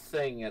with the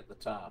thing at the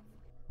top.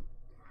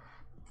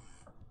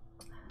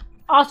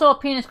 Also, a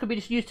penis could be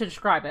just used to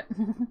describe it.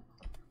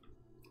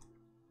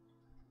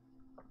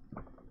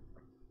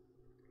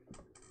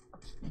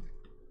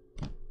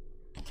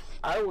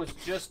 I was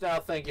just now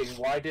thinking,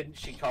 why didn't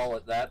she call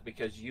it that?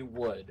 Because you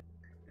would.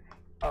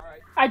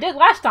 Alright. I did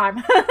last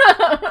time.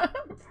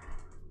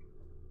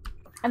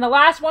 And the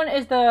last one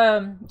is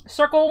the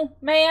circle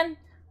man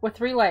with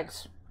 3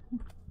 legs.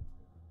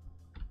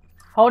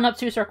 Holding up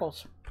 2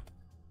 circles.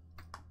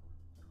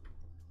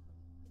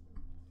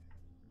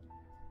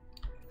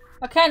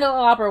 A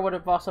candelabra would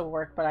have also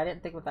worked, but I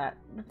didn't think of that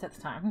at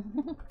the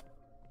time.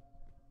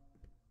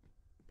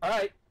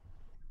 Alright.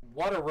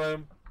 Water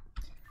room.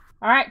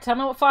 Alright, tell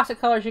me what faucet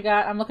colors you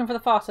got. I'm looking for the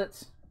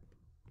faucets.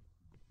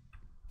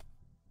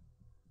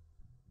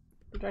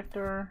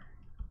 Projector.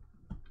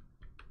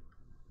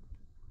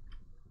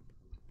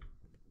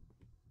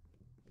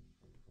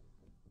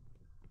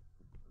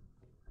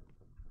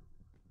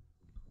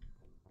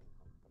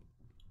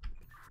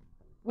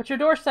 What's your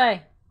door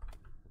say?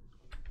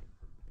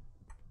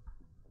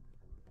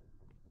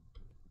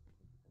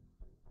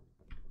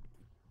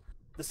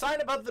 The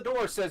sign above the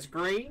door says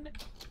green,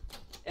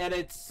 and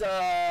it's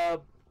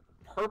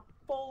purple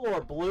or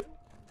blue.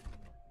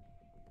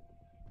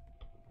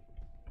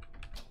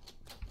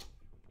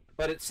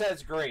 But it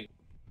says green.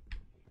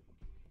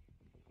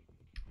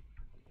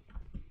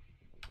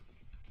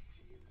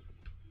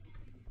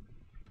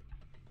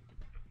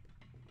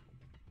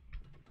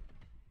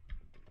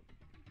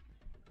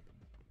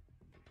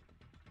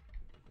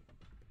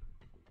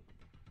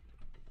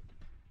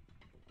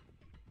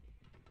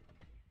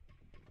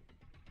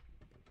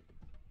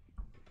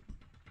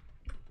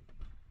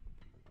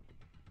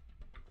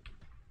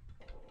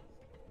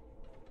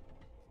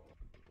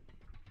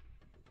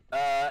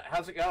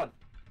 How's it going?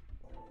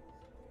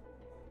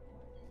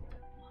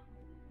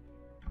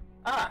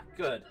 Ah,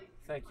 good.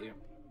 Thank you.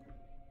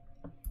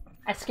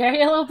 I scare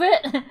you a little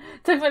bit?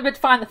 Took me a bit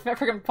to find the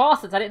freaking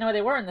faucets. I didn't know where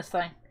they were in this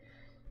thing.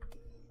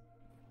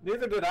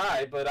 Neither did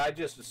I, but I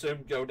just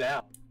assumed go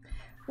down.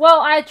 Well,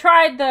 I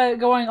tried the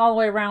going all the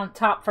way around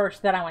top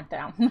first, then I went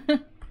down.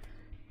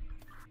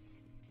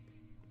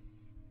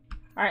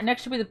 Alright,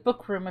 next should be the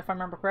book room, if I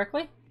remember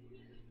correctly.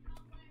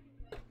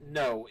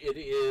 No, it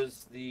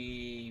is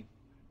the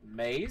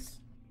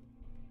maze.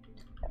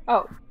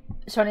 Oh,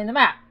 showing the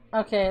map.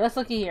 Okay, let's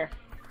looky here.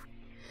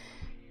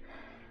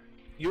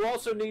 You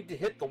also need to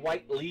hit the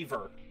white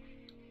lever.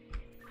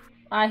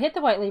 I hit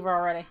the white lever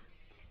already.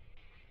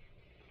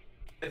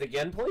 it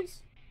again,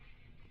 please?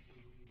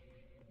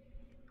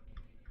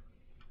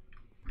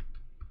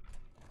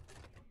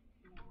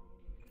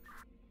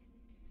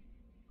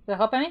 Did it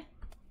help any?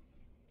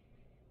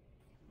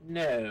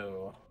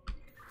 No.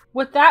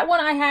 With that one,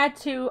 I had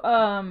to,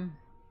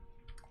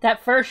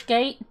 that first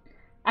gate,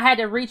 I had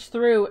to reach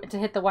through to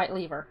hit the white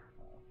lever.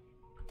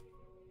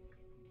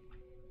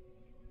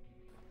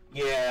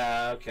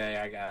 Yeah, okay,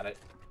 I got it.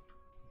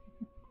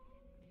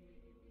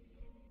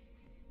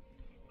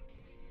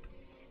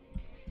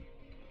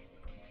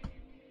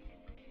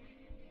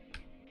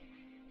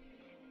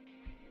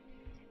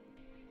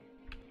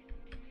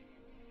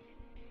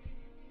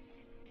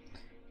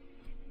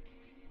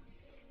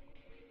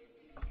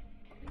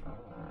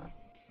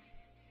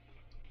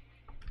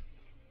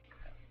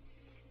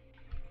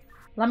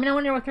 Let me know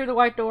when you're through the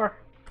white door.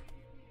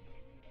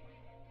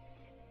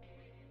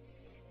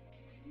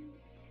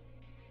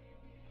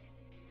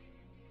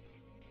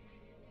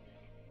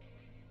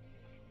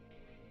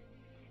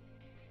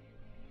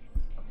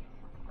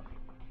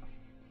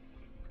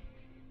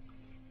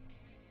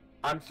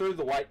 I'm through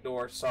the white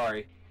door,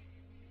 sorry.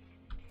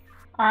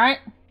 Alright.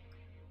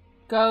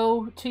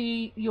 Go to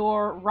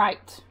your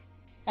right.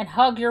 And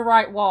hug your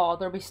right wall.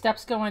 There'll be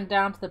steps going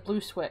down to the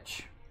blue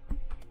switch.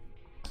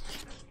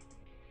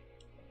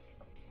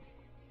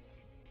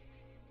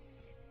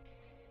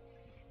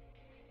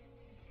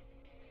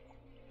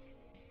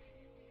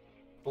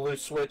 Blue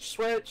switch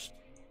switched.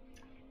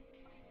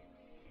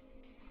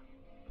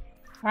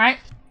 Alright.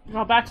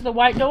 Go back to the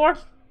white door.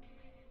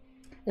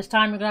 This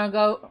time you're going to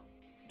go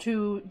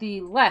to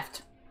the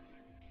left.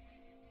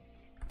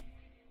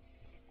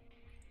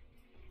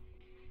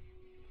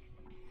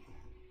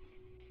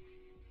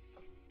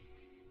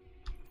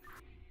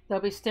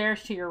 There'll be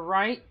stairs to your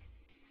right,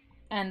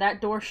 and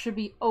that door should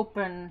be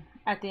open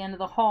at the end of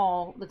the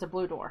hall. That's a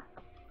blue door.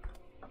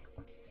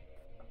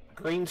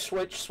 Green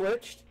switch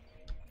switched.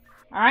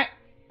 Alright,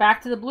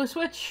 back to the blue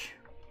switch.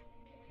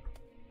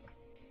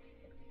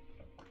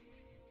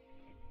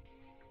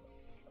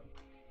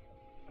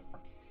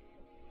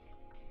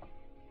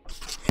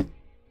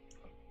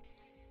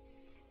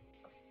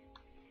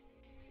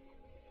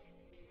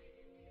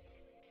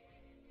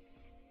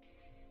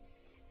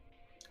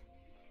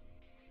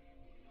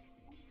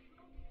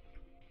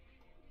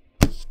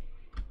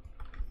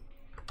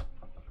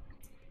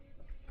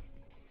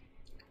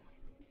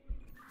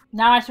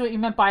 Now I see what you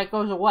meant by it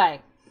goes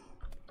away.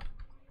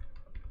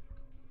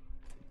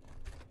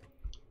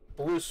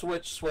 Blue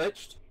switch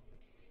switched.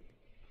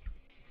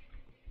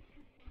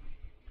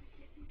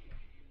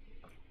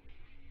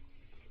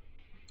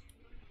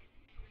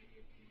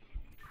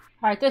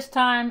 Alright, this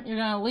time you're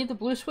going to leave the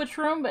blue switch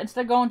room, but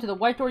instead of going to the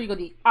white door, you go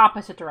the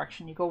opposite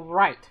direction. You go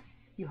right.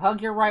 You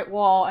hug your right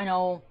wall, and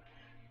it'll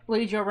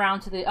lead you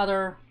around to the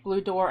other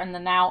blue door and the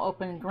now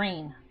open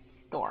green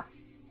door.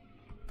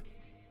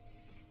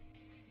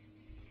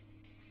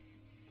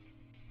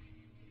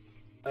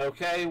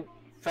 Okay,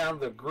 found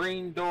the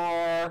green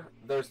door.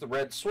 There's the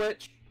red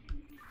switch.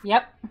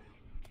 Yep.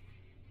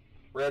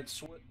 Red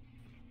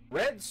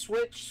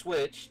switch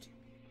switched.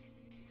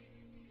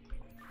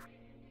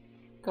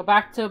 Go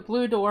back to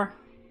blue door.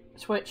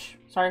 Switch.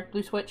 Sorry,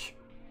 blue switch.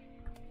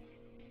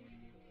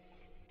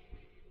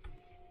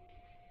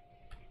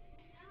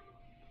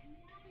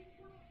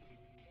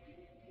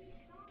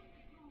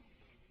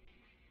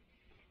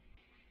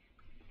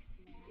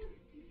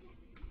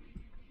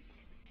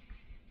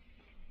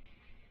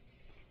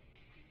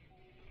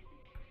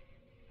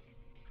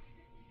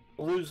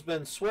 Blue's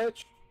been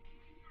switched.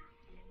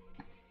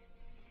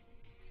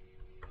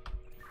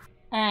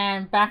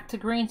 And back to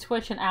green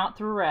switch and out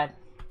through red.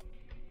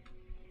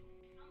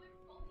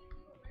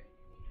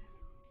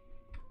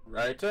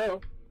 Righto.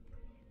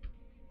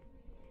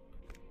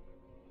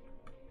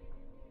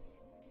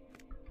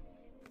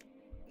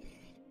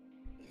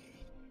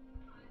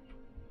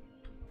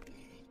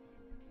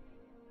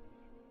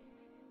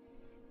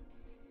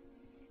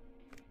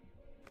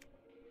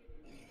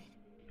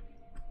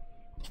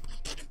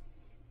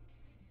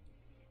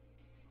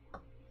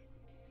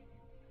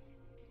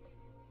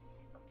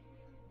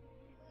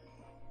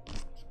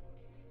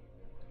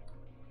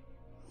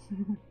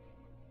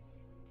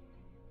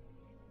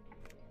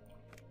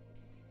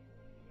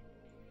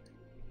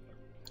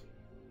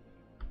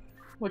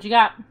 What you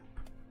got?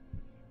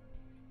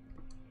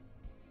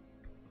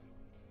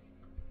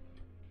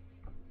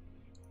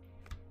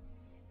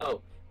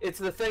 Oh, it's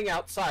the thing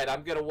outside.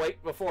 I'm gonna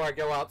wait before I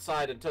go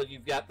outside until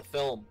you've got the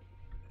film.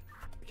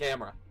 The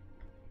camera.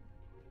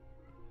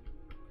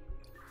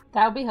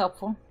 That would be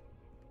helpful.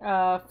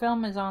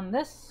 Film is on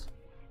this.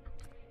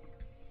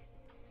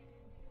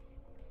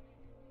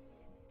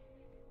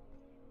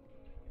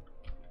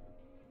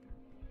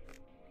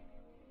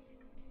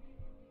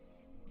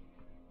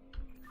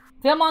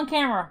 Film on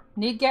camera.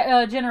 Need get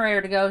a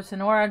generator to go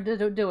in order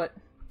to do it.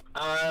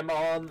 I'm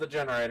on the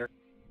generator.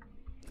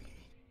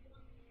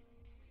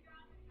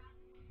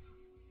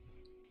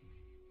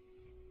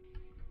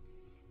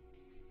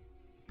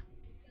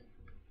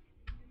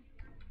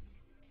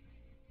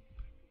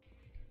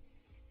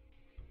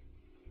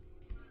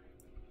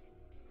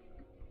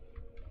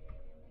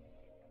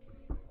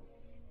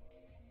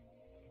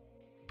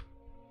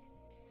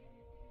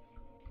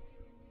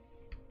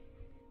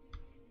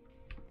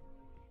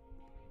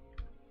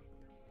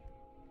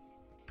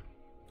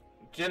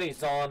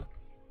 Jenny's on.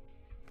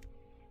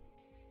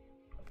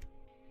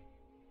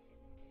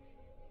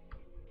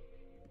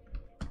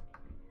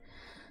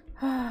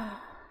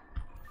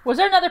 Was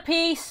there another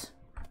piece?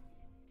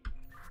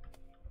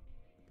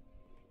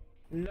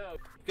 No,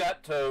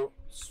 got to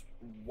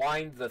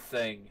wind the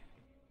thing.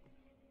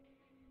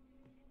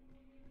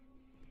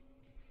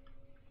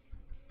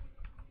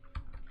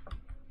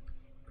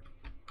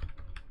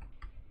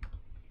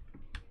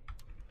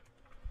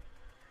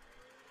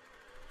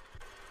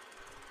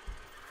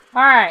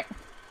 Alright.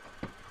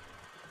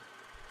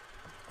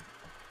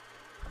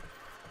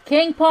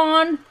 King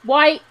pawn,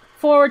 white,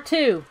 forward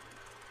 2.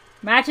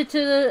 Match it to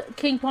the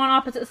king pawn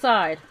opposite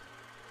side.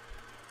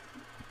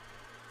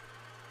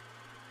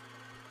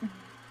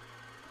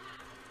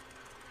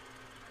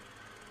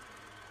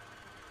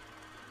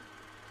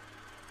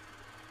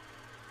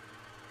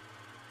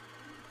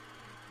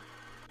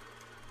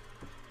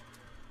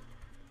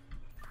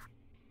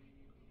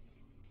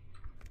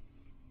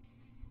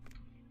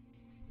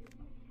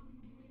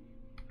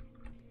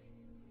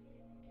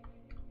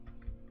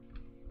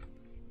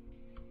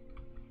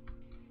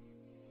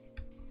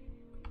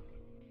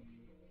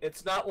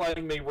 It's not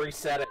letting me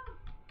reset it.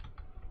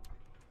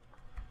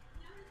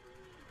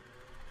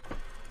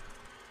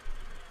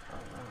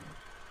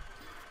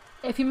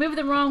 If you move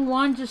the wrong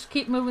one, just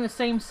keep moving the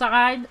same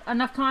side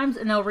enough times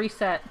and they'll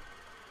reset.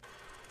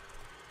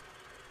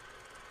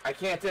 I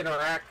can't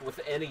interact with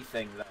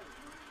anything, though.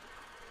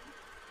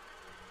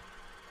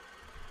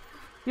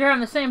 You're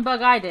having the same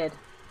bug I did.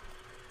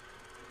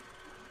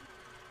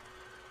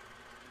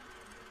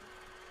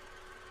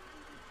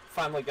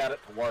 Finally got it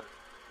to work.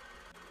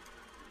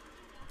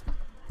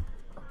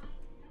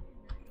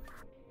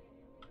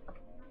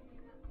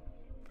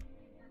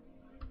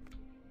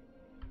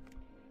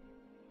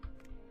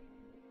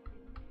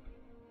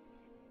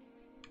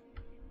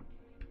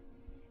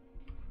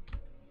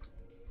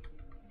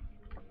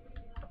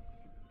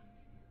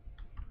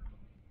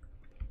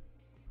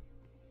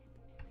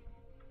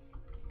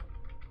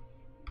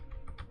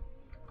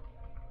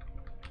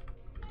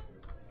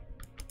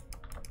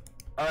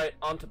 Alright,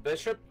 on to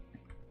bishop.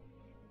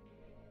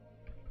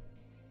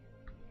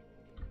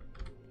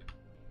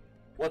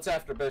 What's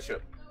after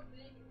bishop?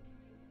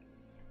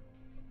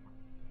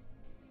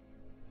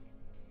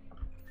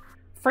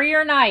 Free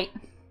your knight.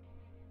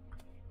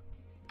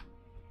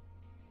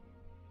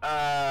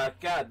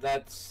 God,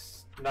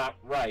 that's not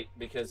right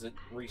because it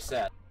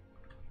reset.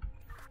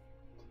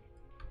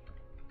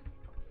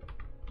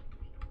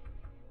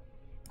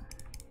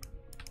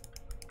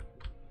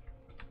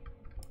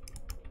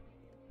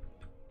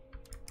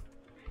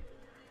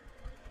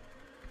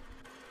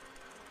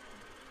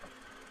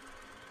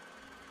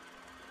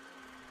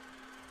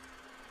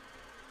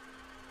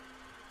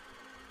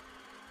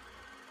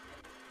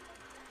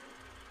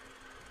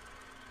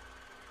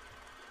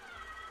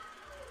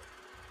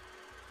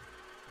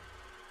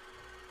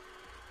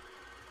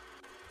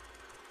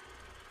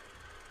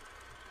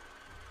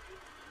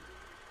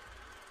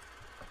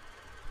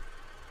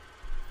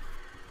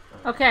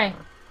 Okay.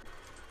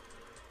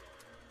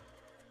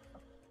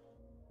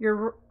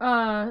 Your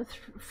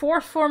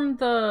fourth from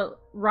the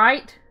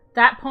right,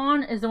 that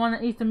pawn is the one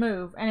that needs to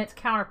move, and its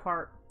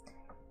counterpart.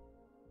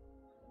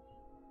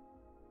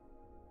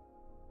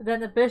 Then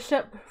the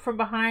bishop from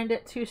behind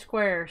it, 2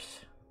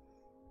 squares.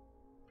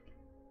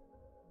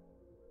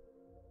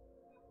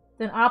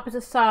 Then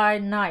opposite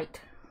side,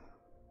 knight.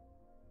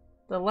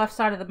 The left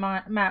side of the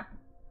map,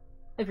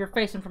 if you're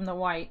facing from the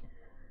white.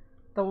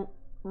 The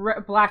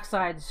black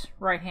side's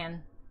right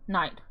hand,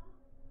 knight.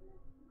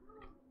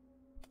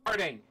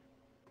 Starting.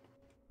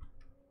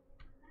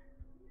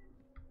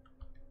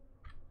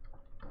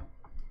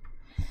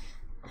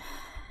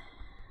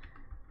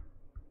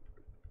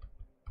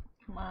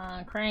 Come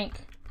on,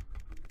 crank.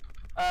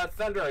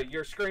 Thunder,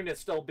 your screen is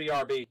still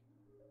BRB.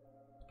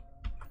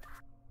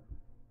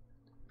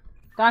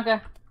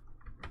 Danke.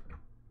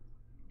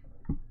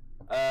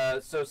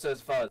 So says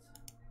Fuzz.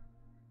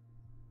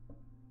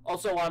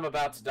 Also, I'm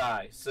about to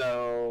die,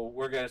 so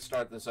we're gonna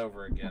start this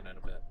over again in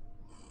a bit.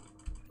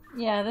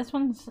 Yeah, this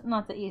one's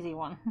not the easy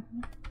one.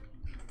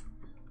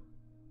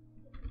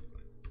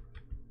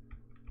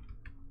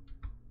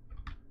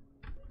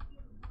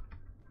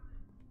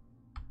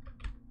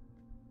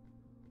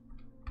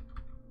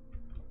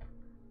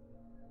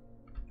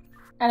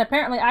 And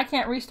apparently I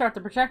can't restart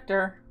the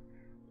projector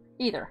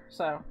either,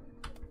 so...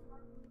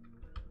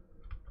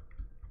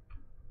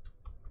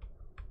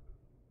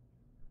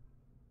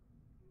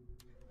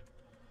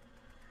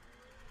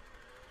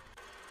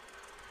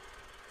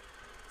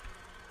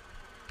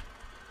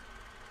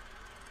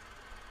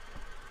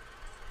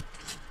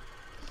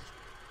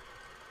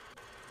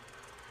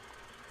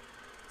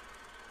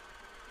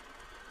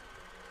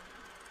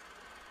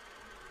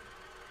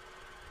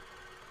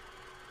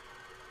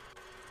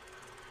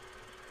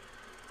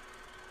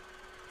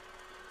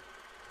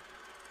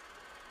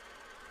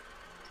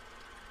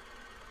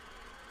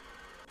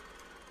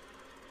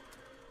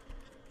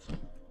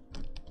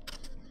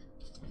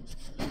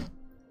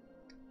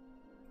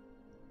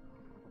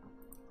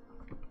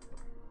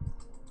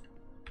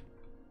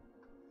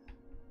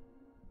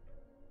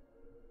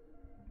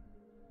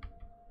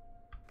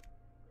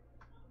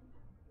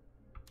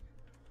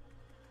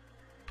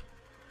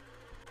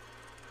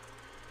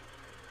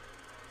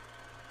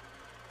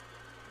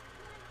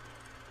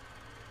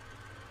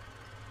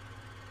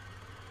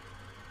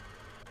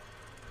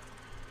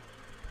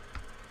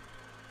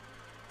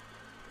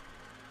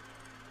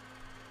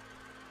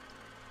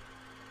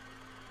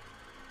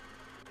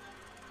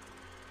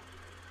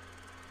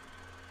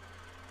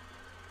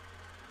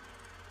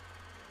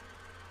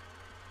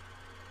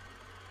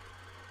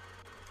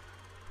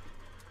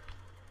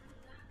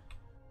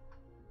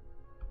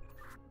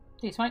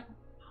 Dswank.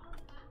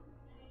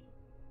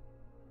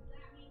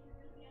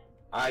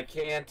 I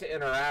can't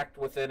interact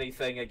with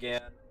anything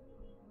again.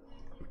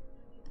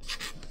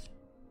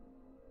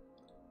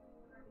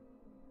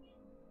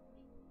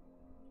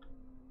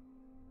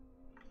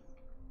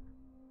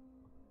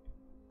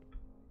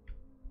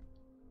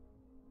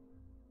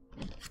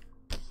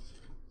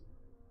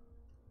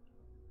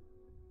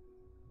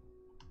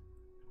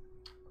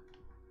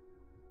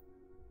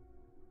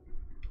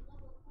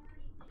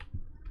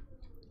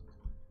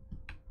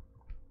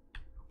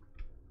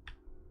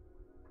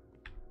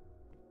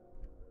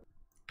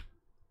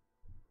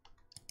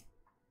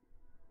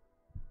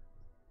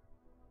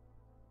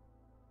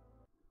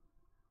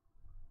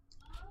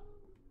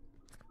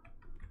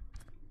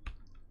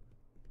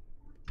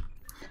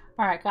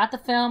 Alright, got the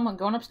film. I'm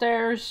going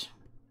upstairs.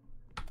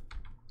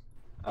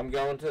 I'm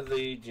going to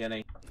the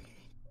Jenny.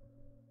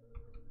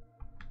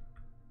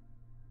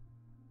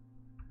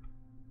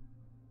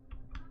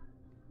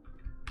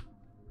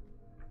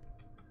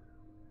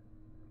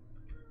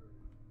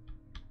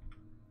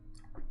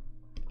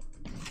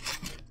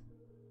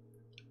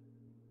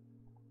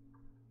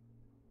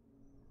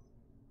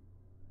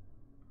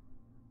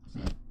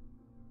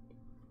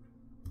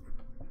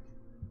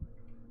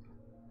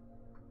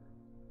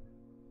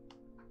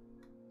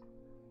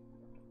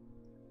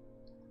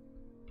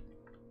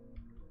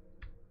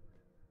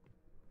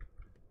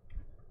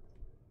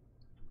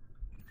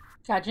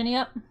 Got Jenny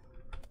up.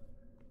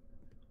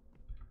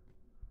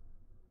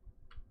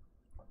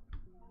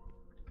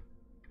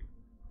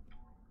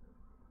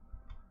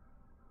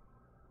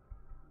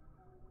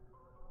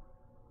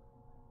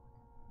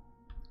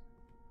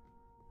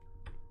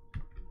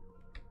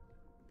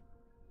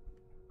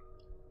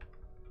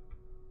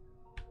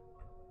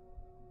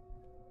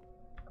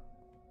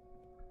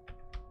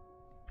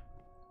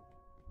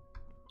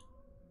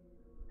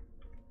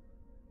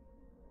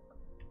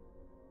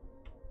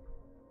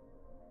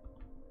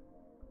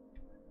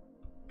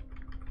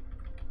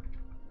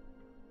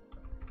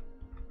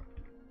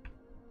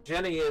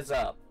 Jenny is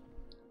up.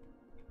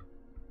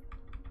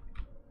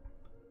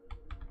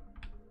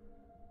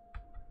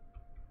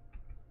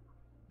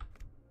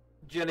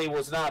 Jenny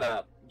was not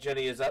up.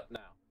 Jenny is up now.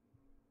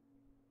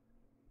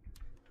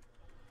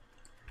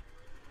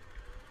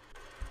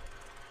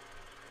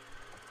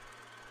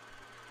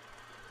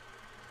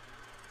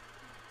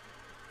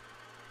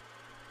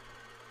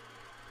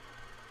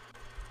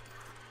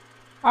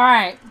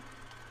 Alright.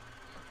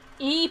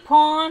 E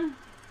pawn.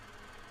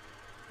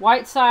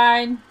 White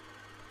side.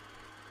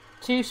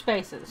 2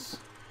 spaces.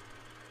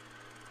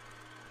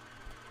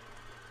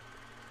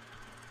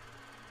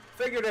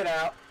 Figured it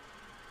out.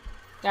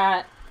 Got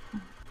it.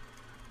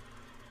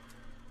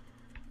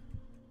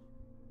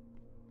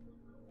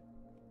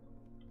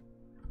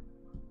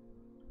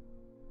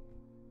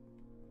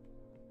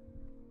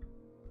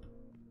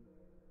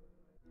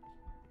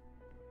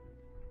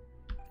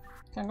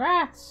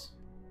 Congrats.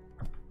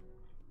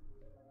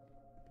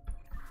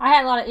 I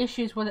had a lot of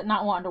issues with it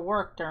not wanting to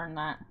work during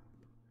that.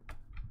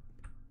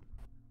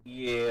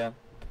 Yeah.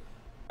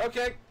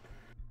 Okay.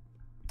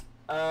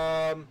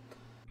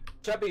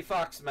 Chubby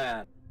Fox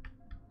Man.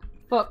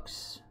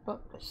 Books.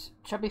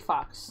 Chubby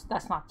Fox.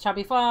 That's not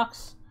Chubby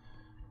Fox.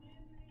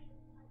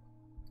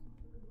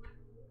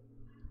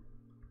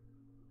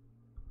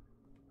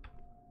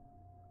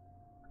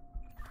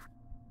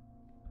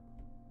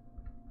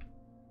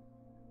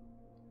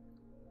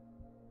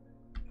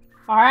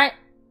 Alright.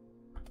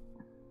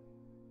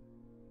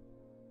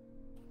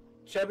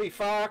 Chubby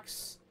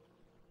Fox.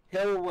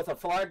 Hill with a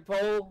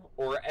flagpole,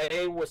 or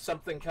A with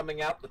something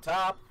coming out the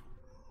top.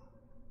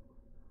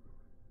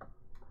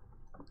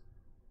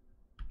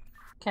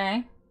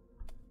 Okay.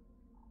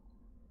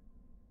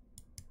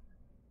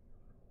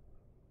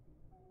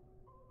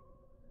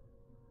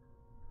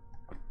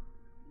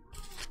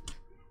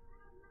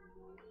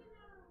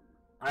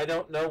 I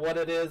don't know what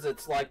it is.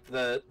 It's like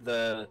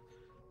the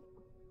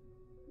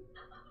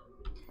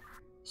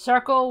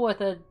Circle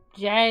with a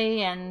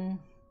J and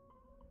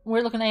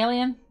weird looking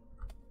alien.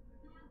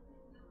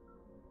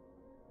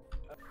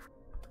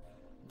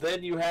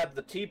 Then you have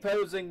the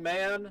T-posing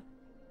man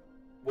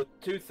with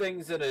 2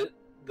 things in it,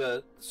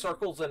 the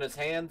circles in his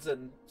hands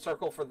and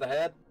circle for the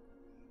head.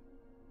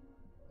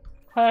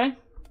 Okay.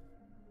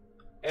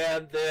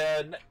 And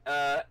then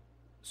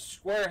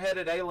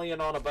square-headed alien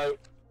on a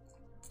boat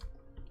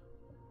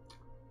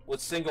with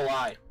single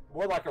eye.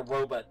 More like a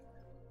robot.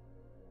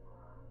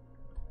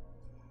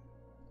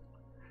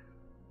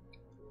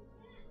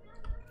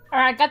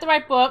 Alright, got the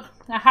right book.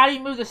 Now how do you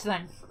move this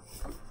thing?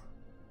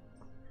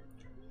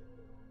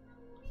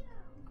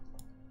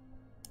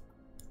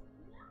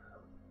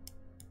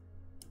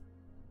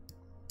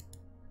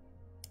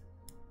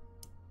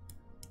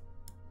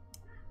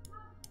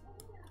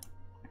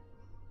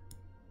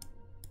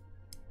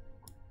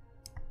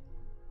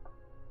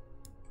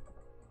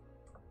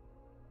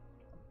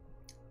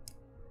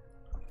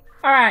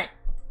 Alright.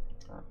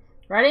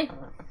 Ready?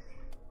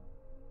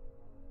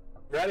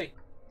 Ready?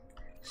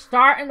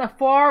 Start in the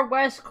far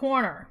west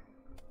corner.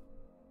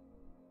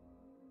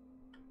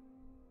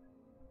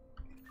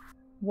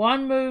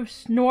 One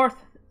moves north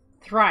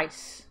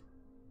thrice.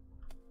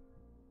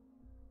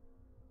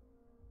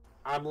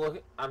 I'm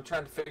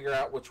trying to figure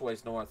out which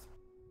way's north.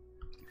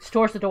 It's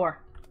towards the door.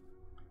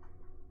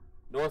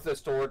 North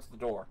is towards the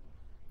door.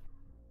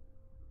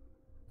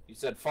 You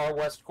said far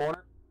west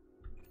corner?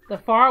 The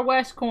far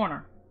west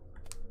corner.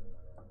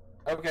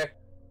 Okay.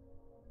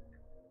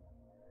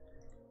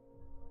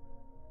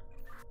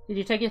 Did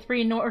you take your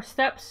 3 north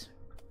steps?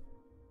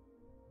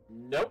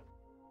 Nope.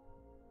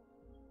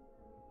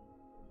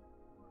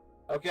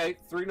 Okay,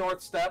 3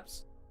 north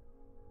steps.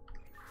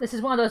 This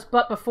is one of those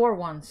but before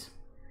ones.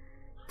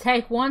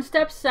 Take 1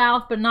 step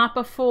south, but not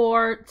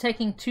before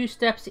taking 2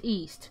 steps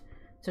east.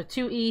 So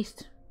 2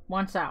 east,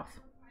 1 south.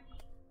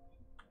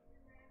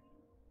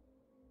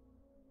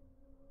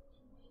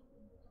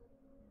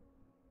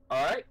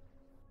 Alright.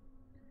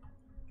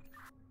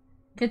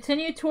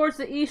 Continue towards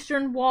the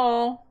eastern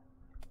wall.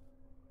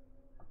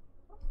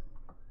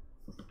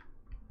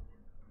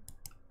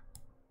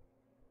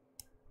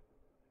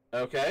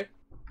 Okay.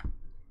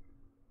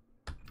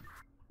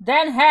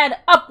 Then head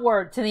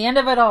upward to the end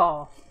of it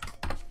all.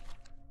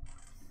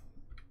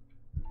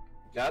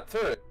 Got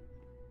through it.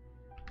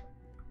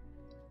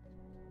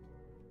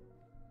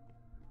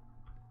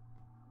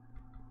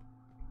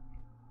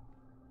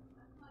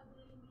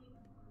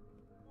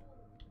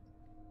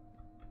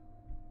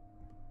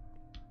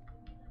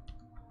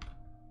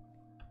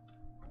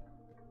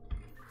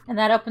 And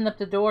that opened up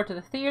the door to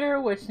the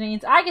theater, which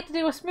means I get to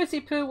do a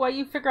smoothie poo while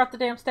you figure out the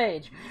damn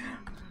stage.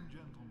 Ladies and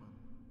gentlemen,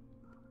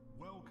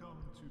 welcome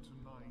to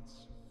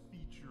tonight's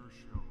feature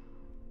show.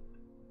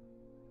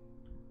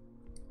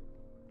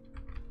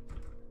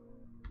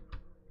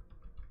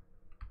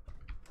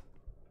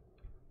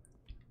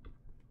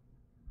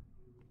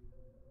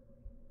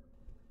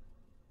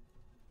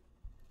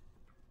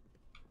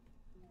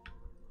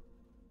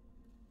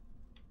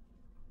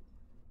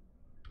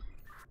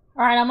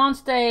 Alright, I'm on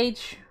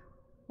stage.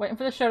 Waiting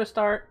for the show to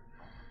start.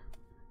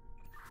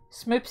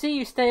 Smoopsy,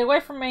 you stay away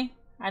from me.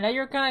 I know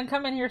you're gonna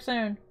come in here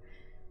soon.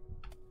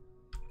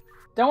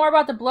 Don't worry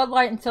about the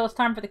bloodlight until it's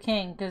time for the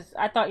king, because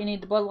I thought you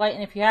needed the bloodlight,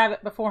 and if you have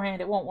it beforehand,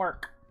 it won't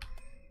work.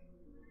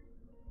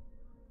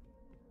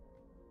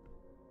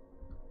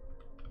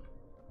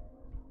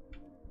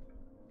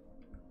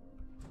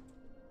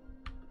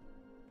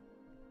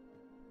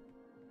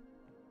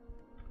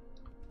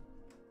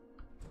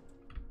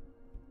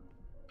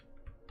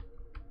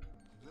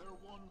 There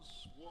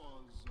once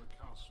was a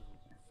castle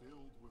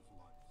filled with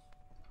life.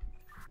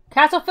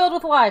 Castle filled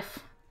with life.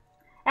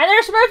 And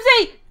there's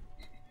Smoopsy!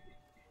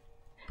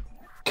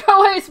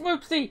 Go away,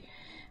 Smoopsy!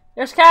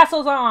 There's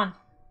castles on.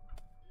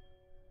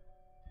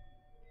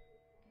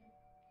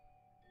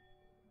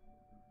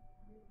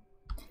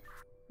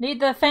 Need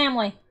the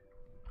family.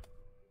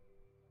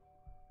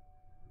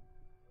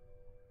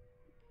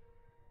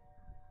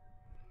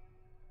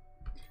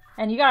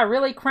 And you gotta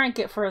really crank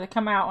it for it to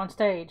come out on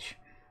stage.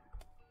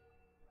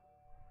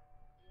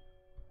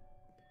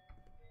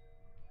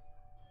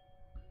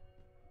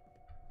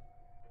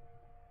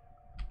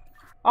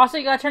 Also,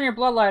 you gotta turn your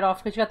blood light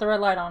off because you got the red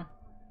light on.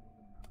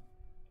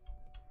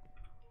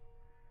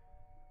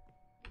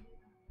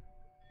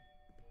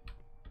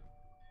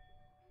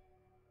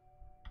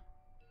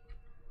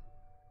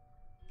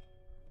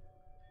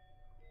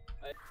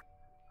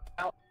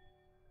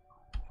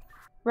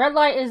 Red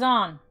light is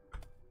on.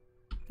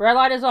 Red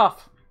light is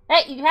off.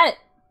 Hey, you had it.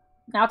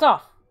 Now it's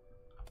off.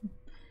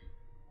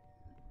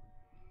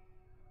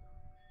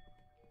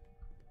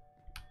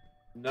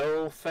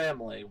 No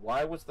family.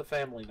 Why was the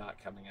family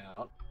not coming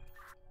out?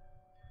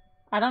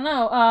 I don't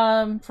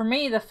know. For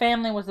me, the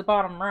family was the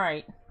bottom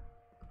right.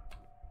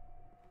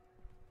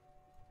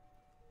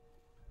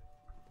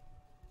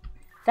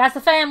 That's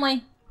the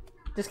family.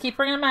 Just keep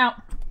bringing them out.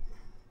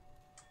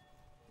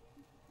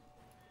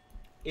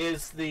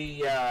 Is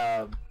the,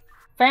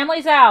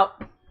 Family's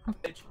out.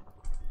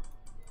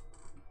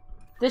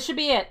 This should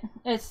be it.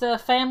 It's the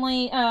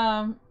family,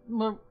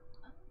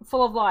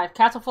 full of life.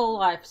 Castle full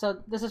of life.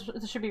 So this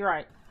should be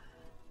right.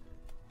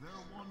 There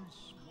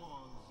once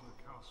was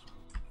a castle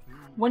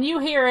filled When you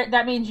hear it,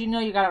 that means you know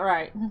you got it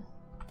right. and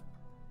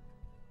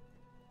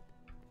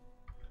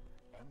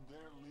there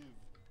lived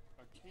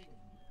a king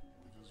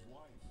with his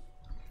wife.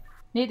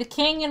 Need the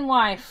king and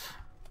wife.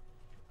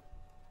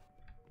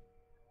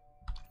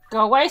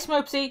 Go away,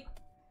 Smoopsy.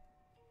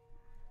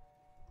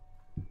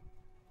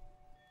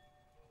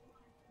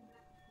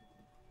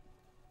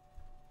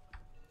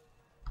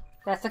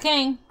 That's the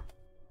king.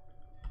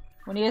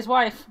 We need his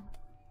wife.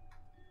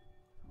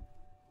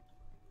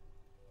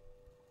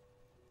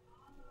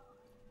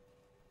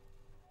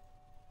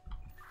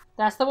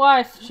 That's the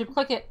wife. Should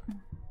click it. And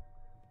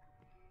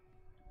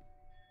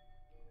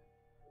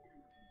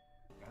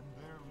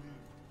there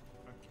lived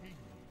a king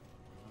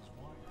with his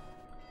wife.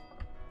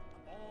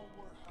 All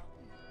were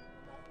happy and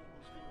all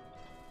was good.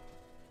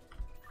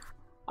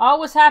 All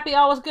was happy,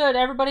 all was good.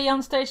 Everybody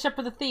on stage except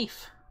for the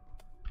thief.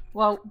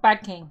 Well,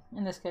 bad king,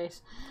 in this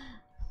case.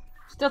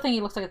 Still think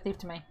he looks like a thief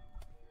to me.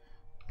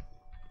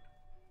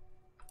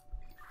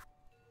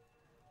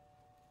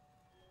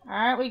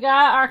 Alright, we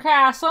got our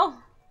castle.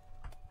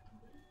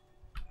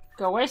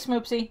 Go away,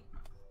 Smoopsy.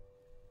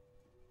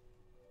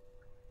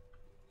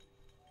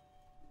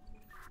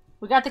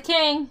 We got the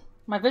king.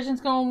 My vision's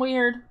going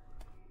weird.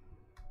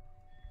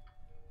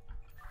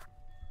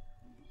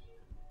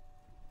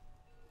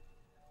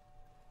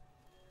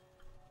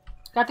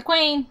 Got the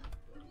queen.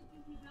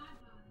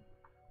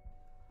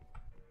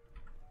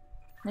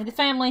 Need the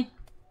family.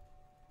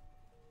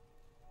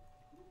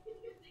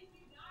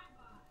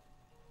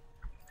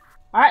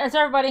 Alright, that's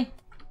everybody.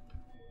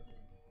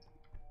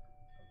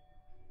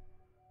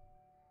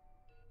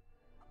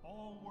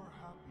 All were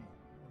happy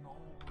and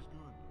all was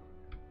good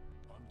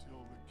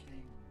until the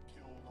king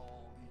killed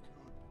all he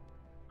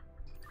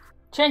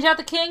could. Change out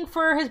the king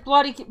for his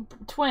bloody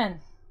twin.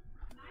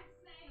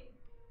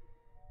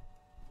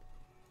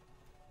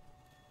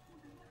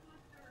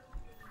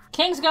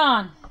 King's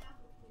gone.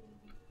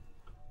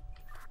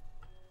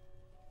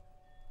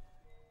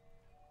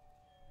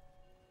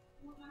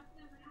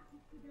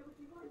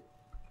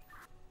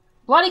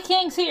 Bloody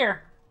King's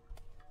here.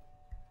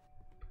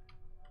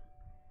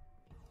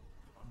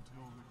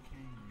 Until the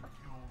king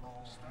killed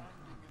all standing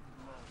in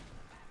blood,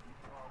 he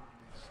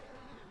proudly said.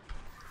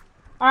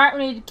 Alright, we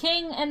need the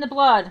king and the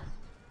blood.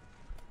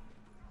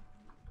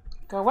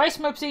 Go away,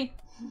 Smoopsy.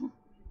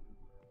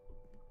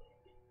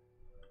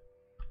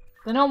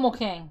 The normal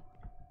king.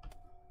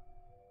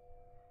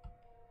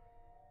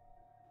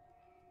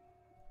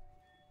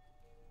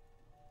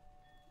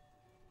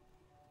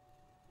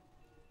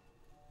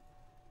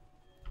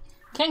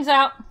 King's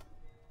out.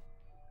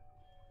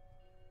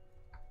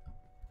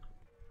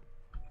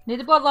 Need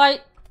the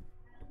bloodlight.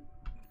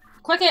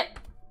 Click it.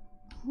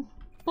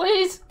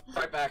 Please.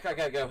 Right back. I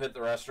gotta go hit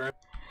the restroom.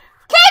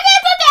 Can't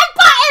get the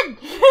damn button!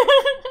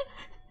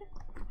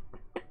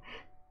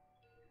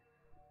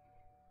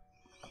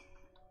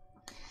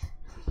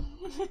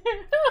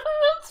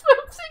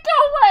 Spoopsy, go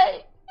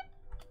away!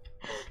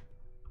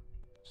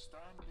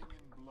 Standing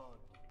in blood,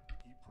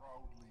 he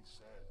proudly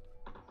said.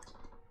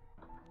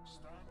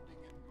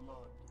 Standing in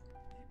blood,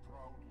 he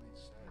proudly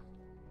said.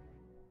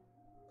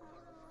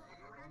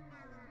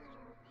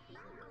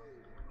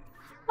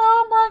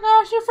 Oh my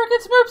gosh, you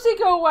freaking Spoopsy,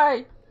 go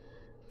away!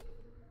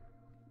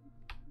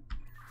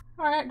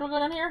 Alright, do I go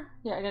down here?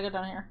 Yeah, I gotta go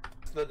down here.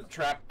 The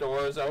trap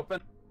door is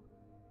open.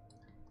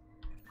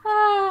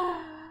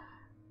 Ah.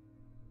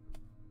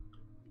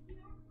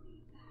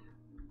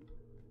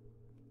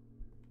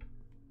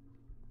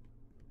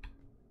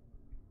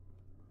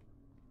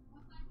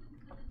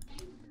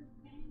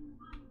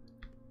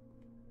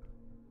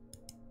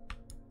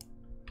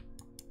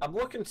 I'm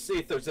looking to see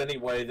if there's any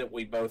way that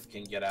we both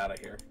can get out of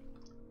here.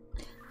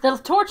 The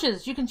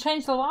torches, you can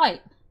change the light.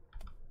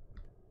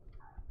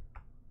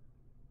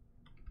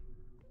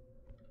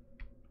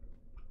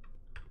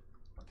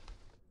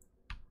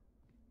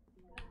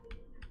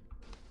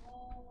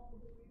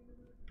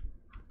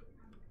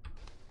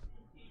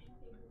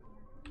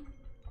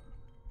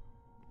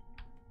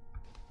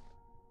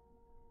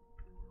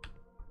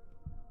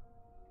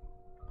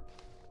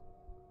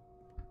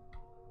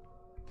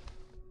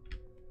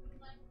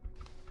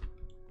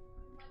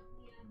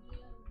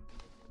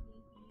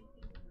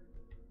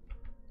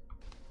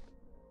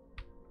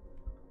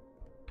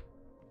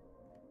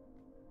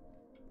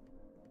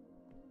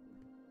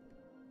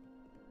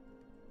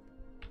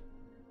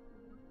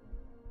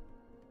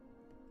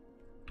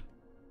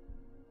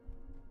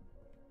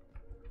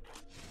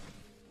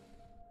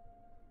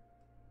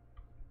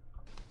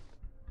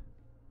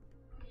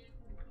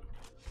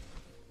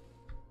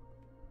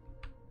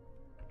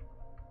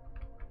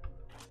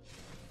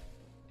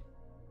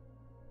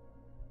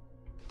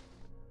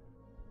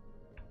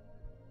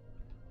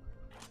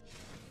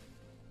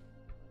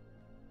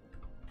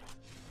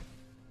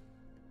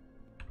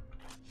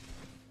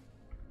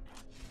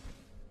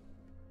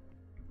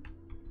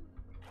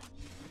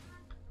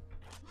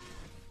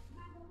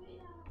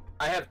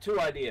 I have two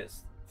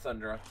ideas,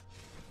 Thundra,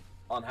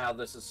 on how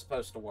this is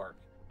supposed to work.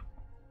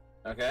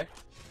 Okay?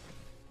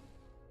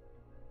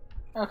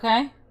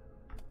 Okay.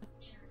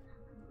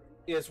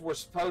 Is we're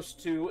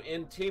supposed to,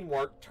 in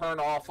teamwork, turn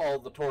off all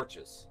the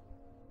torches.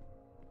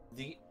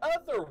 The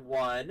other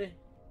one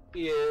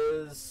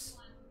is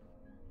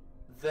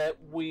that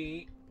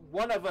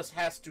one of us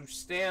has to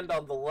stand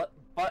on the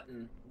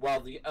button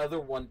while the other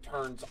one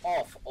turns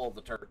off all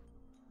the torches.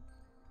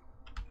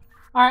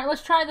 Alright,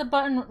 let's try the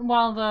button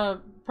while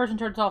the person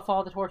turns off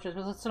all the torches.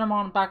 Let's set them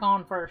on back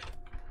on first.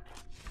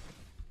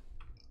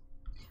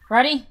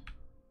 Ready?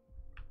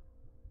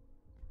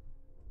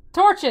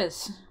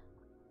 Torches!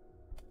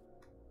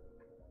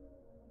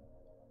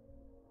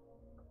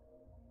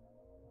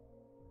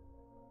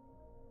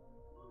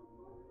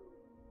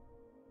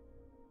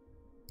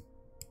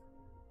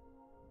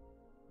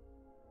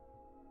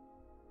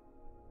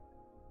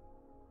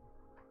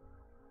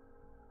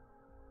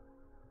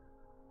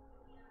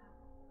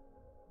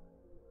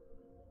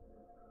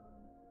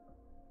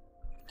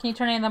 Can you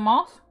turn any of them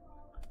off?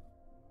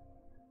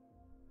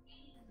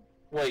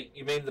 Wait,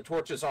 you mean the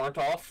torches aren't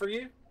off for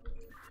you?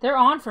 They're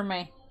on for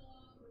me.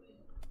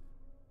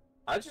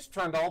 I just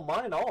turned all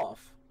mine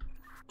off.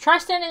 Try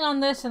standing on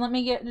this and let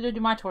me get to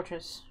do my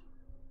torches.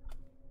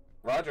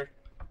 Roger.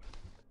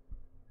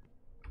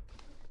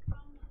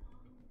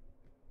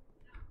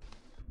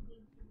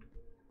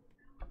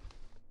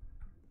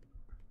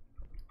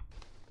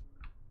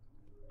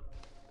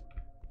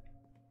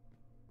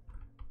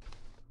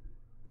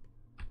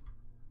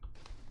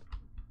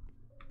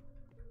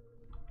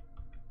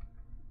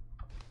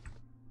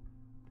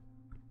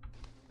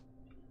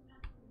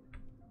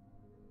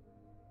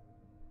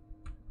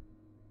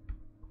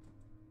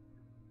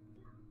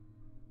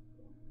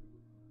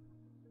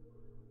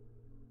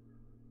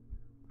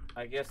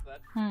 I guess that.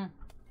 You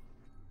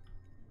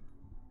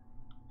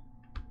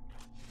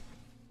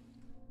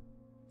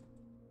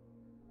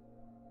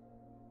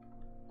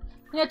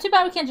know, too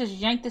bad we can't just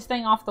yank this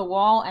thing off the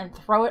wall and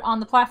throw it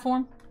on the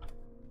platform.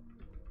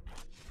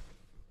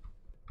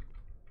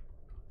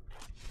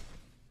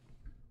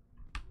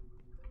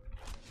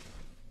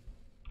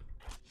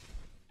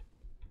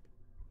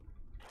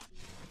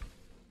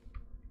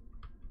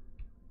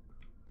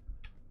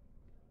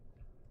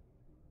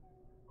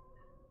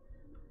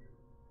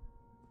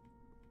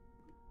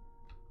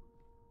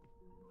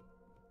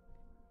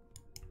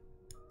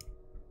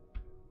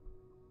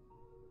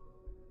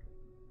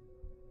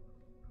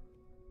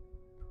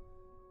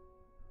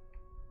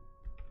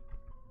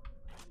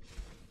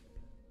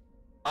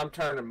 I'm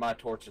turning my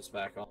torches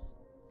back on.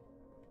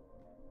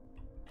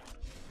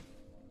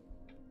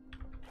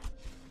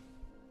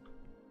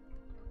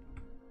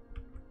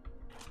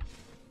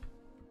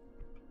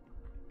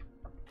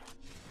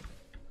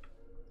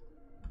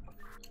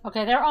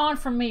 Okay, they're on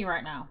for me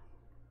right now.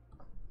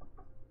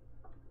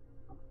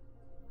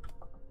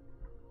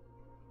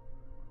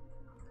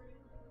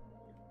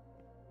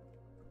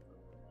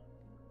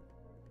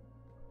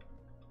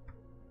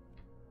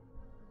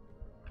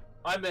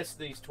 I missed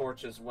these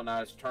torches when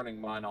I was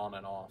turning mine on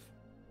and off.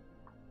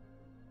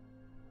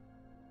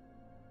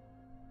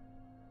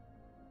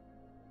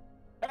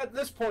 At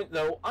this point,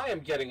 though, I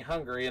am getting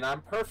hungry, and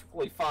I'm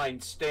perfectly fine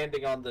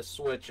standing on this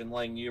switch and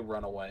letting you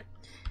run away.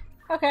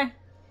 Okay.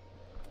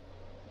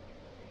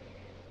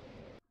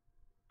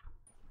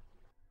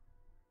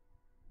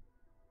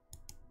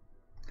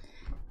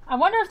 I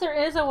wonder if there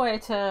is a way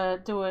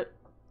to do it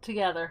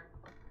together.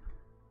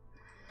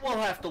 We'll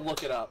have to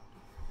look it up.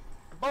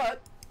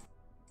 But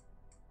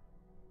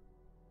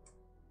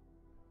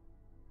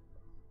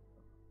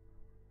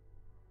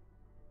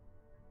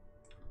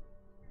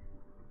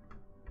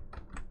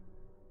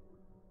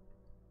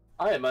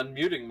I am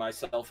unmuting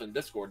myself in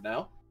Discord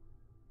now.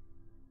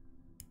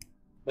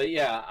 But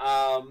yeah,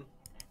 I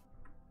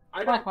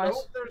don't know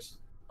if there's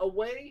a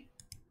way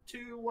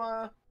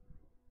to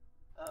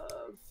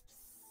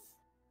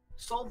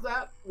solve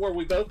that where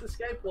we both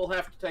escape. We'll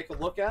have to take a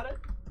look at it.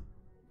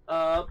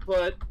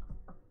 But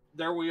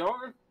there we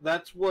are.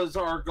 That was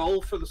our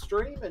goal for the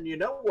stream, and you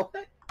know what?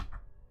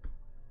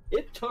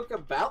 It took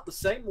about the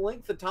same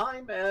length of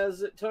time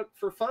as it took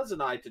for Fuzz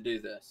and I to do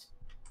this.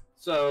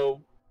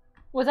 So...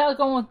 Was that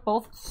going with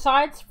both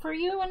sides for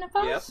you and the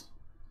Fuzz? Yep.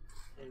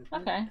 Mm-hmm.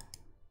 Okay.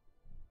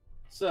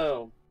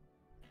 So,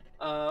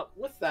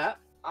 with that,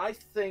 I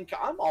think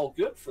I'm all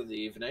good for the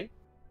evening.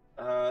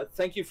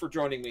 Thank you for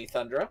joining me,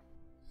 Thundra.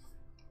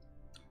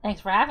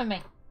 Thanks for having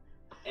me.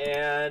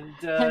 And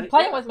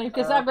playing with me,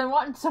 because I've been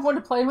wanting someone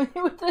to play with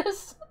me with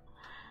this.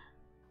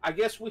 I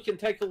guess we can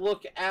take a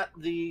look at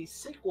the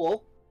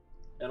sequel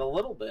in a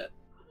little bit.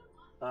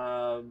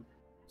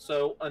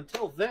 So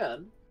until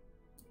then,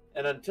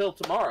 and until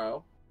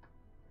tomorrow,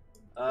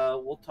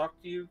 we'll talk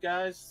to you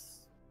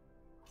guys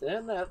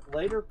then at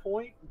later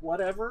point,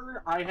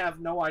 whatever. I have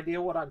no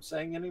idea what I'm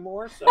saying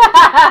anymore, so all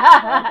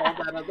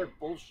that other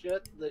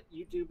bullshit that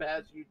YouTube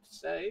has you to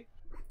say.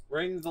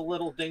 Ring the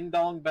little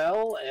ding-dong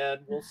bell, and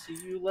we'll see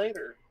you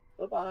later.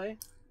 Bye-bye.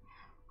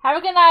 Have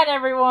a good night,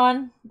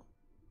 everyone.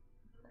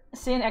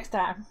 See you next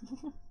time.